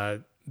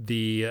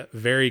the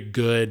very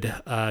good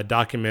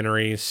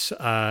documentaries,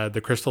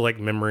 the Crystal Lake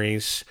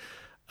Memories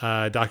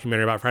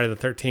documentary about Friday the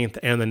 13th,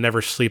 and the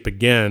Never Sleep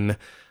Again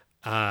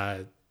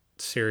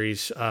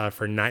series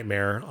for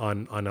Nightmare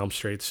on Elm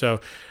Street. So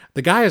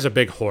the guy is a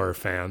big horror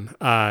fan.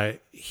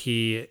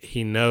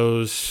 He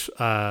knows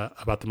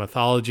about the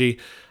mythology.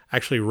 I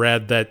actually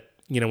read that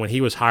when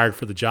he was hired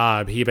for the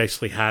job, he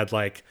basically had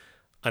like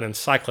an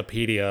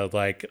encyclopedia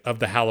like of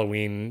the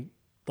Halloween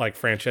like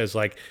franchise.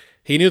 Like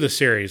he knew the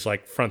series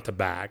like front to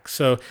back.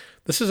 So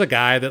this is a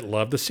guy that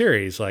loved the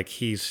series. Like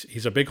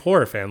he's a big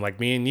horror fan like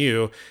me and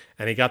you,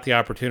 and he got the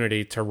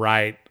opportunity to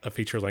write a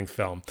feature-length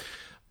film.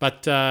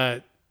 But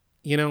they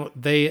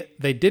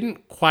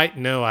didn't quite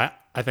know, I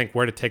think,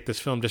 where to take this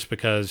film, just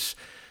because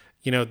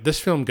this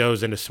film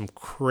goes into some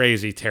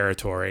crazy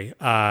territory.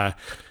 It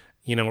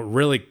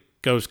really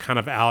goes kind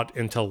of out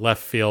into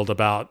left field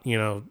about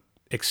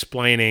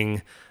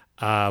explaining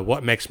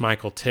what makes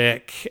Michael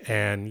tick,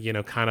 and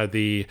kind of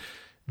the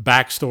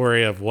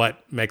backstory of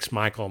what makes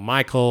Michael,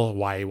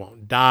 why he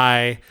won't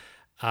die,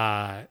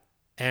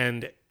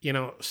 and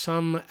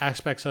some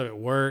aspects of it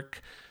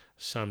work,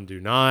 some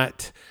do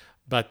not,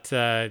 but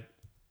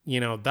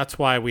that's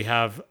why we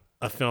have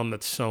a film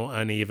that's so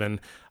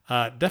uneven.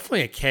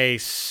 Definitely a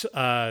case.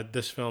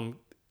 This film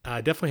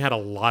definitely had a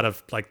lot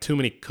of like too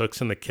many cooks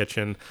in the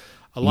kitchen.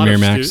 A lot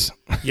Miramax. of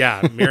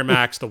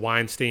Miramax, the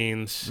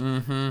Weinsteins.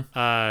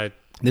 Mm-hmm.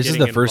 This is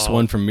the first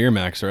one from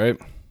Miramax, right?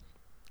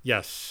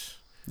 Yes.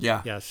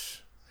 Yeah.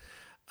 Yes.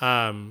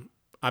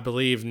 I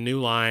believe New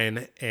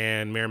Line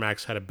and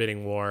Miramax had a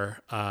bidding war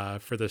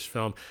for this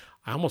film.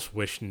 I almost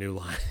wish New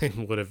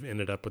Line would have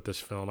ended up with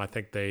this film. I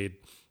think they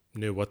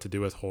knew what to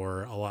do with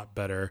horror a lot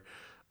better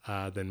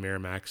than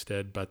Miramax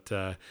did. But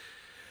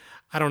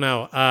I don't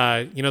know.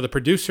 The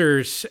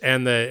producers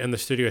and the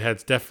studio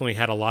heads definitely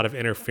had a lot of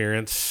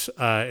interference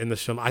in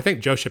this film. I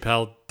think Joe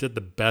Chappelle did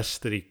the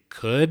best that he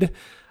could.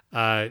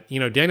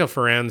 Daniel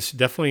Farrands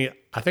definitely,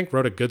 I think,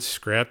 wrote a good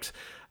script.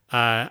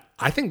 I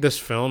think this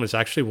film is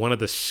actually one of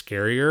the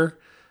scarier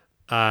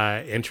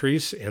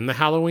entries in the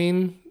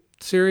Halloween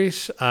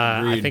series.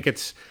 I think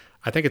it's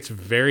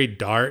very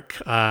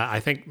dark. I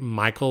think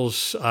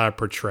Michael's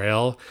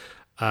portrayal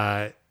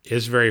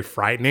is very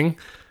frightening.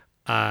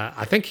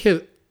 I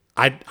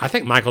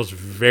think Michael's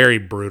very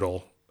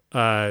brutal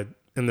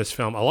in this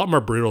film, a lot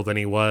more brutal than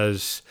he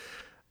was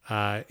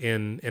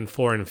in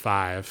 4 and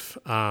 5.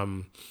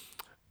 And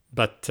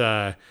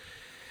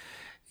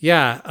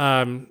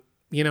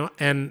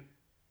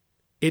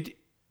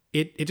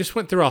it just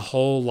went through a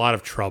whole lot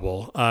of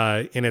trouble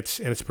in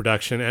its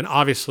production, and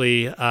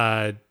obviously,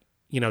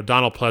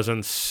 Donald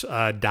Pleasance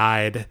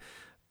died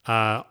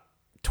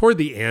toward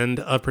the end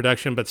of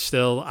production, but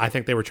still, I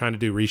think they were trying to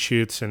do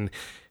reshoots, and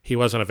he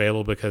wasn't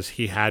available because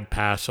he had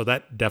passed, so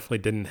that definitely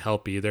didn't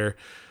help either.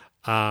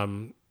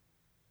 And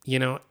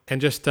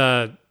just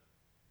I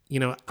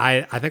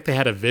think they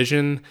had a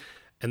vision,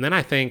 and then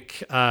I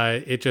think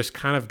it just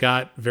kind of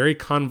got very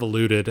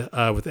convoluted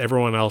with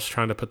everyone else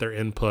trying to put their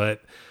input,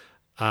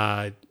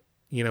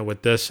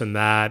 with this and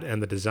that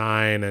and the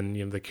design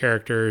and the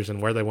characters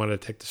and where they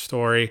wanted to take the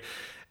story,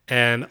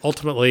 and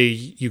ultimately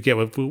you get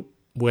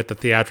with the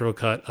theatrical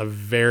cut a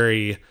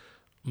very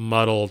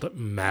muddled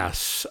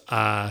mess.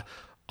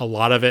 A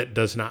lot of it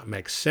does not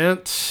make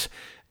sense.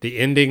 The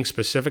ending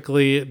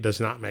specifically does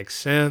not make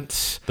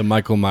sense. The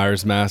Michael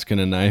Myers mask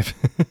and a knife.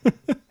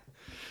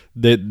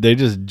 They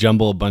just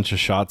jumble a bunch of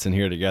shots in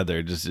here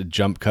together. Just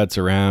jump cuts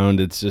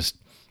around. It's just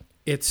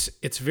it's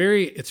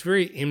very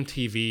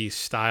MTV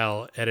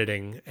style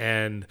editing,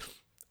 and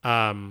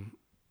I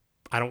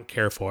don't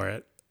care for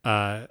it.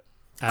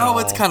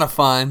 It's kind of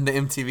fun, the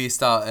MTV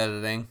style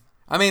editing.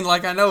 I mean,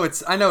 like I know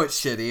it's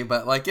shitty,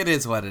 but like it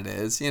is what it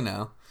is.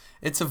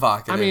 It's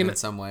evocative in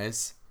some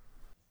ways.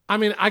 I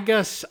mean, I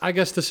guess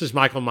this is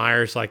Michael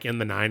Myers like in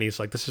the 90s.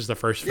 Like this is the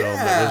first film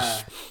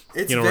that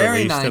was very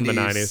released 90s. in the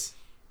 90s.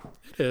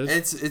 It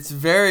is. It's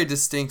very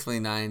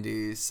distinctly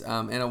 90s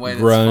in a way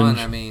that's Grunge. fun.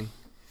 I mean,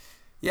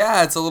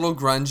 yeah, it's a little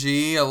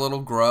grungy, a little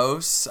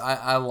gross.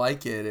 I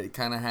like it. It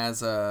kind of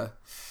has I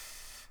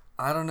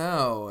don't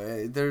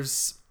know.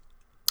 There's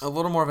a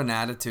little more of an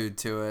attitude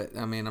to it.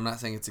 I mean, I'm not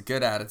saying it's a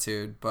good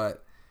attitude,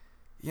 but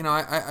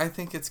I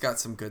think it's got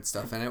some good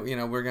stuff in it.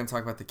 We're going to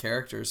talk about the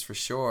characters for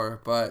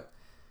sure, but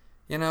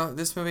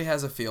this movie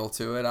has a feel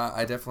to it.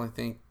 I definitely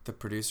think the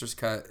producer's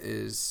cut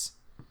is,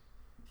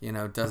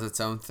 does its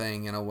own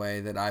thing in a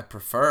way that I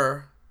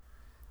prefer.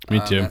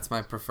 Me too. That's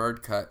my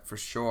preferred cut for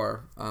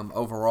sure.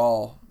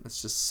 Overall,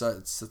 it's just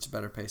it's such a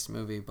better paced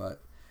movie,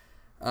 but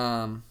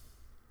I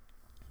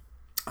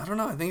don't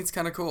know. I think it's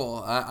kind of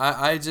cool.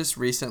 I just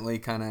recently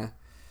kind of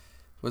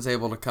was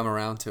able to come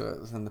around to it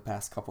within the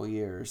past couple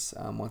years.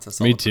 Once I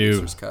saw the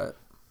producer's cut.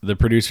 The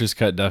producer's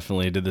cut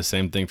definitely did the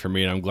same thing for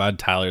me, and I'm glad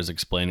Tyler's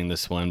explaining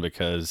this one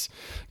because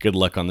good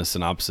luck on the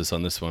synopsis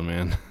on this one,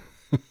 man.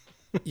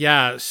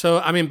 Yeah, so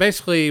I mean,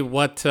 basically,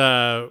 what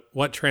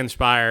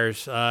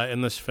transpires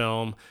in this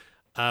film,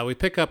 we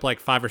pick up like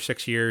 5 or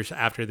 6 years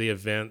after the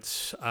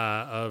events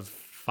of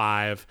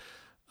 5.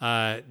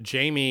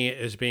 Jamie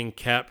is being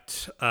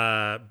kept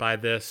by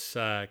this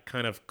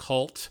kind of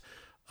cult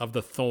of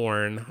the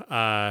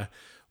Thorn,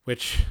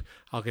 which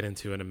I'll get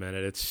into in a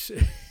minute.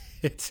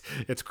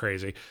 It's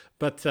crazy.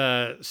 But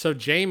so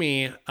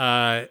Jamie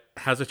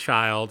has a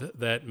child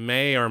that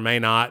may or may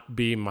not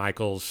be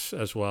Michael's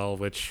as well,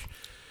 which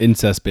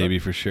incest baby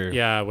for sure.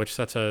 Yeah, which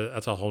that's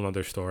a whole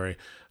nother story.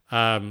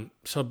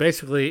 So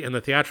basically in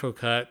the theatrical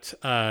cut,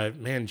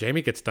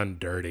 Jamie gets done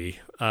dirty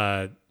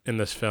in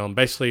this film.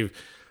 Basically,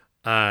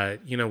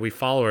 we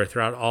follow her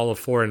throughout all of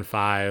 4 and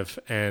 5,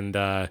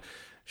 and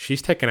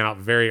she's taken out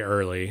very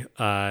early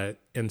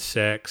in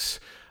 6.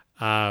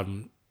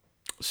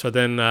 So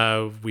then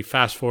we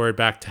fast forward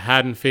back to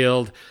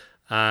Haddonfield.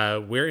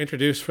 We're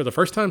introduced for the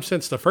first time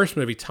since the first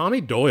movie.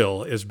 Tommy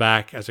Doyle is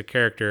back as a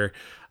character,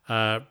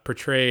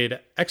 portrayed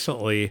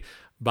excellently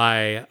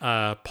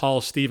by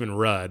Paul Stephen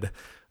Rudd.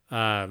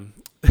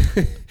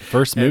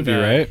 First movie,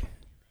 right?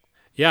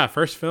 Yeah,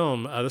 first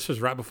film. This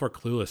was right before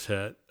Clueless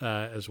hit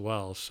as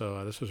well.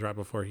 So this was right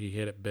before he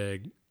hit it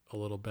big a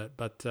little bit.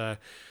 But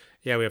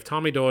we have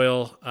Tommy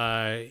Doyle.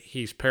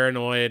 He's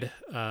paranoid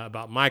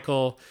about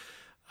Michael.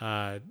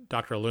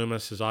 Dr.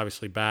 Loomis is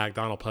obviously back.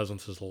 Donald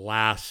Pleasance's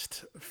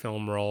last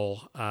film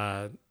role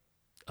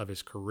of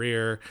his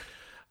career.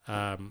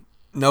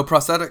 No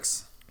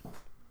prosthetics.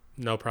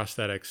 No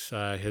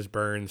prosthetics. His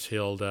burns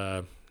healed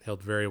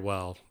very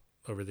well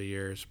over the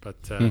years. But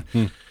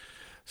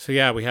so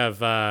yeah, we have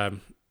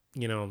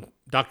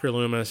Dr.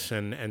 Loomis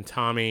and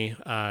Tommy.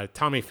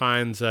 Tommy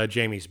finds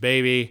Jamie's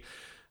baby.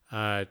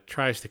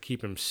 Tries to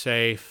keep him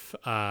safe.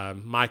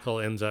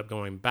 Michael ends up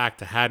going back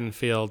to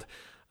Haddonfield.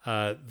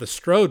 The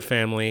Strode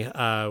family,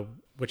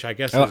 which I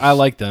guess I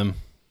like them.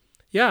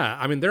 Yeah,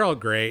 I mean they're all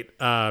great.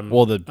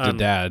 The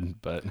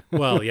dad, but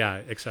well,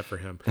 yeah, except for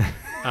him.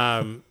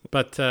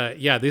 But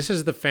this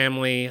is the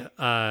family,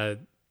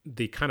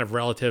 the kind of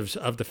relatives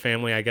of the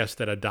family, I guess,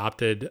 that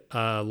adopted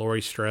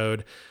Laurie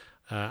Strode.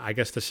 I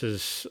guess this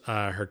is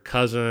her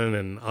cousin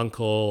and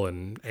uncle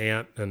and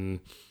aunt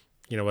and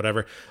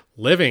whatever,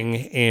 living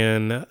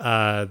in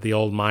the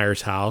old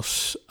Myers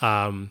house.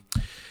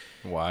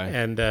 Why?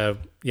 And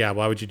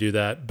why would you do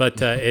that?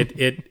 But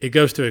it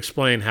goes to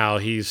explain how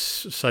he's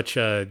such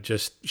a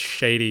just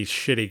shady,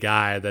 shitty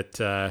guy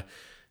that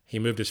he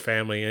moved his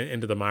family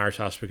into the Myers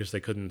house because they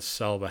couldn't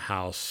sell the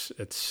house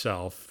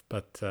itself.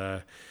 But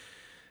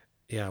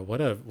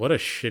what a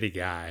shitty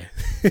guy.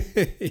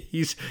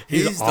 he's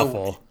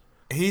awful.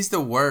 He's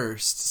the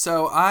worst.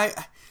 So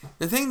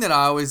the thing that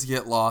I always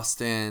get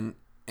lost in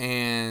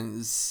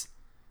is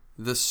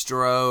the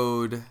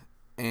Strode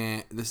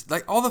and this,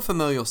 like all the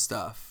familial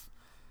stuff.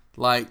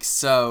 Like,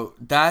 so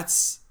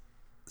that's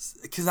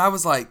because I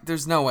was like,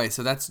 there's no way.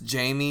 So that's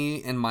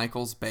Jamie and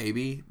Michael's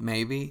baby,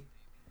 maybe.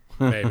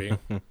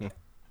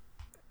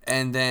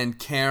 And then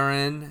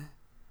Karen.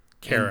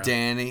 Kara. And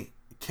Danny.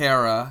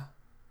 Kara.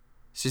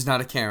 She's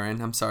not a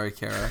Karen. I'm sorry,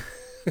 Kara.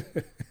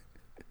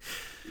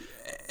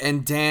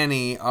 And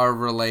Danny are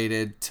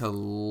related to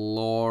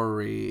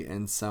Laurie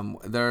in some.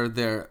 They're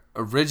their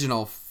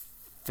original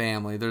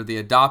family. They're the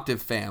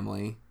adoptive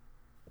family.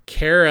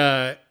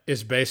 Kara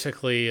is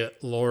basically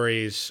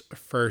Laurie's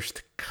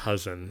first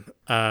cousin,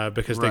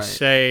 because they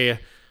say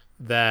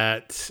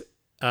that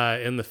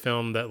in the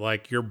film that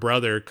like your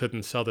brother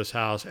couldn't sell this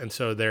house, and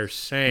so they're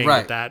saying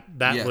that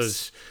yes.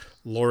 was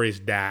Laurie's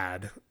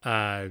dad.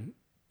 And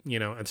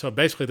so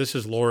basically this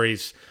is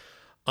Laurie's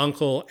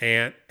uncle,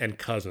 aunt, and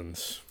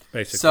cousins.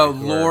 Basically, so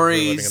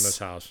Laurie's living in this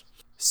house.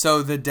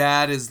 So the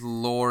dad is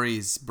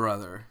Laurie's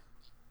brother.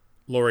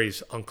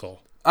 Laurie's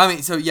uncle. I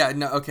mean, so yeah,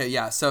 no, okay,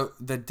 yeah. So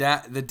the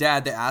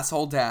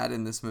asshole dad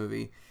in this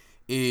movie,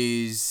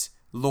 is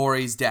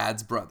Laurie's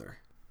dad's brother.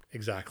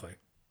 Exactly.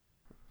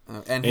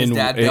 And his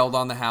dad bailed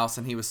on the house,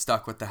 and he was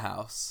stuck with the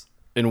house.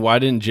 And why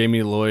didn't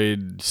Jamie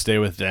Lloyd stay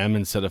with them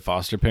instead of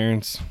foster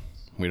parents?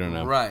 We don't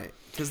know. Right,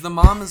 because the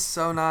mom is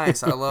so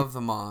nice. I love the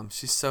mom.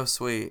 She's so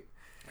sweet.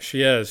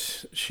 She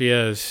is.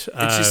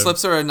 And she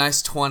slips her a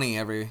nice 20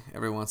 every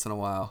once in a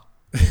while.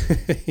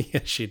 Yeah,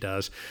 she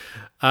does.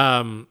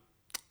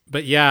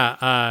 But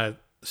yeah,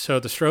 so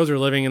the Strohs are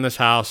living in this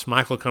house.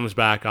 Michael comes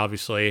back,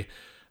 obviously.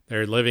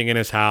 They're living in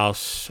his house,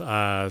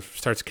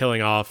 starts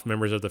killing off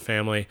members of the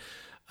family.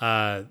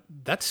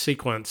 That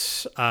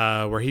sequence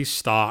where he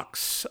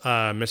stalks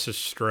Mrs.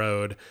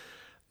 Strode,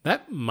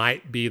 that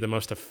might be the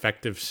most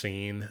effective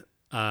scene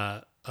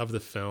of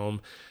the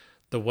film.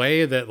 The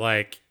way that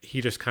like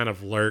he just kind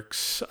of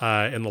lurks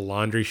in the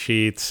laundry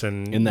sheets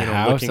and in the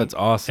house, that's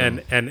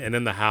awesome. And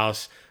in the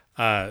house,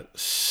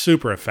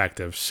 super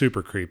effective,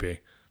 super creepy.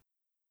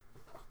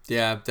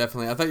 Yeah,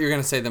 definitely. I thought you were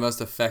going to say the most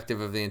effective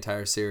of the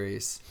entire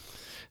series.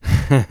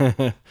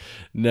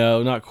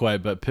 No, not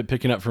quite. But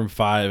picking up from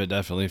 5, it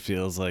definitely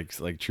feels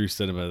like true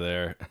cinema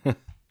there.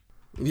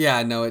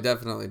 Yeah, no, it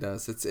definitely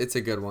does. It's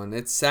a good one.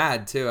 It's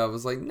sad too. I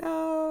was like,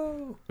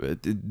 no.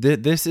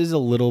 This is a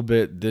little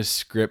bit. This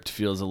script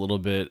feels a little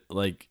bit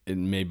like it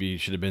maybe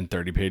should have been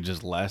 30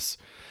 pages less.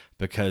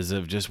 Because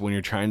of just when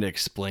you're trying to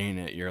explain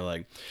it, you're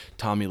like,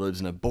 Tommy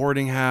lives in a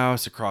boarding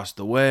house across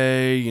the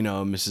way,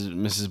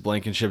 Mrs.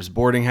 Blankenship's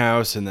boarding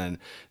house, and then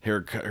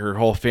her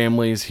whole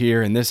family's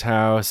here in this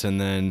house,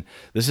 and then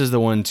this is the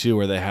one too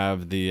where they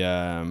have the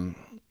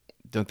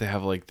don't they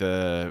have like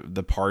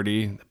the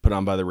party put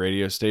on by the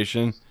radio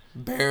station?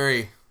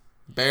 Barry's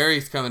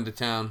coming to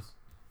town.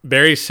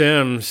 Barry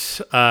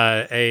Sims,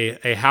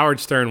 a Howard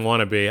Stern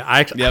wannabe.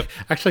 I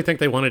actually think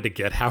they wanted to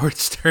get Howard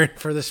Stern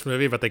for this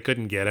movie, but they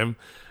couldn't get him.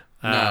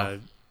 No.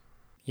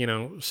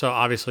 So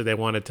obviously they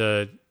wanted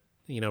to,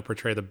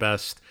 portray the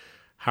best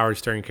Howard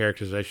Stern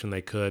characterization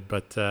they could,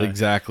 but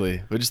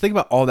exactly. But just think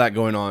about all that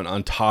going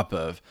on top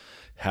of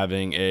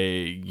having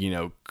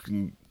a,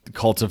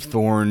 Cult of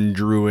Thorn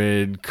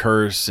druid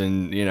curse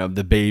and,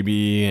 the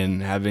baby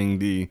and having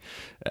the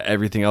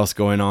everything else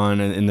going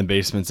on in the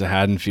basements of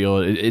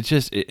Haddonfield. It's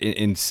just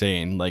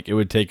insane. Like it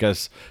would take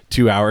us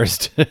 2 hours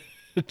to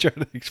try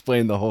to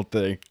explain the whole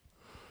thing.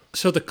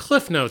 So the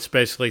cliff notes,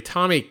 basically,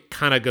 Tommy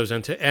kind of goes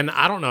into, and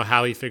I don't know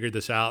how he figured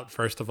this out,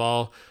 first of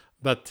all,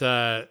 but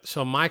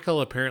so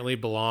Michael apparently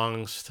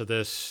belongs to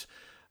this,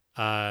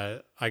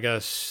 Cult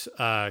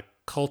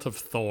of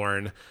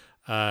Thorn.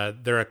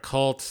 They're a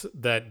cult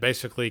that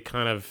basically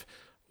kind of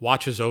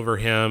watches over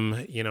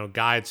him,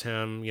 guides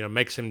him,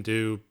 makes him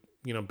do,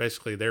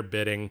 basically their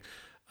bidding.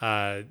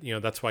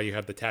 That's why you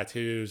have the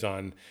tattoos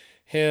on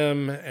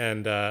him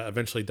and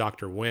eventually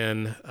Dr.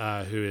 Wynn,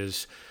 who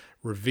is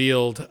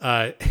revealed,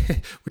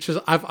 which is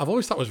I've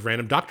always thought was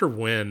random. Dr.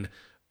 Wynn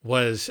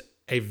was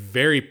a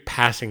very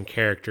passing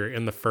character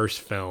in the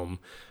first film.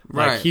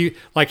 Right.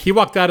 He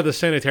walked out of the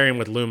sanitarium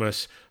with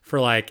Loomis for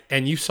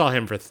and you saw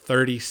him for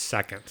 30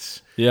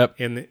 seconds. Yep.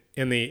 In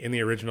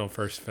the original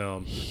first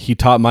film. He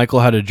taught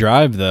Michael how to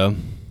drive though.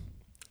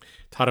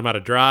 Taught him how to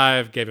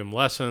drive, gave him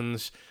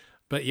lessons.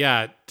 But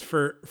yeah,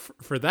 for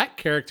that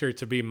character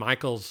to be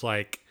Michael's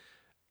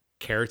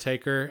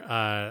caretaker,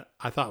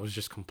 I thought was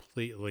just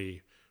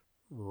completely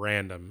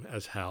random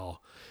as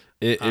hell.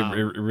 It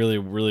really,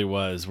 really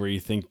was, where you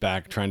think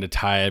back trying to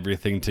tie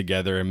everything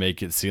together and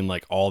make it seem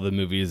like all the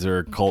movies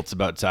are cults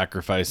about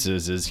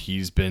sacrifices, as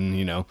he's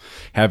been,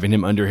 having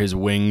him under his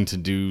wing to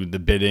do the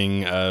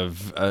bidding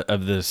of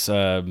this,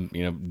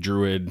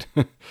 druid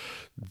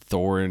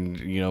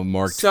Thorn,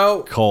 marked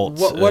cult.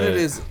 What it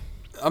is,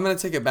 I'm going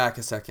to take it back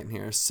a second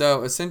here.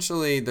 So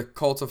essentially the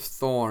Cult of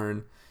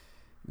Thorn,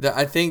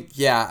 I think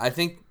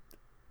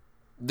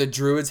the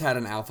druids had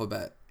an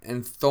alphabet.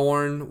 And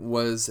Thorn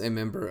was a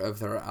member of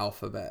their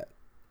alphabet.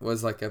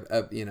 Was like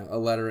a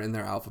letter in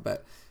their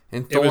alphabet.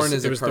 And Thorn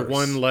is a curse. It was the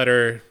one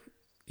letter.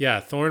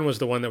 Yeah, Thorn was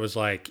the one that was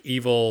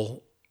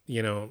evil,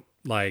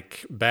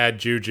 bad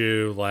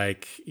juju,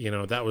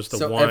 that was the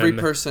one. So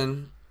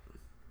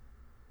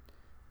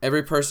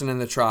every person in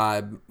the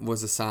tribe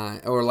was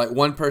assigned, or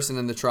one person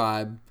in the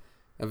tribe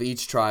of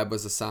each tribe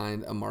was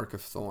assigned a mark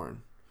of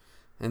Thorn.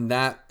 And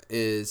that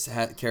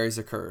carries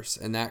a curse,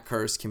 and that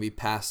curse can be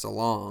passed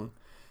along,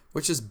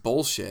 which is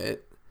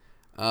bullshit.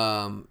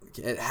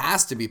 It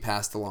has to be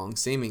passed along,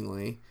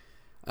 seemingly.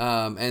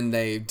 And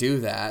they do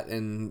that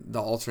in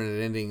the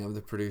alternate ending of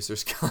the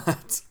producer's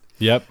cut.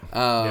 Yep.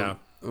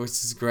 Which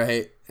is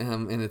great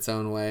in its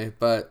own way.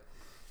 But,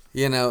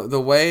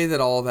 the way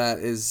that all that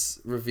is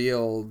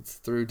revealed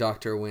through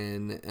Dr.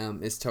 Wynn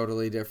is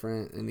totally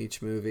different in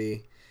each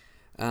movie.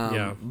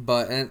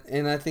 But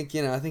and I think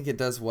I think it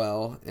does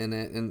well in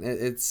it, and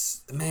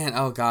it's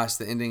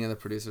the ending of the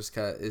producer's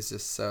cut is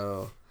just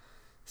so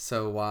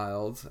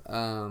wild.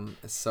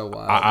 It's so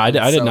wild.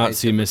 I did not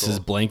see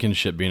Mrs.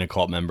 Blankenship being a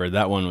cult member.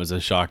 That one was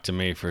a shock to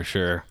me for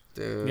sure.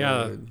 Dude.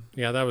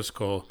 Yeah, that was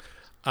cool.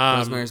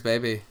 Rosemary's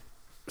Baby.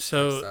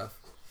 So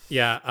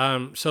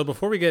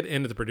before we get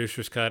into the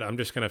producer's cut, I'm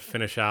just going to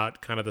finish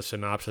out kind of the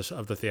synopsis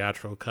of the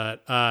theatrical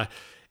cut.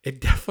 It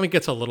definitely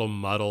gets a little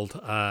muddled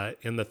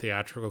in the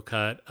theatrical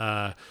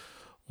cut.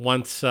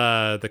 Once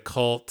the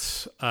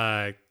cult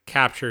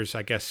captures,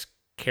 I guess,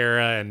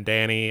 Kara and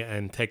Danny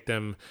and take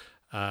them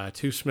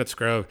to Smith's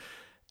Grove.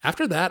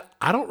 After that,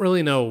 I don't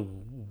really know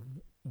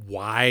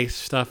why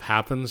stuff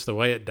happens the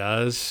way it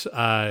does.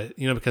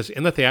 Because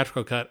in the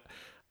theatrical cut,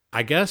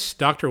 I guess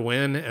Dr.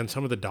 Wynn and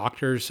some of the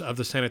doctors of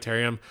the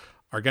sanitarium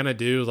are going to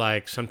do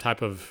like some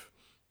type of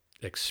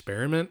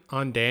experiment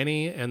on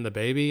Danny and the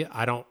baby.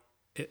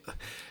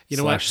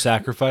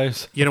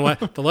 Sacrifice. You know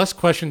what? The less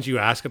questions you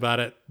ask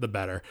about it, the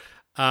better.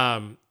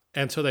 And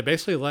so they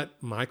basically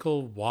let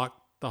Michael walk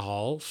the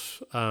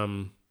halls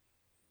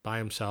by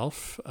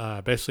himself,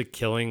 basically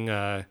killing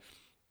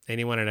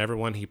anyone and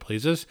everyone he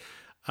pleases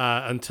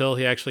until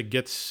he actually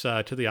gets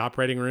to the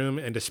operating room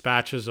and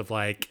dispatches of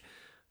like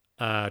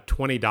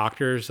 20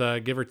 doctors,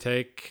 give or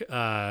take,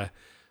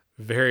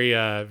 very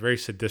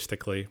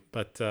sadistically.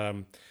 But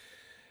I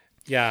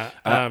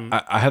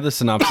have the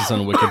synopsis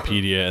on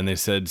Wikipedia, and they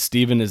said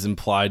Stephen is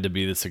implied to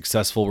be the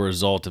successful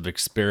result of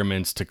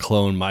experiments to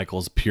clone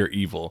Michael's pure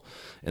evil,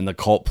 and the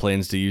cult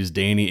plans to use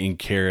Danny and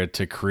Kara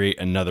to create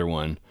another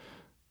one.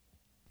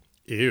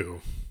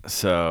 Ew.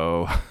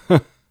 So,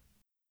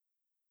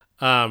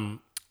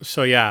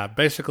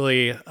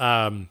 basically,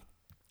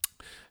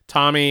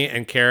 Tommy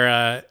and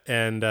Kara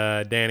and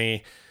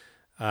Danny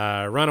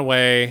run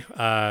away.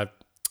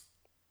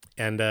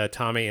 And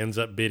Tommy ends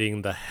up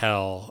beating the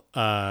hell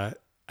out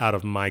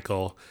of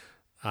Michael.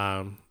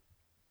 And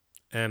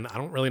I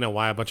don't really know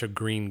why a bunch of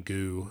green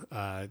goo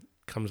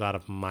comes out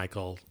of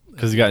Michael.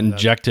 Because he got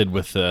injected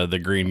with the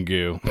green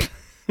goo.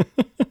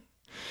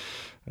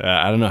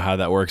 I don't know how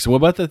that works. What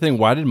about the thing?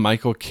 Why did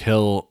Michael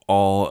kill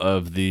all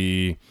of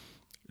the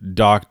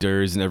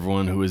doctors and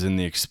everyone who was in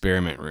the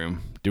experiment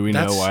room? Do we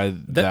know why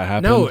that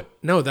happened?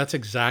 No, that's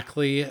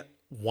exactly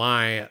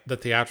why the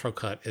theatrical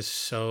cut is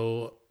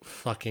so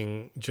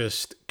fucking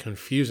just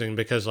confusing,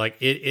 because like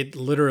it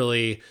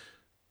literally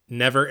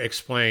never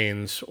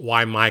explains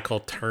why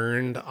Michael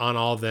turned on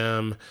all of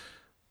them,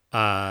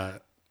 why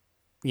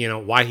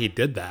he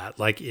did that.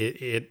 Like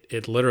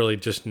it literally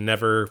just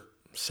never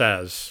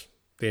says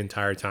the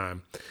entire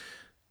time.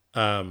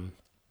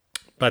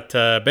 But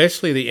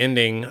basically the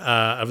ending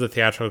of the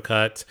theatrical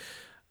cut,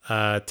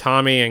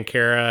 Tommy and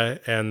Kara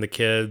and the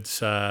kids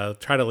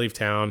try to leave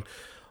town.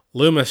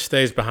 Loomis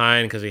stays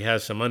behind because he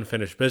has some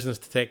unfinished business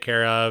to take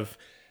care of.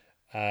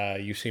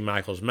 You see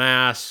Michael's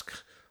mask,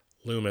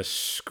 Loomis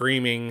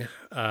screaming,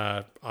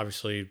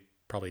 obviously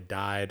probably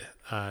died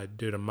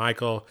due to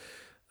Michael.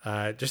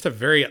 Just a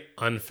very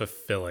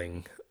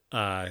unfulfilling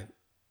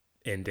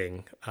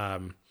ending,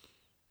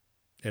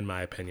 in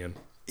my opinion.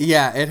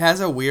 Yeah, it has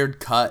a weird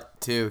cut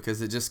too,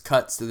 because it just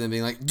cuts to them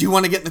being like, "Do you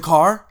want to get in the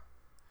car?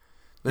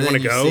 You want to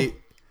go?"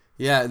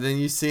 Then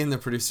you see in the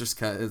producer's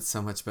cut, it's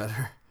so much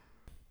better.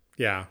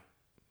 Yeah,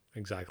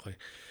 exactly.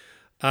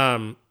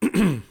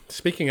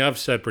 Speaking of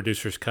said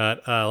producer's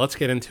cut, let's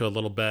get into a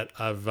little bit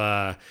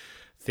of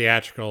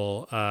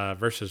theatrical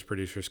versus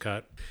producer's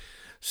cut.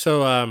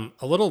 So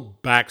a little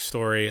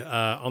backstory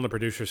on the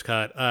producer's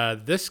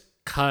cut. This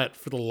cut,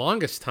 for the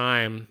longest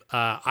time,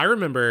 I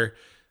remember,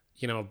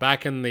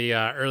 back in the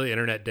early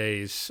internet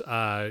days,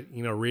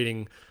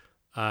 reading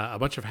a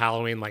bunch of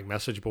Halloween like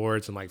message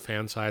boards and like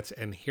fan sites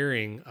and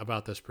hearing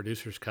about this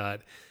producer's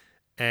cut.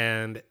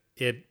 And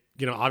it,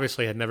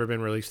 obviously had never been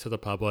released to the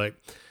public.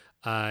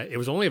 It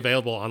was only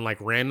available on like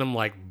random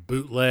like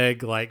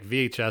bootleg like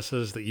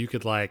VHSs that you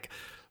could like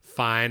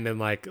find in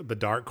like the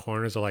dark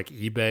corners of like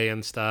eBay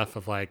and stuff,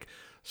 of like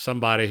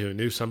somebody who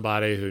knew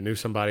somebody who knew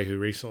somebody who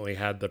recently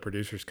had the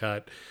producer's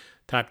cut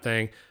type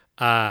thing.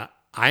 I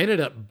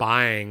ended up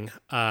buying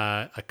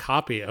a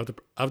copy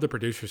of the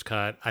producer's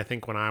cut, I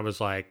think when I was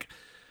like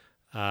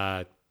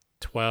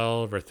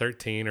 12 or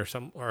 13 or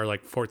something, or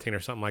like 14 or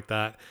something like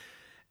that.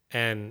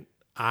 And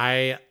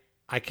I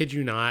kid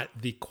you not,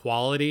 the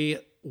quality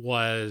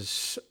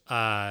was,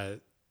 I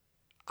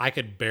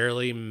could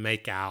barely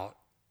make out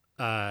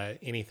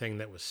anything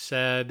that was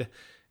said.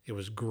 It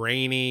was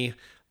grainy.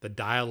 The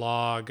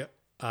dialogue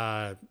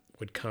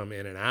would come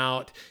in and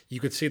out. You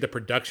could see the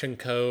production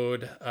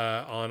code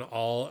on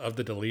all of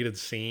the deleted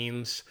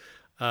scenes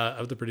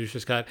of the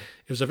producer's cut.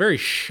 It was a very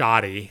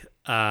shoddy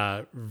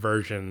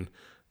version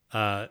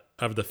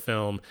of the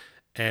film,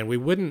 and we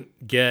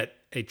wouldn't get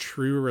a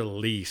true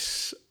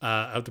release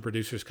of the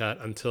producer's cut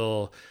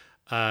until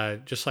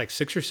just like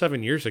 6 or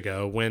 7 years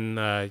ago, when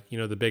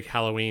the big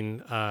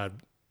Halloween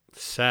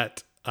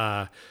set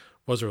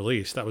was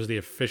released. That was the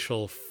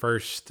official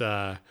first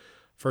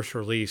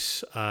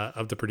release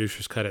of the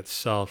producer's cut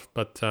itself.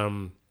 But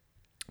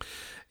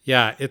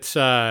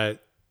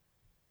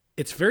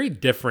it's very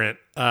different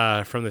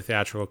from the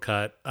theatrical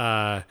cut.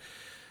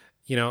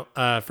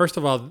 First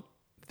of all,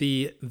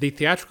 the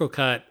theatrical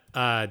cut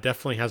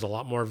definitely has a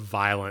lot more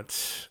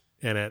violence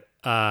in it.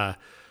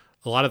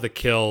 A lot of the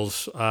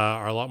kills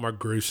are a lot more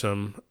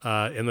gruesome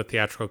in the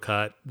theatrical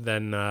cut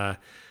than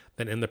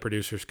in the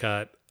producer's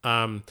cut,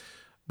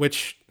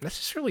 which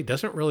necessarily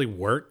doesn't really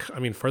work. I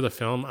mean, for the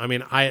film. I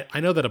mean, I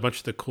know that a bunch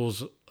of the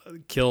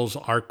kills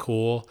are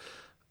cool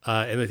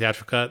in the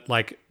theatrical cut.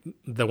 Like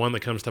the one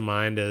that comes to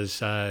mind is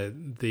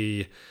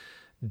the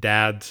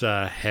dad's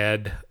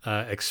head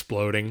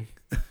exploding.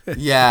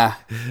 Yeah.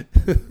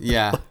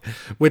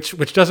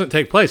 Which doesn't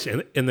take place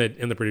in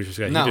the producer's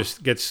cut. No. He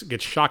just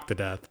gets shocked to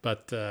death.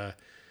 But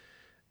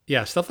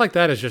stuff like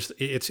that is just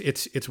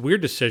it's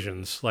weird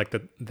decisions like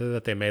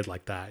that they made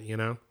like that, you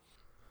know?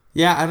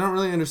 Yeah, I don't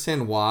really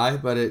understand why,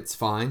 but it's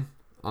fine.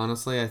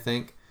 Honestly, I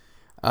think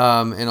in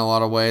a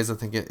lot of ways, I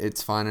think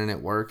it's fine and it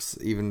works,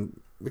 even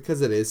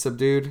because it is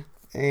subdued.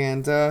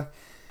 And I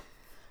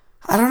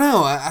don't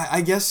know.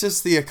 I guess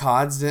just the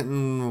Akkads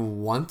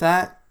didn't want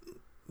that.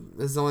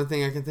 That's the only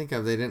thing I can think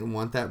of. They didn't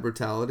want that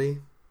brutality.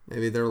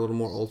 Maybe they're a little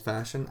more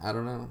old-fashioned. I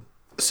don't know.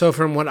 So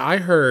from what I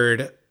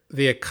heard,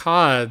 the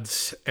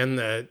Akkads and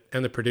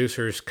the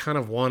producers kind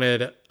of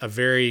wanted a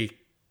very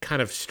kind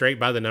of straight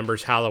by the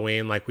numbers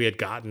Halloween like we had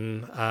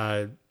gotten,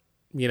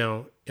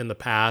 in the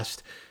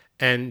past.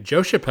 And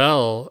Joe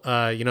Chappelle,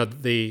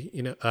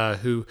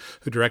 who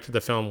directed the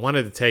film,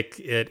 wanted to take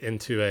it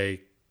into a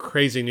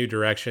crazy new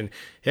direction.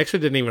 He actually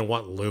didn't even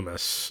want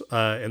Loomis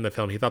in the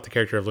film. He thought the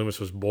character of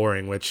Loomis was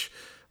boring, which,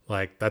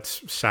 like,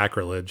 that's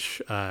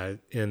sacrilege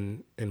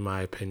in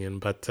my opinion.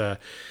 But a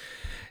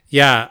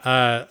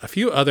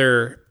few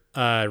other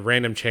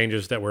random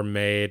changes that were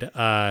made.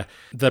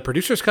 The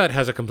producer's cut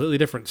has a completely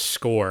different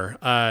score.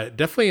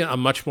 Definitely a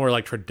much more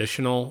like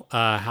traditional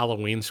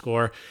Halloween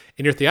score.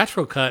 In your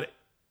theatrical cut,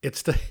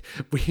 it's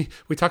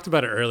we talked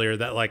about it earlier,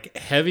 that like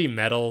heavy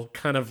metal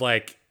kind of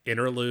like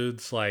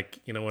interludes, like,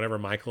 whenever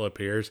Michael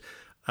appears,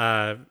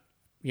 very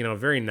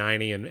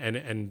 90s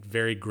and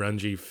very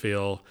grungy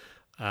feel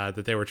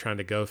that they were trying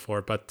to go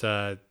for. But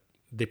the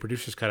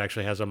producer's cut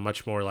actually has a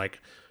much more like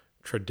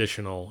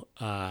traditional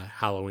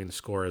Halloween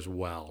score as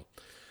well,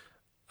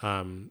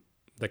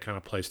 that kind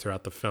of plays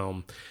throughout the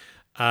film.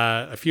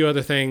 A few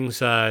other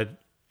things, a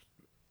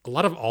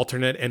lot of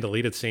alternate and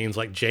deleted scenes,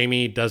 like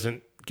Jamie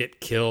doesn't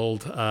get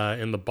killed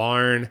in the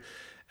barn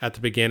at the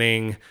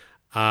beginning.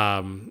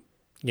 A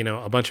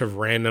bunch of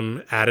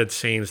random added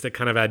scenes that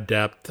kind of add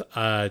depth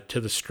to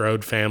the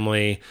Strode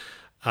family.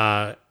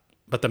 But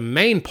the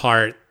main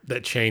part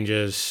that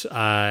changes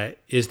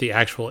is the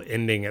actual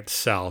ending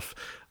itself.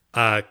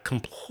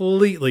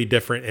 Completely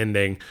different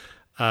ending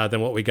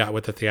than what we got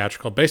with the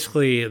theatrical.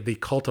 Basically, the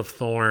Cult of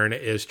Thorn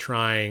is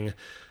trying,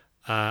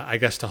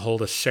 to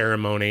hold a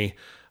ceremony,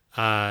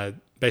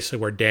 basically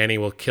where Danny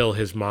will kill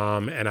his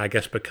mom and I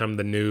guess become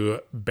the new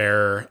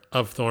bearer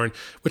of Thorn,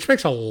 which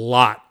makes a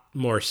lot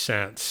more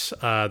sense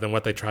than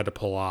what they tried to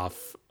pull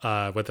off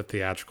with the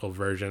theatrical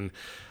version.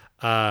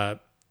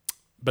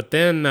 But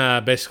then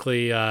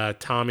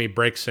Tommy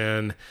breaks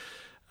in,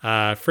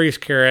 frees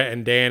Kara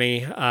and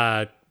Danny,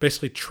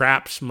 basically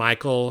traps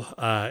Michael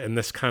in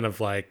this kind of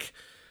like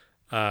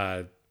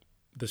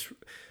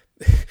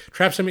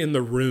traps him in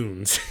the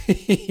runes,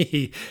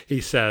 he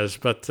says,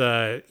 but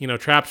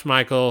traps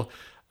Michael.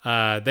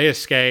 They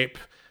escape,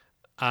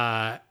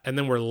 and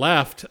then we're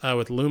left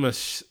with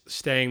Loomis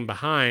staying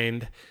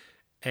behind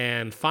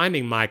and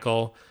finding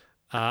Michael,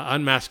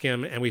 unmasking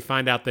him, and we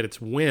find out that it's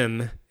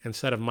Wynn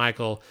instead of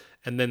Michael,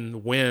 and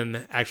then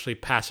Wynn actually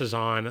passes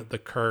on the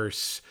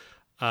curse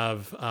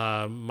of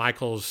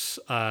Michael's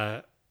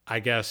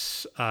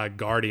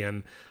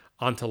guardian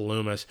onto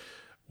Loomis,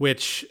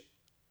 which,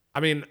 I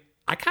mean,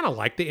 I kind of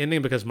like the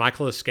ending because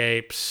Michael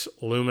escapes,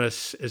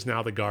 Loomis is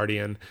now the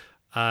guardian.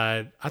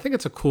 I think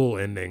it's a cool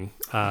ending.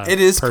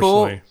 It is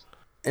personally.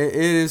 Cool. It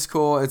is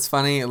cool. It's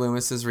funny,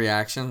 Loomis's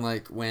reaction,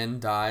 like Wynn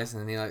dies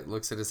and then he like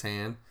looks at his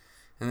hand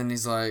and then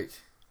he's like,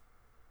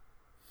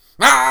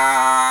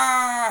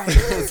 ah!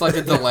 It's like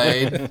a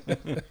delayed.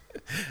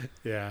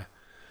 Yeah.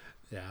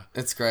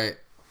 It's great.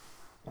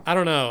 I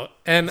don't know.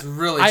 And it's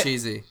really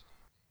cheesy.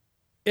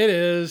 It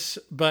is,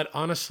 but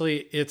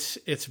honestly,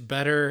 it's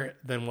better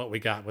than what we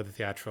got with the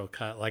theatrical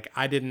cut. Like,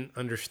 I didn't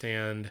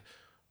understand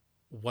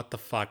what the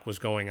fuck was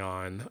going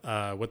on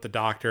with the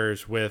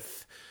doctors,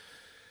 with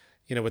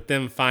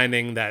them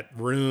finding that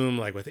room,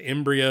 like with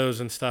embryos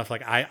and stuff.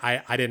 Like,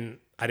 I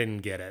didn't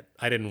get it.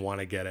 I didn't want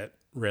to get it,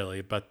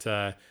 really. But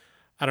I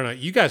don't know.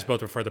 You guys both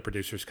prefer the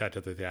producer's cut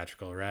to the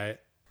theatrical, right?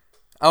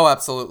 Oh,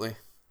 absolutely.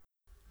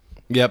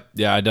 Yep.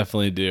 Yeah, I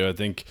definitely do. I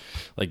think,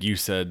 like you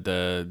said,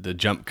 the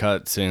jump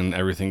cuts and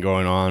everything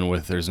going on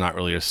with there's not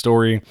really a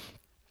story.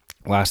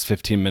 Last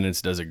 15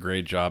 minutes does a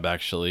great job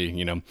actually,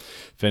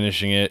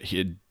 finishing it.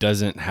 It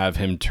doesn't have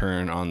him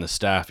turn on the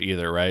staff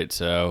either, right?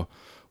 So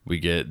we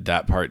get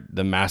that part,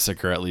 the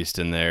massacre at least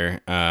in there,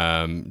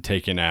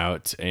 taken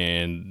out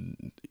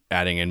and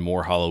adding in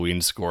more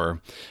Halloween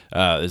score.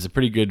 There's a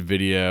pretty good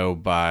video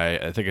by,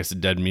 I think it's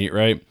Dead Meat,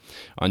 right?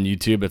 On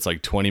YouTube. It's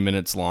like 20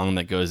 minutes long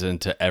that goes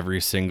into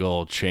every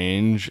single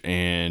change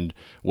and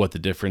what the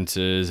difference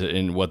is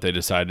and what they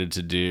decided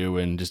to do,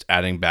 and just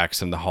adding back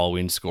some of the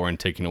Halloween score and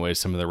taking away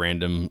some of the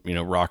random,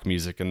 rock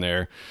music in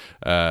there.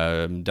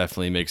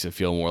 Definitely makes it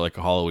feel more like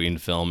a Halloween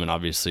film, and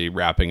obviously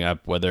wrapping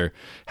up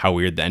how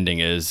weird the ending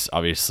is,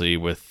 obviously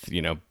with,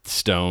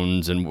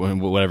 stones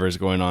and whatever is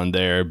going on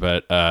there,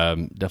 but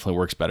definitely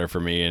works better for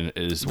me and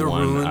is the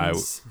one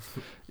runes.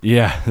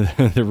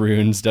 The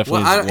runes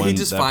definitely. Well, he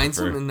just finds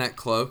him in that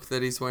cloak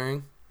that he's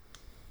wearing.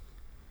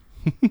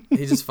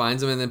 He just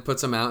finds him and then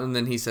puts him out, and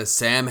then he says,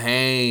 "Sam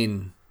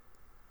Hain."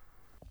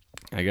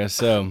 I guess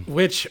so.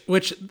 Which,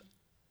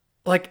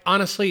 like,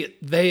 honestly,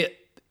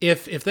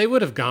 if they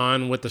would have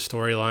gone with the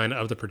storyline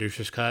of the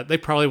producer's cut, they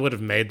probably would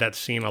have made that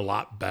scene a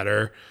lot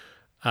better.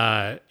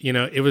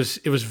 It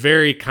was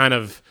very kind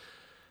of,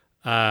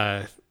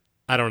 I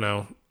don't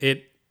know,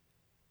 it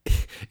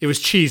was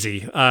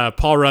cheesy.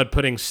 Paul Rudd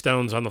putting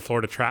stones on the floor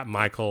to trap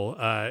Michael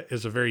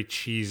is a very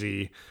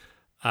cheesy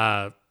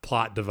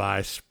plot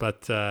device,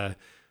 but it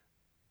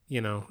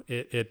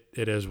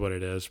is what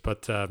it is.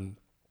 But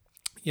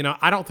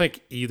I don't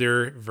think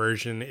either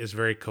version is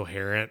very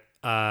coherent.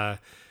 I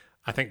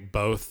think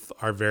both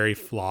are very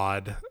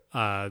flawed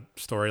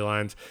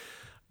storylines,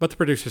 but the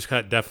producer's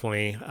cut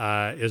definitely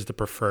is the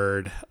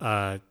preferred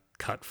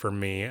cut for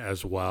me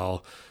as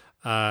well.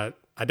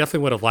 I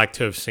definitely would have liked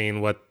to have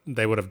seen what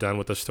they would have done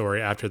with the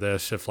story after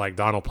this, if like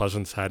Donald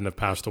Pleasance hadn't have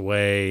passed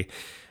away,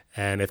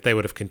 and if they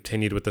would have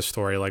continued with the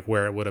story, like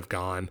where it would have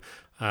gone.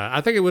 I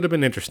think it would have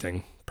been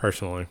interesting,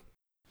 personally.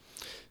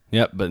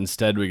 Yep, but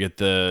instead we get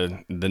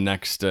the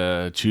next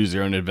Choose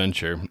Your Own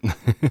Adventure,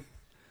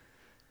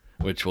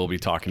 which we'll be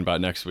talking about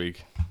next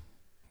week.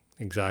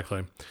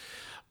 Exactly.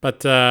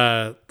 But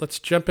let's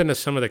jump into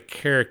some of the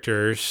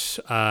characters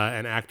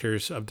and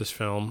actors of this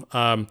film.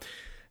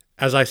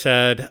 As I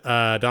said,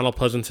 Donald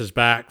Pleasance is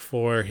back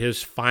for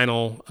his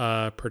final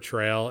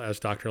portrayal as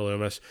Dr.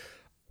 Loomis.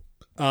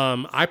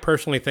 I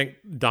personally think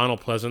Donald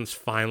Pleasance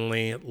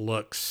finally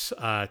looks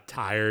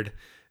tired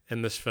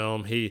in this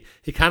film. He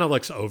kind of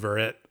looks over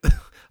it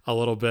a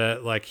little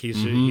bit. Like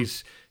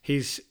he's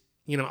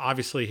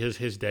obviously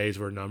his days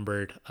were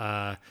numbered,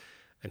 and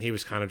he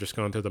was kind of just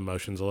going through the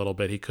motions a little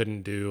bit. He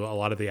couldn't do a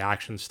lot of the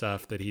action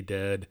stuff that he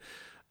did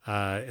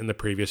in the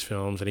previous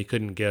films, and he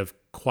couldn't give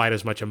quite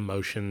as much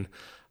emotion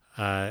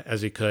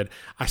as he could.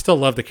 I still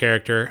love the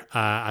character.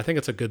 I think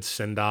it's a good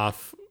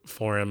send-off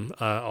for him,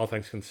 all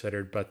things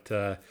considered. But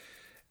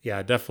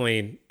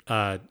definitely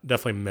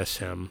miss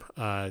him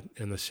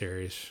in the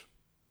series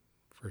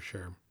for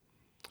sure.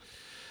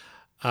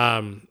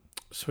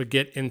 So we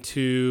get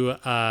into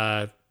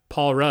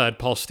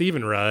Paul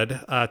Stephen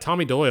Rudd.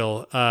 Tommy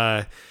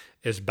Doyle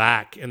is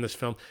back in this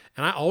film,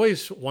 and I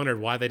always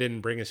wondered why they didn't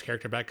bring his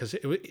character back, because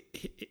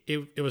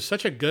it was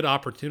such a good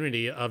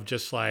opportunity of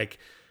just like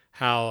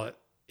how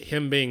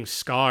him being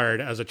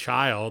scarred as a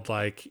child,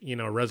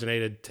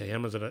 resonated to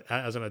him as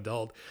an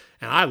adult.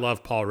 And I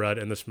love Paul Rudd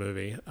in this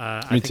movie.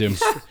 Me too.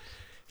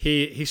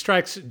 He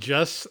strikes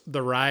just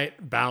the right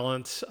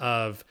balance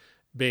of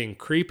being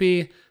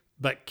creepy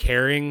but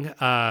caring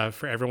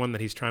for everyone that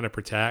he's trying to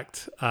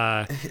protect.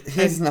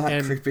 He's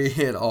not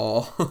creepy at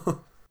all.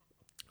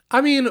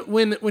 I mean,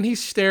 when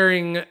he's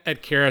staring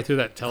at Kara through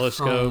that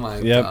telescope, oh my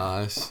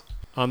gosh,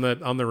 on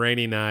the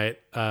rainy night,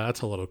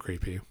 that's a little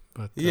creepy.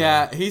 But,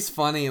 yeah, he's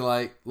funny.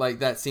 Like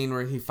that scene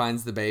where he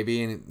finds the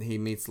baby and he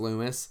meets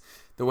Loomis.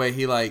 The way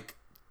he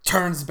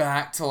turns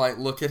back to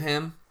look at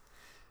him.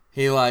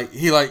 He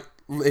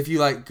if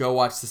you go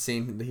watch the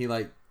scene, he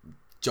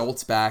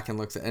jolts back and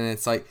looks at, and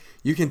it's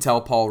you can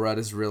tell Paul Rudd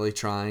is really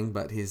trying,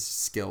 but his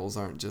skills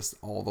aren't just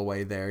all the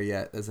way there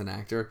yet as an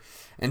actor.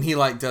 And he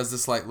does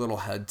this little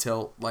head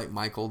tilt like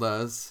Michael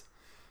does,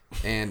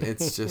 and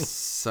it's just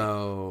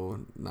so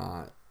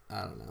not.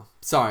 I don't know.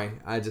 Sorry,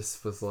 I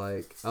just was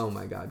oh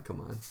my God,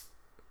 come on.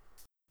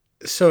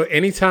 So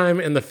anytime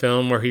in the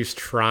film where he's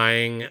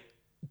trying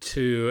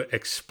to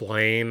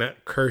explain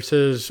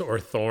curses or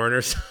Thorn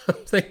or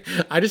something,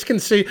 I just can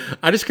see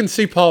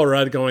Paul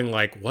Rudd going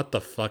what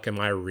the fuck am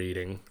I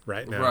reading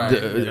right now? Right.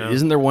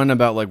 Isn't there one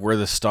about where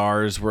the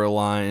stars were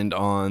aligned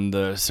on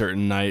the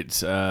certain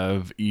nights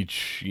of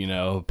each,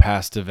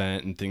 past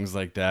event and things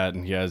like that?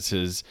 And he has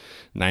his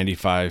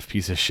 95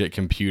 piece of shit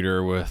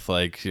computer with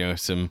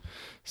some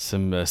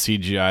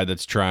CGI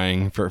that's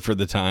trying for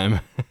the time.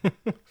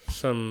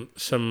 some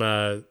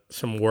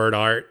word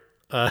art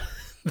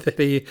that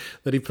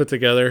he put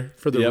together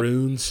for the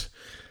runes.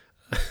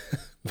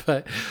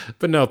 but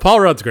no, Paul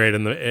Rudd's great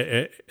in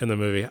the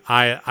movie.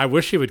 I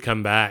wish he would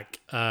come back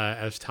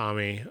as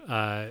Tommy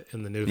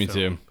in the new film. Me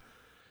too.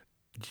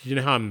 Do you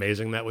know how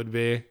amazing that would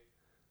be?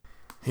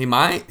 He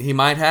might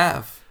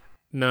have.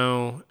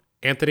 No,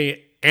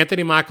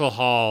 Anthony Michael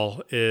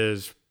Hall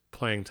is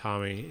playing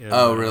Tommy.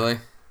 Really?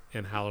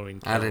 In Halloween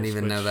Kills, I didn't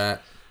even know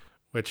that.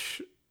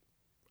 Which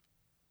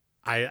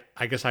I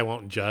guess I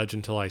won't judge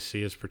until I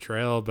see his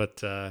portrayal,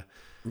 but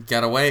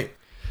gotta wait.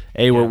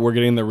 Hey, we're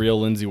getting the real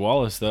Lindsay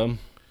Wallace though.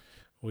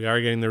 We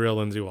are getting the real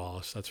Lindsay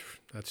Wallace.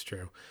 That's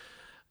true.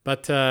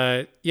 But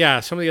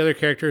some of the other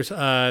characters,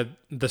 the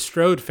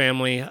Strode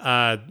family,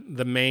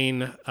 the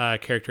main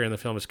character in the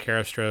film is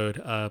Kara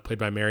Strode, played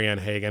by Marianne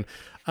Hagen.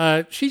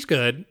 She's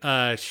good.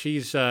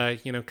 She's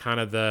kind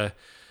of the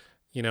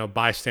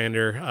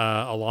bystander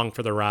along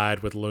for the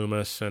ride with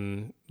Loomis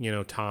and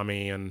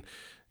Tommy, and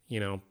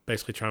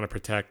basically trying to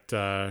protect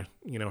her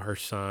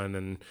son,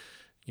 and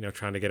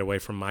trying to get away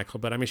from Michael.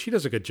 But I mean, she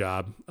does a good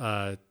job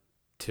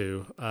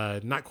too.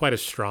 Not quite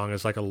as strong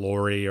as like a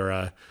Lori or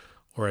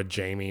a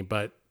Jamie,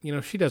 but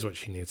she does what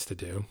she needs to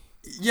do.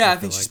 Yeah, I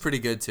think she's pretty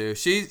good too.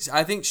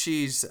 I think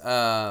she's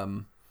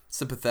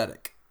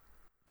sympathetic.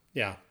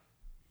 Yeah,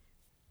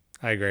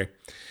 I agree.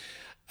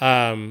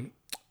 And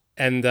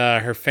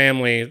her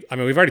family, I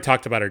mean, we've already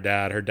talked about her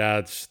dad. Her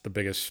dad's the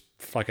biggest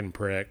fucking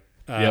prick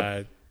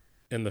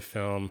in the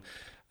film.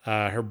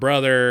 Her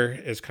brother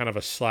is kind of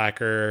a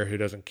slacker who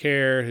doesn't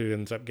care, who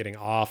ends up getting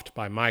offed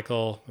by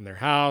Michael in their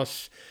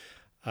house.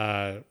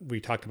 We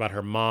talked about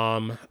her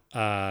mom,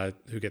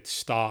 who gets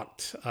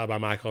stalked by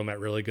Michael in that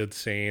really good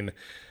scene.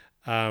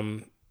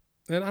 And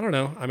I don't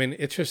know. I mean,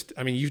 it's just,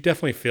 I mean, you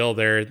definitely feel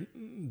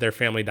their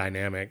family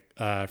dynamic,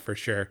 for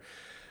sure.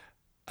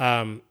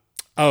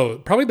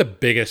 Probably the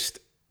biggest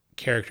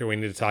character we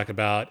need to talk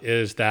about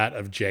is that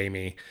of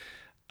Jamie.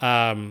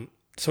 So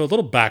a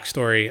little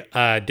backstory.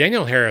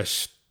 Danielle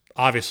Harris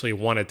obviously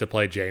wanted to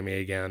play Jamie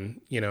again,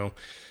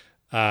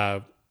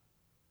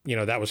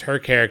 that was her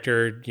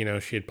character.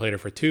 She had played her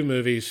for 2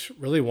 movies,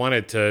 really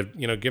wanted to,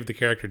 give the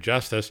character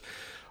justice,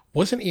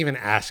 wasn't even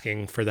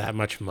asking for that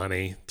much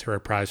money to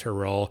reprise her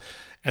role.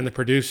 And the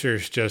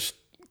producers just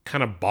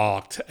kind of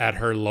balked at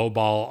her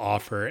lowball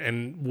offer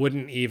and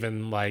wouldn't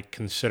even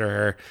consider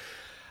her.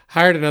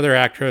 Hired another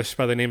actress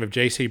by the name of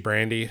J.C.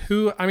 Brandy,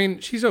 who, I mean,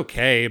 she's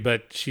okay,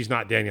 but she's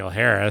not Danielle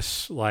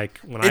Harris.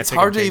 It's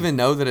hard to even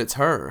know that it's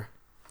her.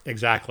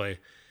 Exactly.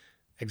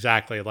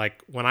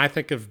 Like when I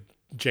think of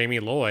Jamie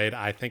Lloyd,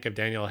 I think of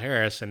Danielle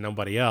Harris and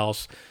nobody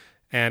else.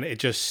 And it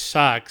just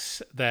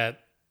sucks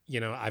that,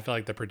 I feel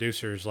like the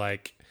producers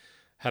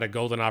had a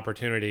golden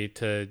opportunity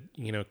to,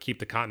 keep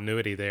the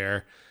continuity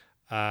there.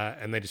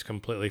 And they just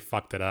completely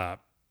fucked it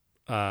up,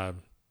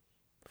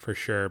 for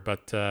sure.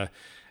 But,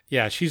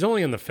 yeah, she's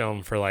only in the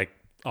film for a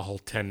whole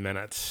 10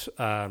 minutes.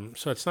 So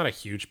it's not a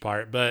huge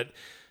part, but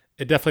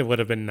it definitely would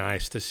have been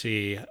nice to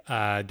see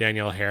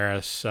Danielle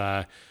Harris,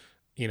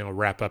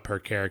 wrap up her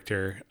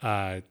character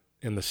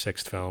in the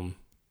 6th film,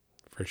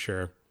 for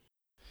sure.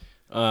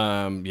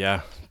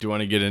 Yeah. Do you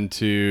want to get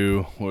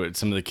into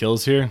some of the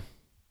kills here?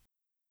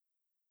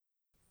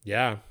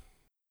 Yeah.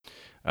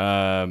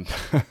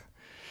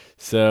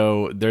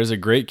 So there's a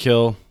great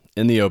kill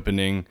in the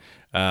opening.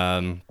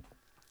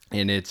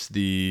 And it's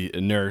the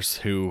nurse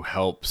who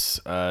helps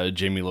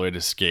Jamie Lloyd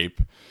escape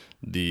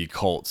the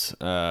cult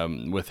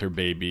with her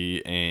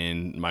baby,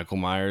 and Michael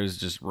Myers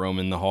just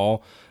roaming the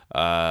hall,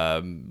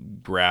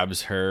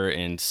 grabs her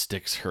and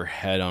sticks her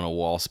head on a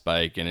wall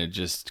spike, and it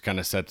just kind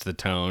of sets the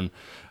tone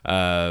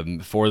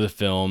for the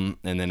film.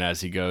 And then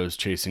as he goes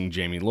chasing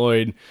Jamie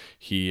Lloyd,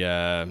 he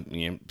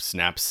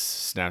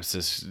snaps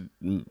this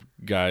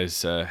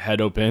guy's head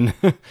open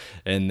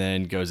and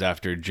then goes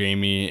after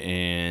Jamie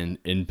and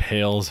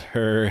impales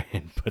her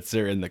and puts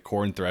her in the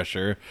corn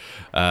thresher,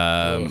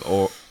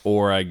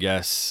 or I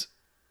guess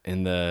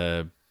in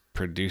the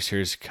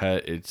producer's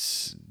cut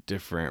it's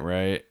different,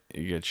 right?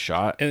 You get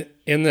shot.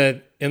 In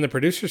the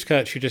producer's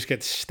cut, she just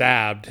gets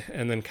stabbed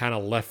and then kind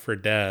of left for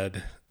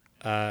dead.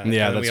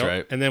 That's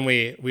right. And then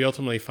we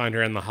ultimately find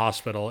her in the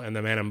hospital, and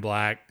the Man in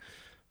Black,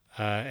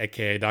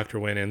 aka Dr.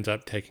 Wynn, ends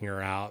up taking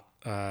her out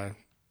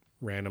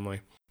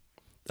randomly.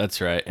 That's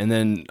right. And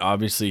then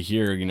obviously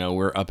here,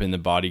 we're up in the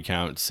body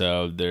count,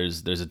 so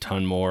there's a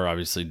ton more.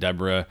 Obviously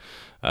Deborah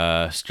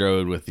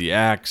Strode with the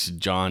axe.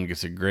 John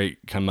gets a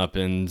great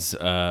comeuppance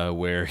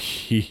where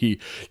he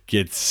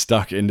gets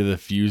stuck into the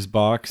fuse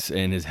box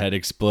and his head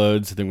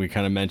explodes. I think we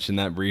kind of mentioned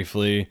that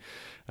briefly.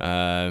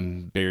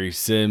 Barry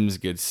Sims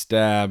gets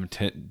stabbed.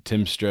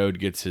 Tim Strode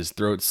gets his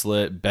throat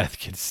slit. Beth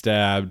gets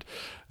stabbed.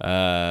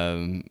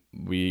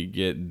 We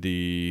get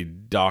the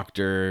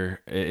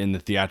doctor in the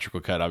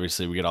theatrical cut.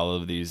 Obviously, we get all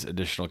of these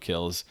additional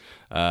kills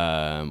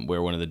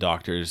where one of the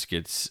doctors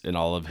gets, and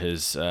all of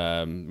his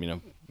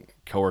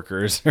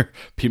coworkers,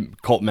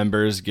 cult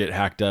members get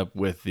hacked up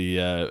with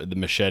the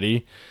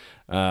machete.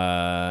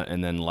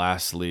 And then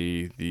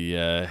lastly,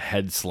 the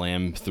head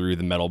slam through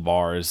the metal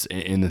bars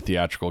in the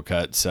theatrical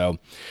cut. So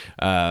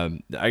I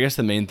guess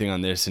the main thing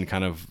on this, and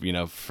kind of,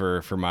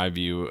 for my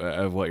view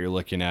of what you're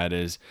looking at,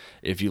 is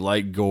if you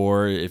like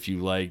gore, if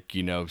you like,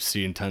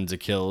 seeing tons of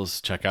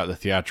kills, check out the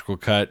theatrical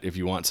cut. If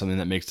you want something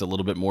that makes a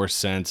little bit more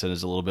sense and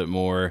is a little bit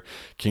more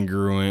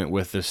congruent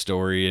with the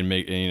story and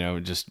make,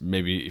 just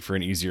maybe for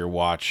an easier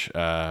watch,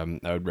 I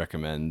would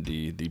recommend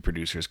the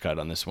producer's cut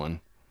on this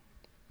one.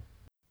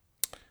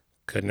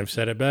 Couldn't have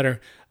said it better.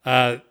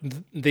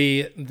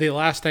 The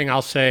last thing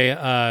I'll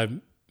say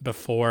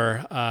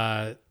before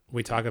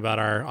we talk about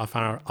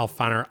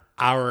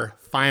our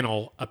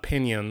final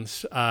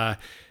opinions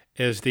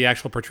is the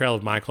actual portrayal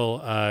of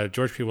Michael.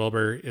 George P.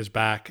 Wilbur is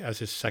back as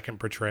his second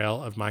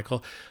portrayal of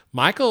Michael.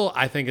 Michael,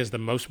 I think, is the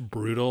most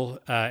brutal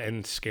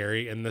and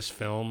scary in this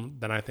film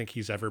than I think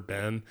he's ever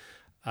been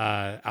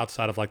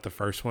outside of like the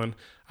first one.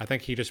 I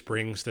think he just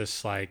brings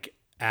this like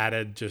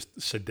added just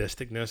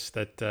sadisticness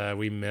that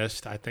we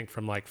missed, I think,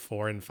 from like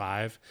 4 and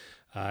 5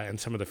 and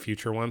some of the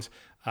future ones.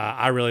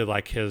 I really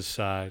like his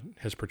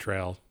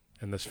portrayal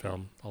in this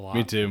film a lot.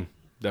 Me too.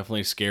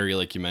 Definitely scary,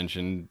 like you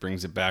mentioned.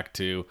 Brings it back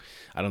to,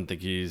 I don't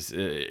think he's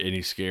any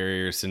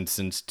scarier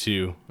since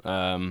 2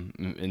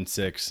 in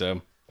 6.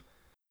 So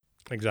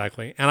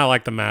exactly, and I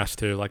like the mask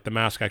too. Like the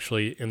mask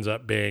actually ends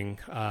up being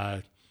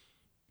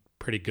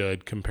pretty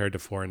good compared to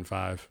 4 and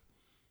 5.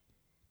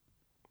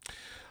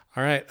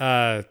 All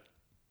right.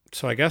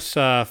 So I guess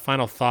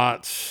final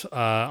thoughts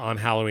on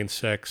Halloween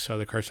 6, so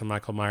The Curse of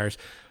Michael Myers.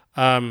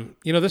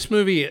 This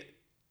movie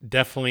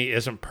definitely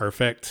isn't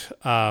perfect.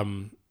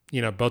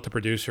 Both the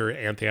producer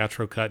and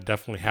theatrical cut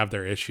definitely have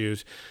their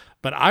issues,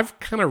 but I've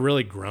kind of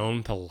really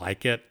grown to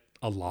like it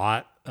a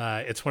lot.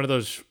 It's one of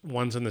those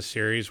ones in the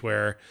series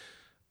where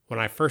when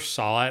I first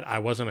saw it, I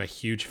wasn't a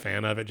huge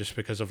fan of it just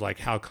because of like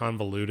how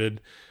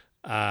convoluted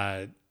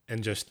and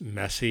just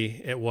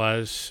messy it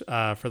was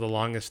for the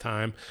longest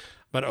time.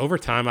 But over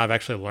time, I've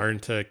actually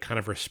learned to kind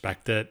of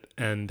respect it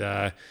and,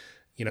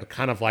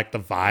 kind of like the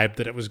vibe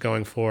that it was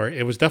going for.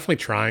 It was definitely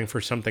trying for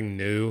something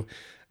new,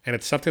 and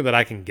it's something that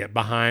I can get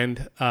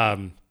behind.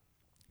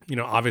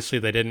 Obviously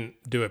they didn't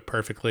do it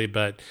perfectly,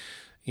 but,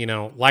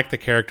 like the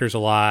characters a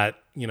lot,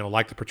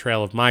 like the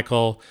portrayal of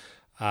Michael,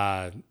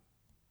 and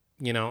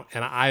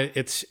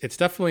it's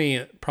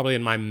definitely probably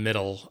in my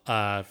middle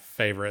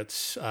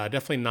favorites,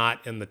 definitely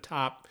not in the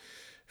top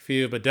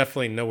few, but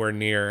definitely nowhere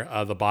near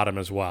the bottom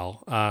as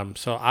well.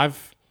 So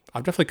I've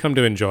definitely come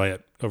to enjoy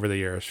it over the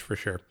years for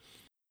sure.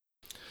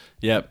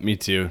 Yeah, me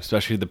too.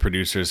 Especially the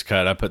producer's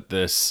cut. I put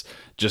this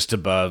just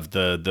above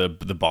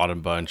the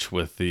bottom bunch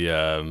with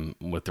the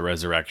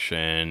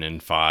resurrection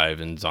and 5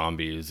 and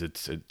zombies.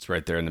 It's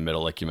right there in the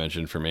middle, like you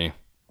mentioned, for me.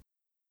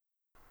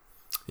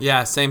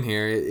 Yeah, same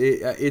here.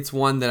 It's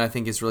one that I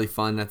think is really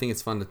fun. I think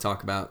it's fun to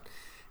talk about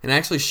and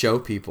actually show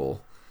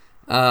people.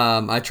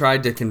 I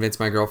tried to convince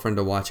my girlfriend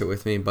to watch it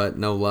with me, but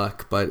no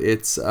luck. But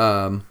it's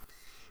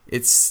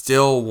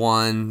still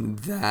one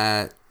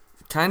that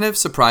kind of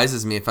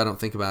surprises me if I don't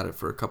think about it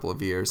for a couple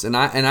of years. And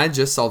I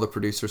just saw the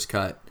producer's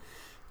cut,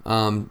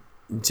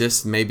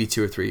 just maybe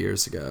 2 or 3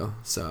 years ago.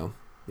 So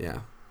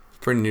yeah, it's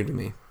pretty new to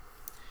me.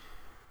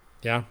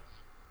 Yeah,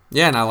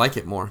 and I like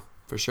it more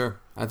for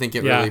sure. I think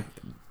it really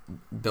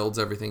builds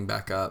everything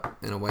back up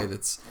in a way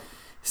that's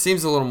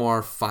seems a little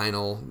more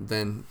final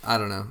than, I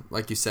don't know,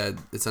 like you said,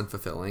 it's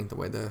unfulfilling the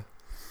way the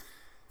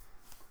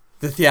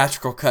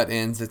theatrical cut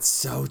ends. It's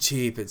so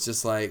cheap. It's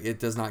just like, it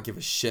does not give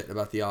a shit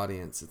about the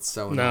audience. It's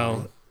so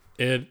annoying. No,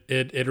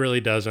 it really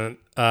doesn't.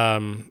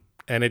 And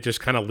it just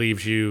kind of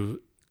leaves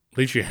you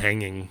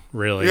hanging,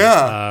 really.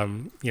 Yeah.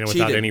 Without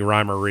Cheated. any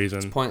rhyme or reason.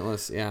 It's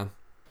pointless. Yeah.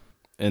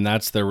 And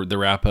that's the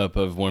wrap up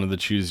of one of the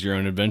Choose Your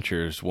Own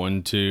Adventures,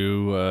 1,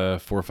 2,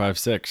 4, 5,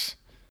 6.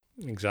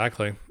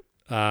 Exactly.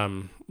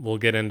 We'll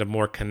get into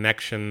more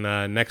connection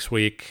next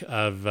week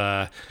of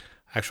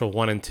actual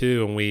 1 and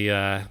 2, and we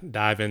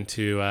dive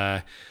into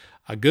a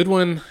good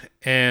one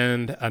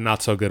and a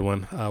not so good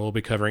one. We'll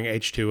be covering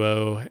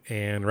H2O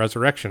and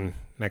Resurrection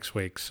next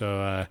week,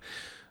 so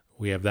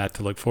we have that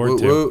to look forward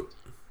to.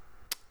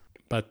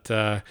 But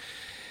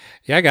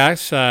yeah,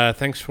 guys,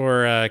 thanks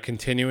for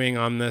continuing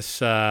on this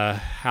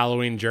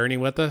Halloween journey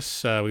with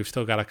us. We've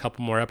still got a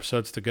couple more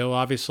episodes to go,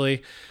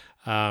 obviously.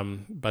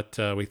 But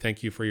we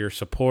thank you for your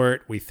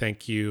support. We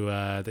thank you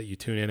that you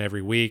tune in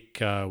every week.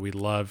 We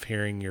love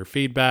hearing your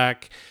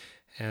feedback,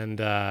 and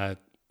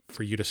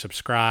for you to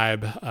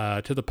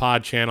subscribe to the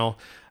pod channel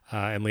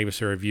and leave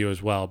us a review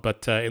as well.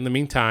 But in the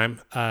meantime,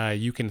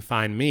 you can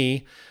find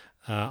me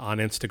on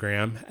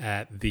Instagram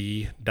at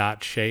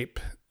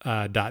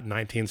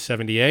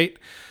the.shape.1978.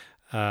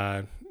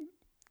 I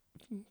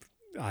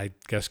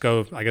guess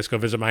go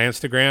visit my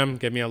Instagram,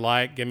 give me a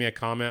like, give me a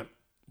comment,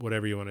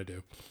 whatever you want to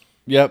do.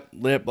 Yep,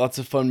 lots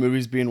of fun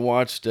movies being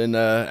watched, and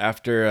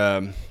after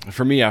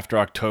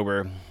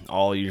October,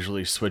 I'll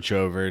usually switch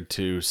over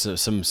to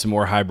some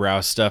more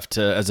highbrow stuff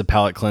as a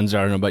palate cleanser.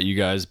 I don't know about you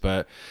guys,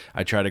 but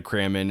I try to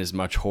cram in as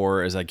much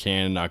horror as I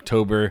can in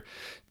October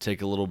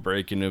take a little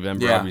break in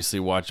November. Yeah. Obviously,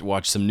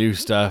 watch some new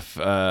stuff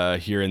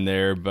here and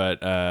there, but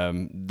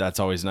that's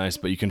always nice.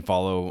 But you can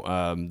follow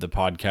the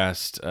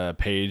podcast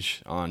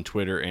page on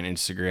Twitter and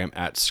Instagram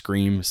at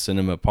Scream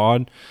Cinema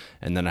Pod,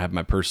 and then I have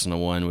my personal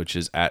one, which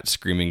is at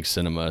Screaming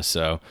Cinema.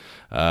 So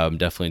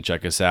definitely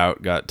check us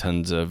out. Got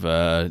tons of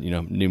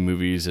new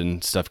movies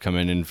and stuff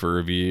coming in for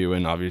review,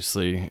 and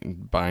obviously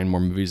buying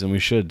more movies than we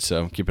should.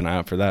 So keep an eye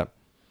out for that.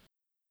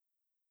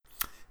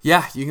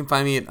 Yeah, you can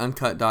find me at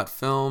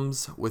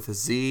uncut.films with a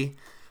Z.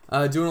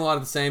 Doing a lot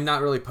of the same,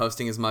 not really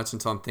posting as much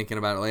until I'm thinking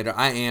about it later.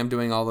 I am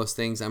doing all those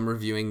things. I'm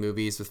reviewing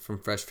movies from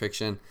Fresh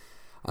Fiction.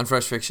 On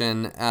Fresh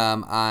Fiction,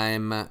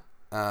 I'm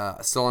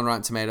still on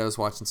Rotten Tomatoes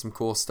watching some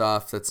cool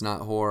stuff that's not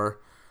horror.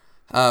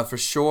 For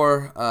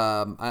sure,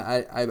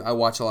 I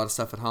watch a lot of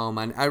stuff at home.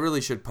 I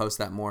really should post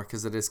that more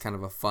because it is kind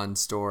of a fun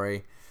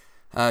story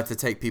to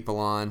take people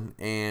on,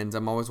 and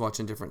I'm always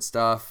watching different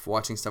stuff,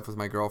 watching stuff with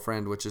my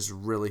girlfriend, which is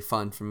really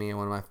fun for me, and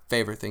one of my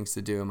favorite things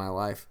to do in my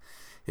life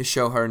is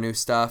show her new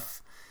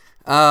stuff.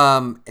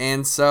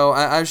 And so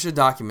I should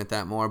document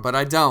that more, but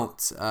I don't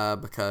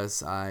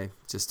because I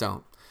just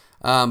don't.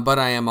 But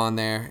I am on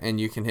there, and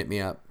you can hit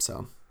me up.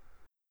 So.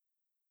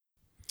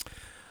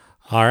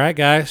 All right,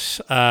 guys.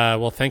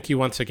 Well, thank you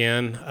once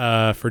again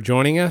for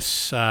joining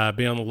us.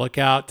 Be on the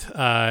lookout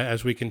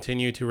as we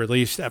continue to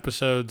release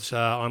episodes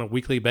on a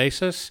weekly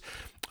basis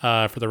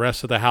for the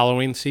rest of the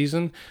Halloween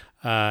season.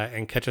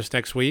 And catch us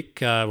next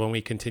week when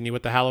we continue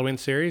with the Halloween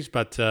series.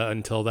 But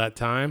until that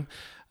time,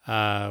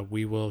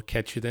 we will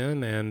catch you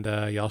then.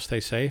 And y'all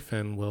stay safe,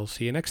 and we'll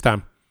see you next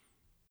time.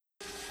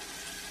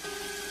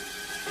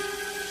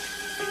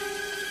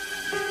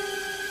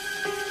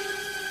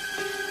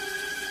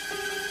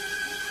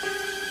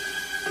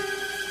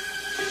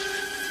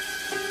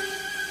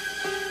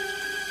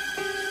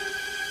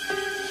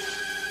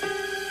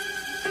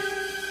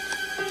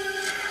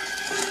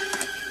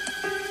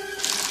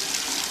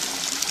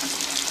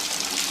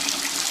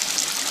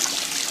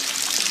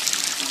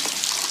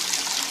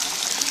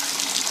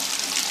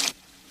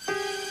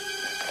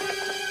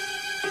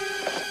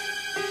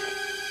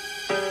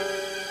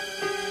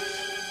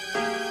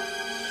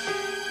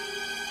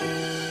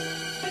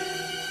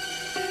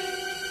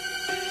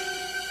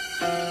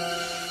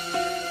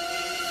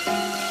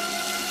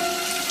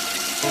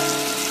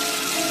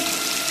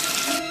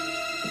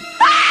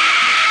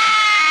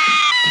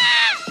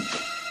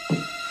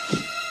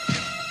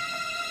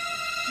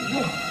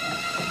 Whoa.